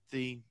submit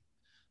the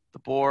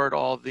board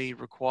all the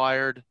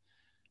required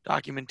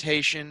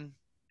documentation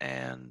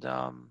and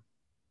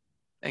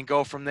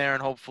go from there,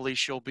 and hopefully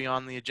she'll be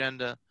on the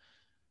agenda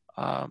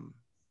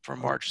for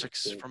March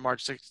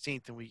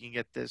 16th, and we can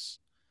get this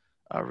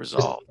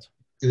resolved.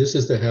 This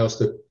is the house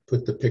that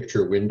put the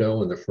picture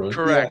window in the front.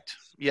 Correct.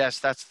 Yeah. Yes,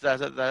 that's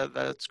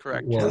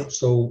correct. Well,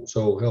 so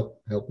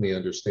help me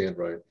understand,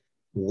 right?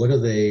 What are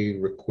they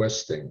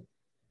requesting?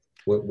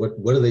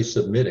 What are they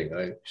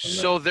submitting?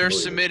 So they're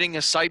submitting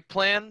a site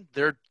plan.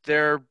 They're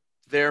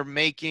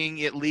making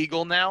it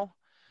legal now.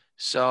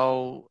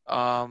 So,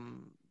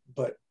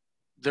 but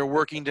they're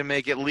working to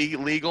make it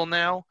legal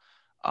now.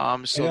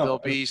 So they'll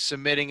be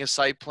submitting a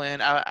site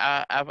plan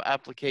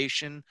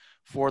application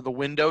for the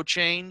window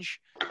change.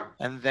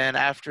 And then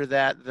after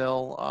that,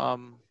 they'll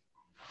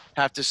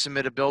have to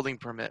submit a building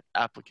permit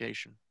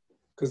application.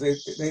 Because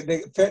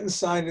Fenton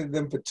signed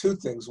them for two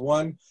things.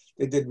 One,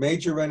 they did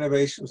major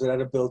renovations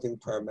without a building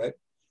permit.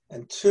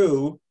 And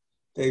two,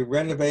 they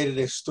renovated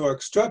a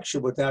historic structure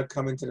without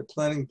coming to the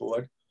planning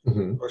board.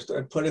 Mm-hmm.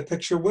 And put a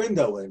picture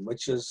window in,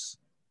 which is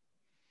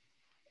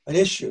an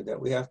issue that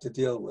we have to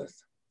deal with.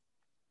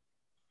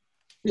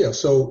 Yeah.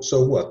 So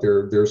what?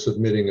 They're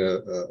submitting a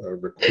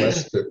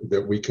request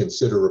that we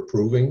consider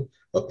approving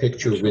a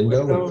picture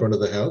window in front of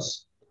the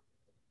house.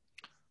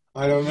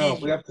 I don't know.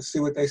 We have to see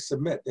what they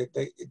submit.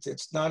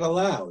 It's not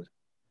allowed.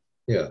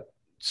 Yeah.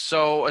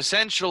 So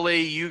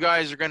essentially, you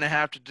guys are going to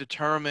have to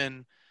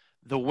determine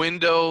the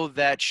window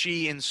that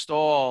she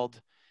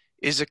installed.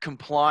 Is it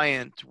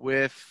compliant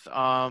with,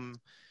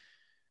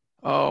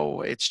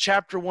 it's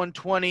chapter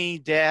 120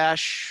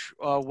 dash,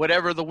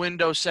 whatever the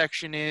window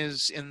section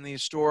is in the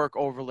historic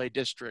overlay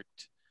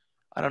district.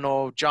 I don't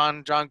know,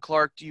 John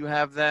Clark, do you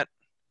have that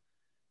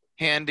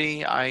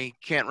handy? I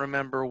can't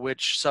remember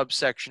which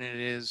subsection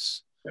it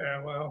is.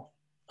 Yeah, well.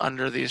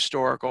 Under the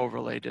historic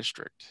overlay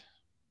district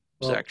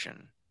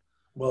section.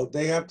 Well,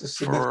 they have to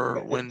submit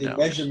the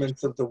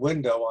measurements of the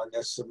window on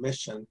their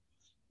submission.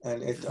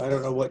 And I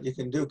don't know what you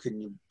can do. Can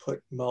you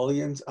put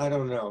mullions? I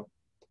don't know.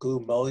 Glue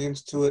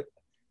mullions to it.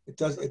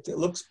 It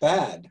looks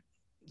bad.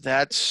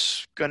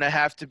 That's going to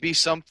have to be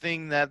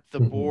something that the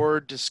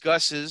board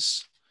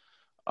discusses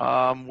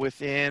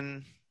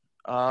within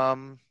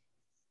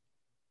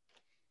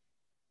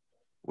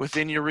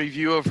your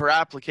review of her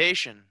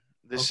application.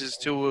 This is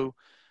to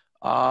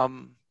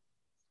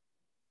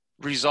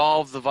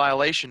resolve the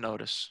violation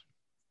notice.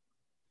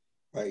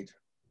 Right.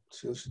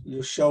 So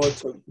you show it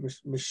to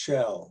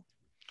Michelle.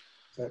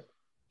 Is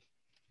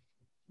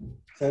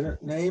that her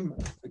name?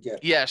 I forget.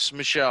 Yes,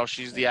 Michelle.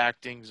 She's the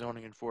acting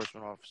zoning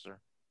enforcement officer.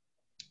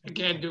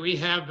 Again, do we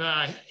have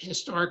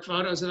historic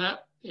photos of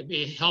that? It'd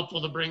be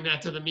helpful to bring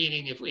that to the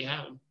meeting if we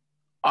have them.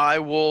 I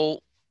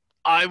will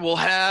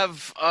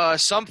have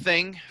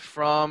something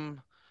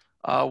from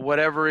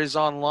whatever is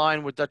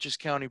online with Dutchess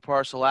County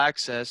Parcel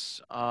Access.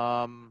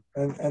 And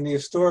the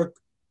historic,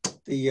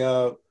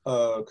 the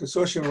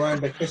Consortium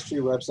Rhinebeck History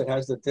website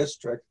has the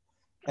district,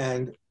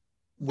 and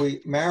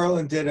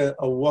Marilyn did a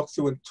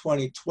walkthrough in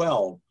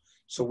 2012.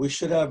 So we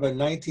should have a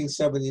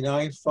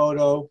 1979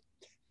 photo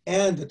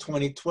and a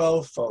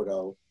 2012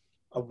 photo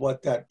of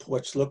what that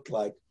porch looked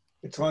like.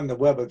 It's on the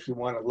web if you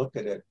want to look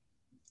at it.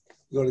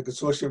 You go to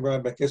Consortium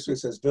Rhinebeck History, it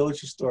says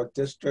Village Historic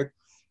District,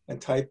 and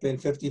type in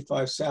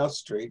 55 South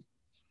Street,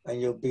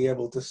 and you'll be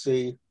able to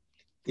see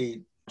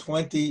the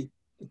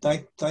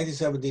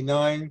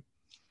 1979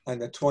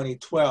 and the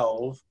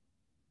 2012.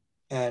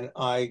 And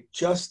I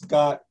just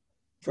got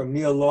from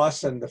Neil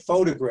Lawson the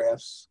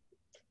photographs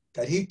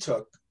that he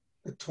took,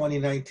 the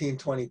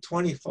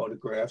 2019-2020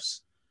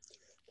 photographs.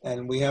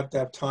 And we have to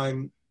have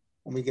time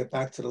when we get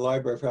back to the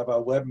library to have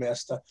our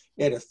webmaster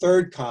add a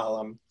third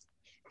column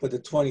for the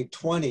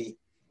 2020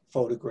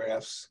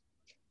 photographs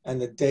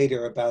and the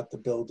data about the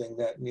building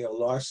that Neil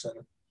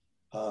Larson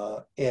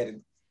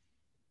added.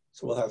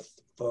 So we'll have,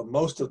 for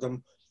most of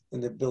them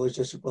in the village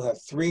district, we'll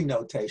have 3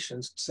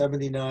 notations,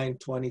 79,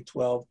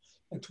 2012,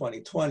 and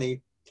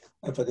 2020.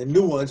 And for the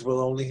new ones, we'll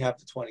only have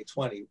the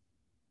 2020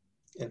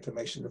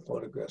 information and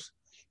photographs.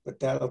 But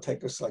that'll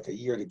take us like a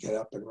year to get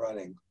up and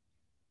running.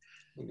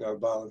 We got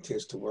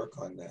volunteers to work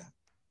on that.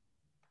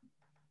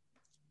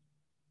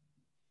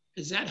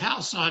 Is that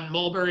house on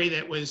Mulberry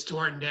that was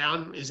torn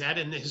down, is that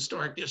in the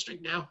historic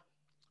district now?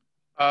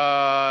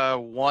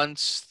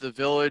 Once the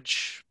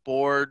village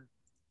board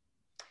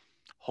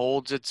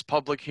holds its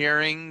public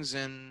hearings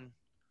and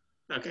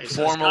Okay,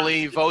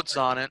 formally votes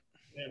on it.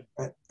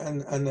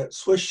 And the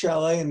Swiss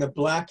Chalet and the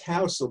Black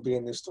House will be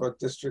in the historic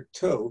district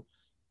too,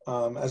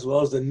 as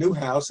well as the new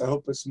house. I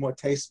hope it's more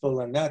tasteful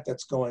than that.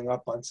 That's going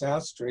up on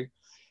South Street.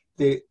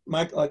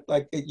 Michael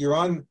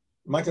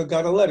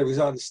got a letter. He's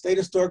on the State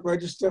Historic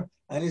Register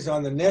and he's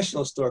on the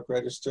National Historic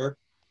Register,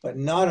 but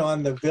not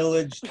on the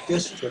village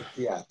district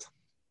yet,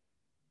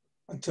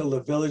 until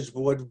the village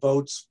board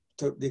votes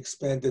to the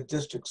expanded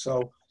district.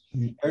 So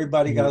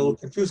everybody got a little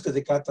confused because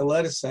they got the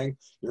letter saying,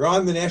 you're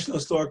on the National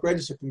Historic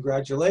Register,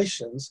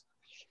 congratulations.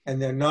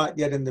 And they're not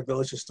yet in the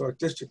village historic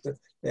district.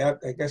 I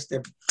guess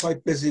they're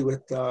quite busy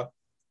with the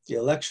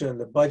election and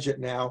the budget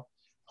now.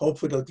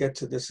 Hopefully they'll get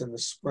to this in the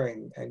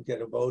spring and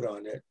get a vote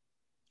on it.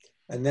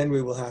 And then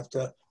we will have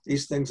to,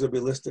 these things will be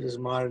listed as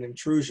modern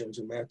intrusions.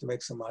 We may have to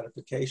make some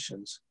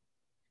modifications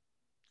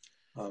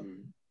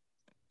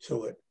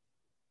to it,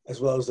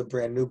 as well as the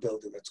brand new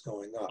building that's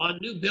going up. A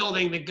new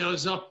building that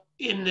goes up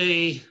in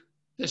the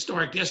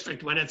historic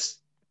district when it's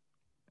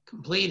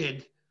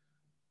completed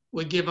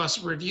would give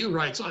us review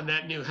rights on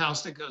that new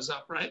house that goes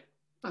up, right?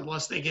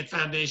 Unless they get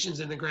foundations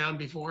in the ground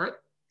before it.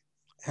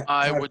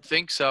 I would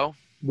think so.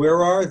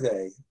 Where are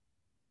they?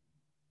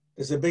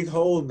 There's a big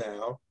hole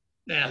now.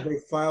 Yeah. Have they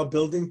filed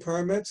building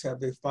permits? Have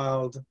they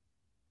filed?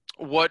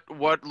 What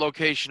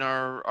location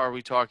are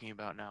we talking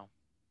about now?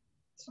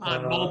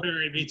 On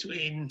Mulberry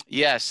between.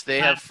 Yes,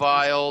 they have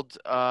filed.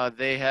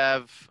 They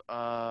have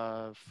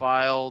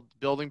filed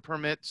building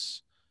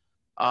permits,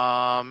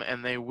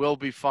 and they will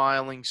be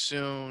filing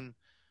soon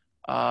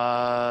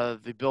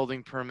the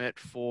building permit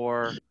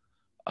for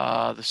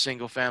the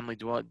single-family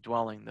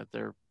dwelling that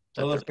they're.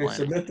 Well, if they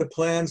submit the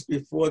plans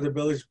before the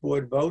village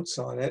board votes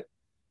on it,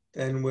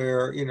 then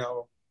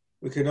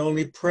we can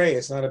only pray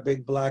it's not a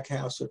big black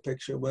house with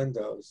picture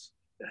windows.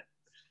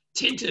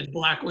 Tinted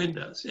black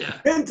windows, yeah.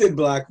 Tinted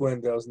black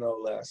windows, no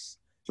less.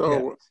 So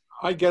Yeah.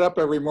 I get up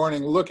every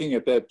morning looking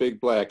at that big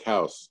black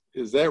house.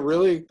 Is that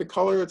really the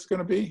color it's going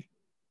to be?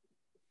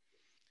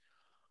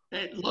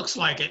 It looks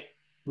like it.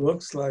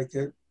 Looks like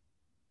it.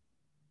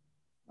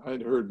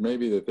 I'd heard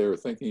maybe that they were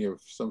thinking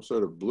of some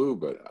sort of blue,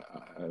 but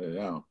I don't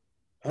know.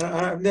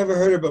 I've never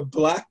heard of a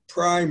black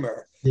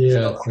primer.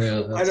 Yeah, So,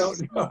 yeah. I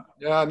don't know.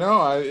 Yeah,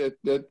 no,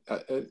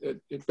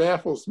 it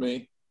baffles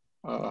me.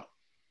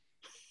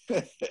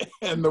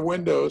 And the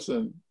windows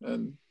and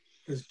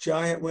There's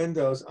giant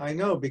windows. I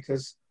know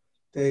because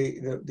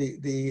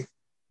the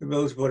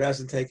village board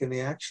hasn't taken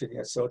the action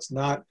yet, so it's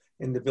not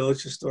in the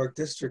village historic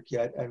district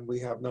yet, and we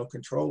have no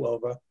control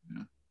over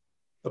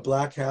the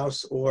black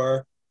house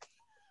or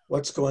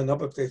what's going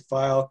up if they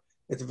file.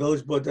 If the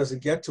village board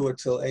doesn't get to it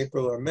till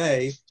April or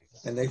May,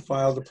 and they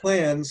file the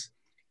plans,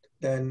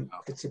 then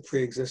it's a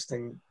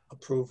pre-existing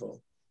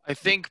approval. I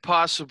think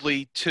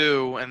possibly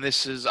too, and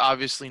this is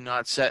obviously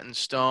not set in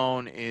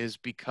stone, is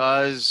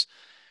because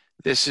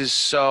this is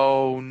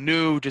so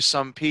new to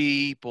some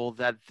people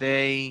that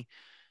they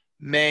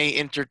may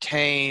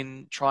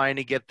entertain trying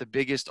to get the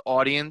biggest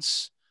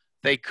audience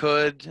they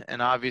could.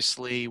 And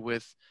obviously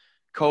with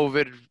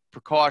COVID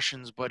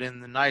precautions, but in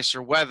the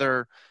nicer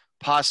weather,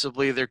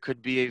 possibly there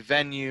could be a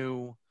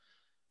venue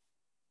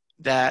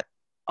that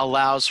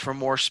allows for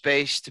more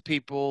space to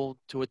people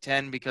to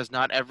attend, because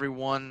not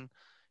everyone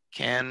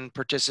can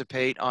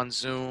participate on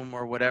Zoom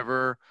or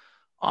whatever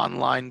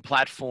online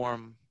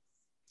platform,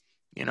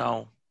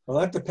 Well,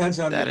 that depends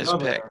on that the is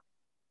governor. picked.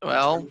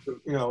 Well,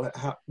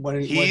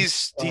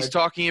 he's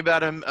talking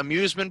about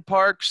amusement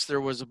parks.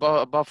 There was a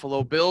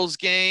Buffalo Bills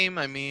game.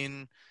 I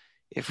mean,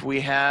 if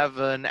we have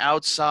an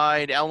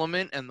outside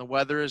element and the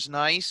weather is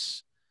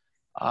nice,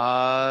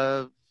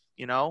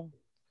 You know,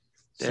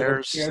 So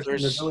upstairs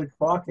in the village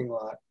parking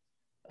lot.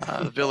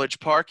 The village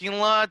parking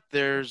lot.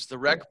 There's the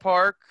rec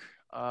park.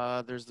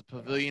 There's the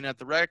pavilion at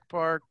the rec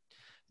park.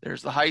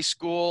 There's the high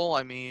school.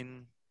 I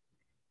mean,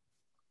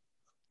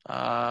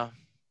 Yeah.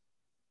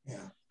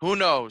 who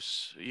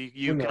knows?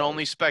 You Who can knows?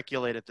 only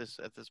speculate at this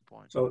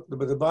point. So,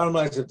 but the bottom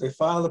line is, if they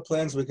file the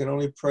plans, we can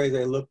only pray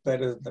they look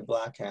better than the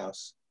Black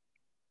House.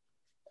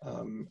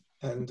 You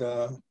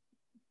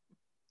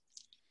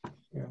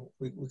know,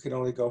 we can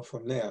only go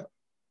from there.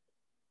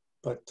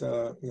 But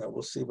you know,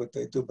 we'll see what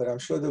they do. But I'm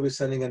sure they'll be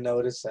sending a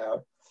notice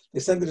out. They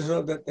sent us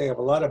out that they have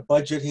a lot of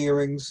budget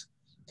hearings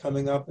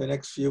coming up in the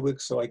next few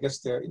weeks. So I guess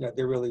they're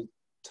really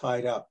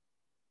tied up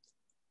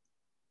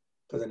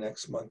for the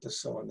next month or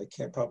so, and they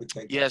probably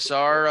can't. Yes,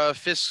 our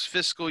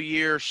fiscal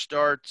year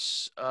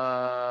starts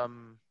April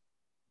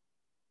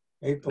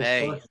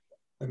May. 1st.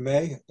 In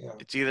May, yeah.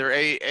 It's either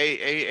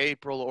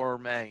April or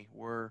May.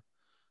 We're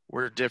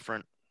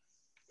different.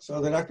 So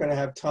they're not going to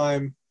have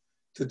time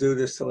to do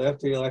this till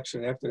after the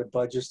election, after the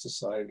budget's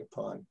decided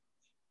upon.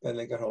 Then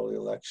they can hold the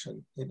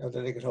election. You know,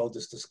 then they can hold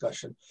this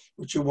discussion,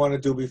 which you want to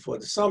do before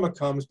the summer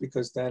comes,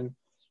 because then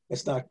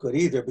it's not good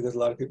either, because a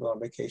lot of people on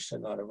vacation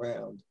are not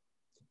around.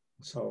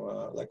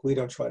 So like, we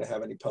don't try to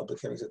have any public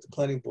hearings at the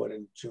planning board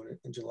in June,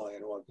 in July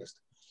and August.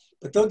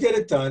 But they'll get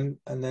it done,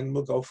 and then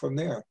we'll go from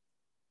there.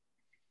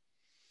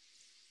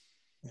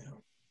 Yeah.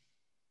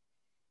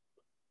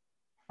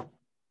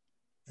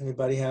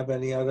 Anybody have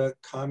any other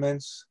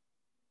comments?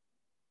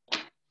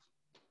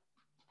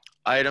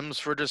 Items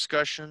for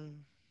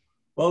discussion?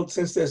 Well,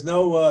 since there's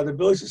no, the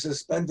village has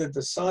suspended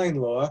the sign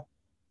law,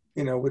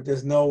 you know,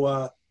 there's no,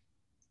 I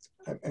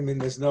mean,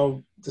 there's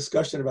no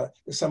discussion about,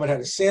 if someone had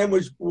a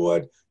sandwich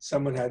board,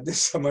 someone had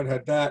this, someone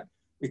had that,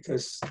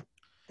 because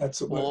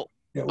that's what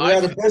we're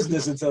out of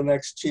business until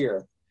next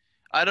year.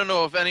 I don't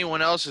know if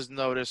anyone else has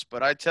noticed,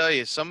 but I tell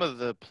you, some of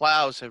the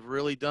plows have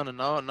really done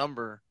a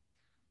number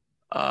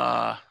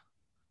to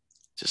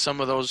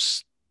some of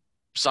those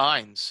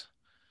signs.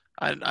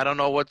 I don't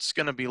know what's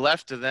going to be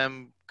left of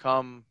them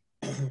come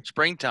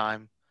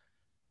springtime,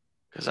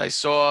 because I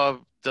saw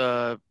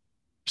the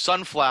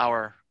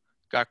sunflower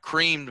got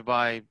creamed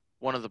by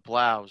one of the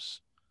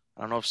plows.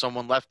 I don't know if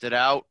someone left it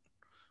out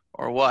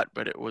or what,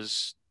 but it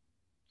was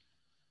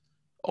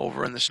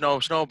over in the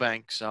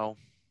snowbank. So,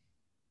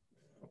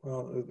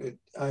 well,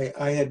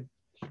 I had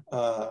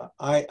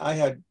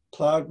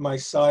plowed my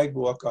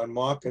sidewalk on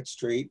Market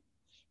Street,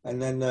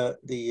 and then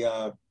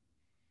the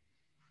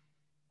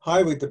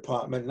highway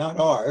department, not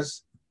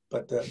ours,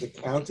 but the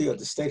county or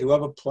the state,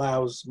 whoever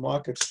plows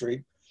Market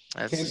Street,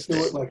 came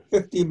through it like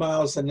 50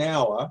 miles an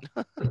hour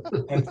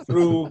and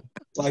threw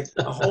like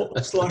a whole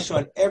slush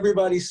on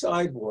everybody's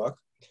sidewalk.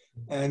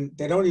 And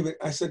they don't even,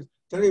 I said,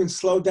 don't even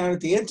slow down at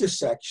the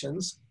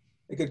intersections.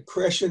 They could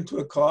crash into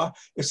a car.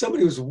 If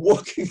somebody was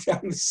walking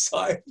down the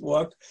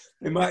sidewalk,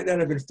 they might not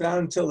have been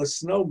found until the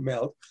snow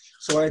melt.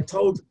 So I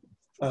told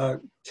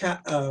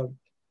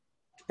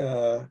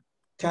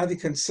Kathy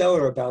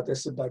Kinsella about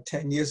this about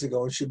 10 years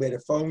ago, and she made a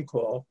phone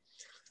call.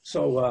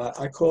 So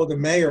I called the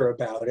mayor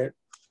about it,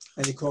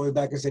 and he called me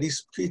back and said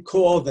he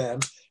called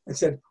them and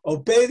said,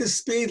 obey the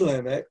speed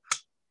limit,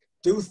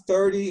 do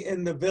 30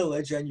 in the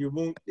village, and you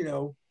won't, you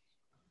know,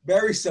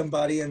 bury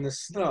somebody in the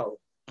snow.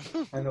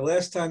 And the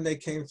last time they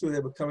came through,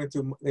 they were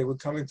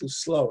coming through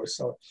slower.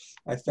 So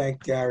I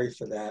thank Gary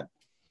for that,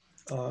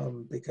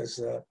 because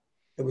it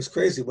was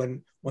crazy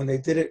when they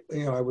did it.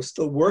 You know, I was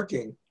still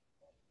working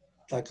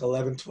like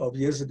 11, 12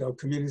 years ago,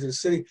 commuting to the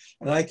city,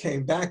 and I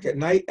came back at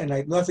night, and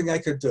nothing I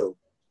could do.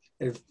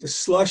 And the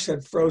slush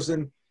had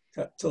frozen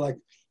to like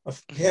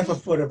half a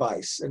foot of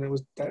ice, and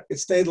it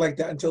stayed like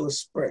that until the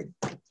spring.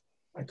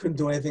 I couldn't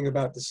do anything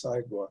about the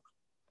sidewalk.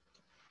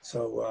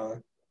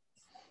 So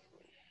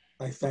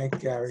I thank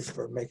Gary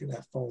for making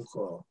that phone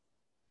call.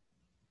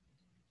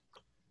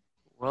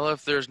 Well,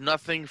 if there's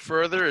nothing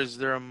further, is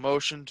there a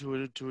motion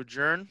to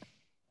adjourn?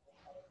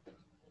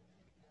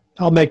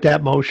 I'll make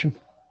that motion.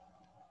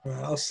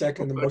 I'll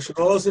second the motion.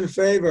 All those in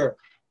favor?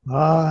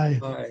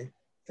 Aye. Aye.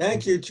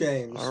 Thank you,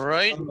 James. All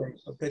right.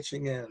 For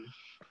pitching in.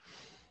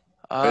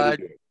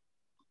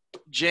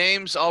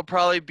 James, I'll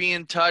probably be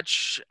in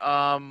touch.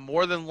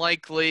 More than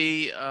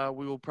likely,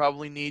 we will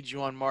probably need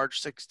you on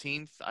March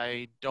 16th.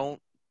 I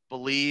don't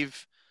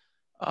believe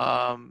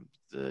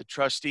the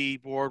trustee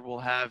board will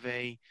have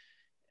a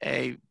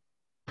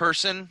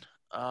person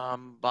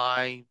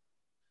by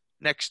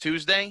next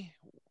Tuesday.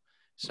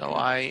 So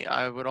okay.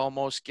 I would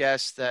almost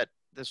guess that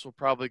this will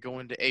probably go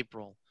into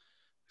April.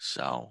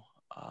 So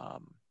I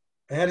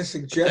had a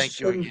suggestion. Thank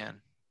you again.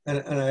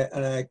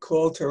 And I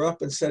called her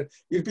up and said,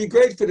 you'd be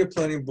great for the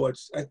planning board.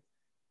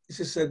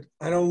 She said,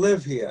 I don't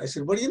live here. I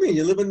said, what do you mean?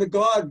 You live in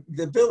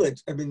the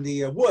village, I mean,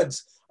 the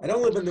woods. I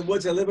don't live in the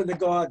woods, I live in the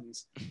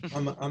gardens.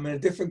 I'm in a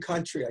different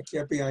country. I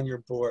can't be on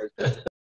your board.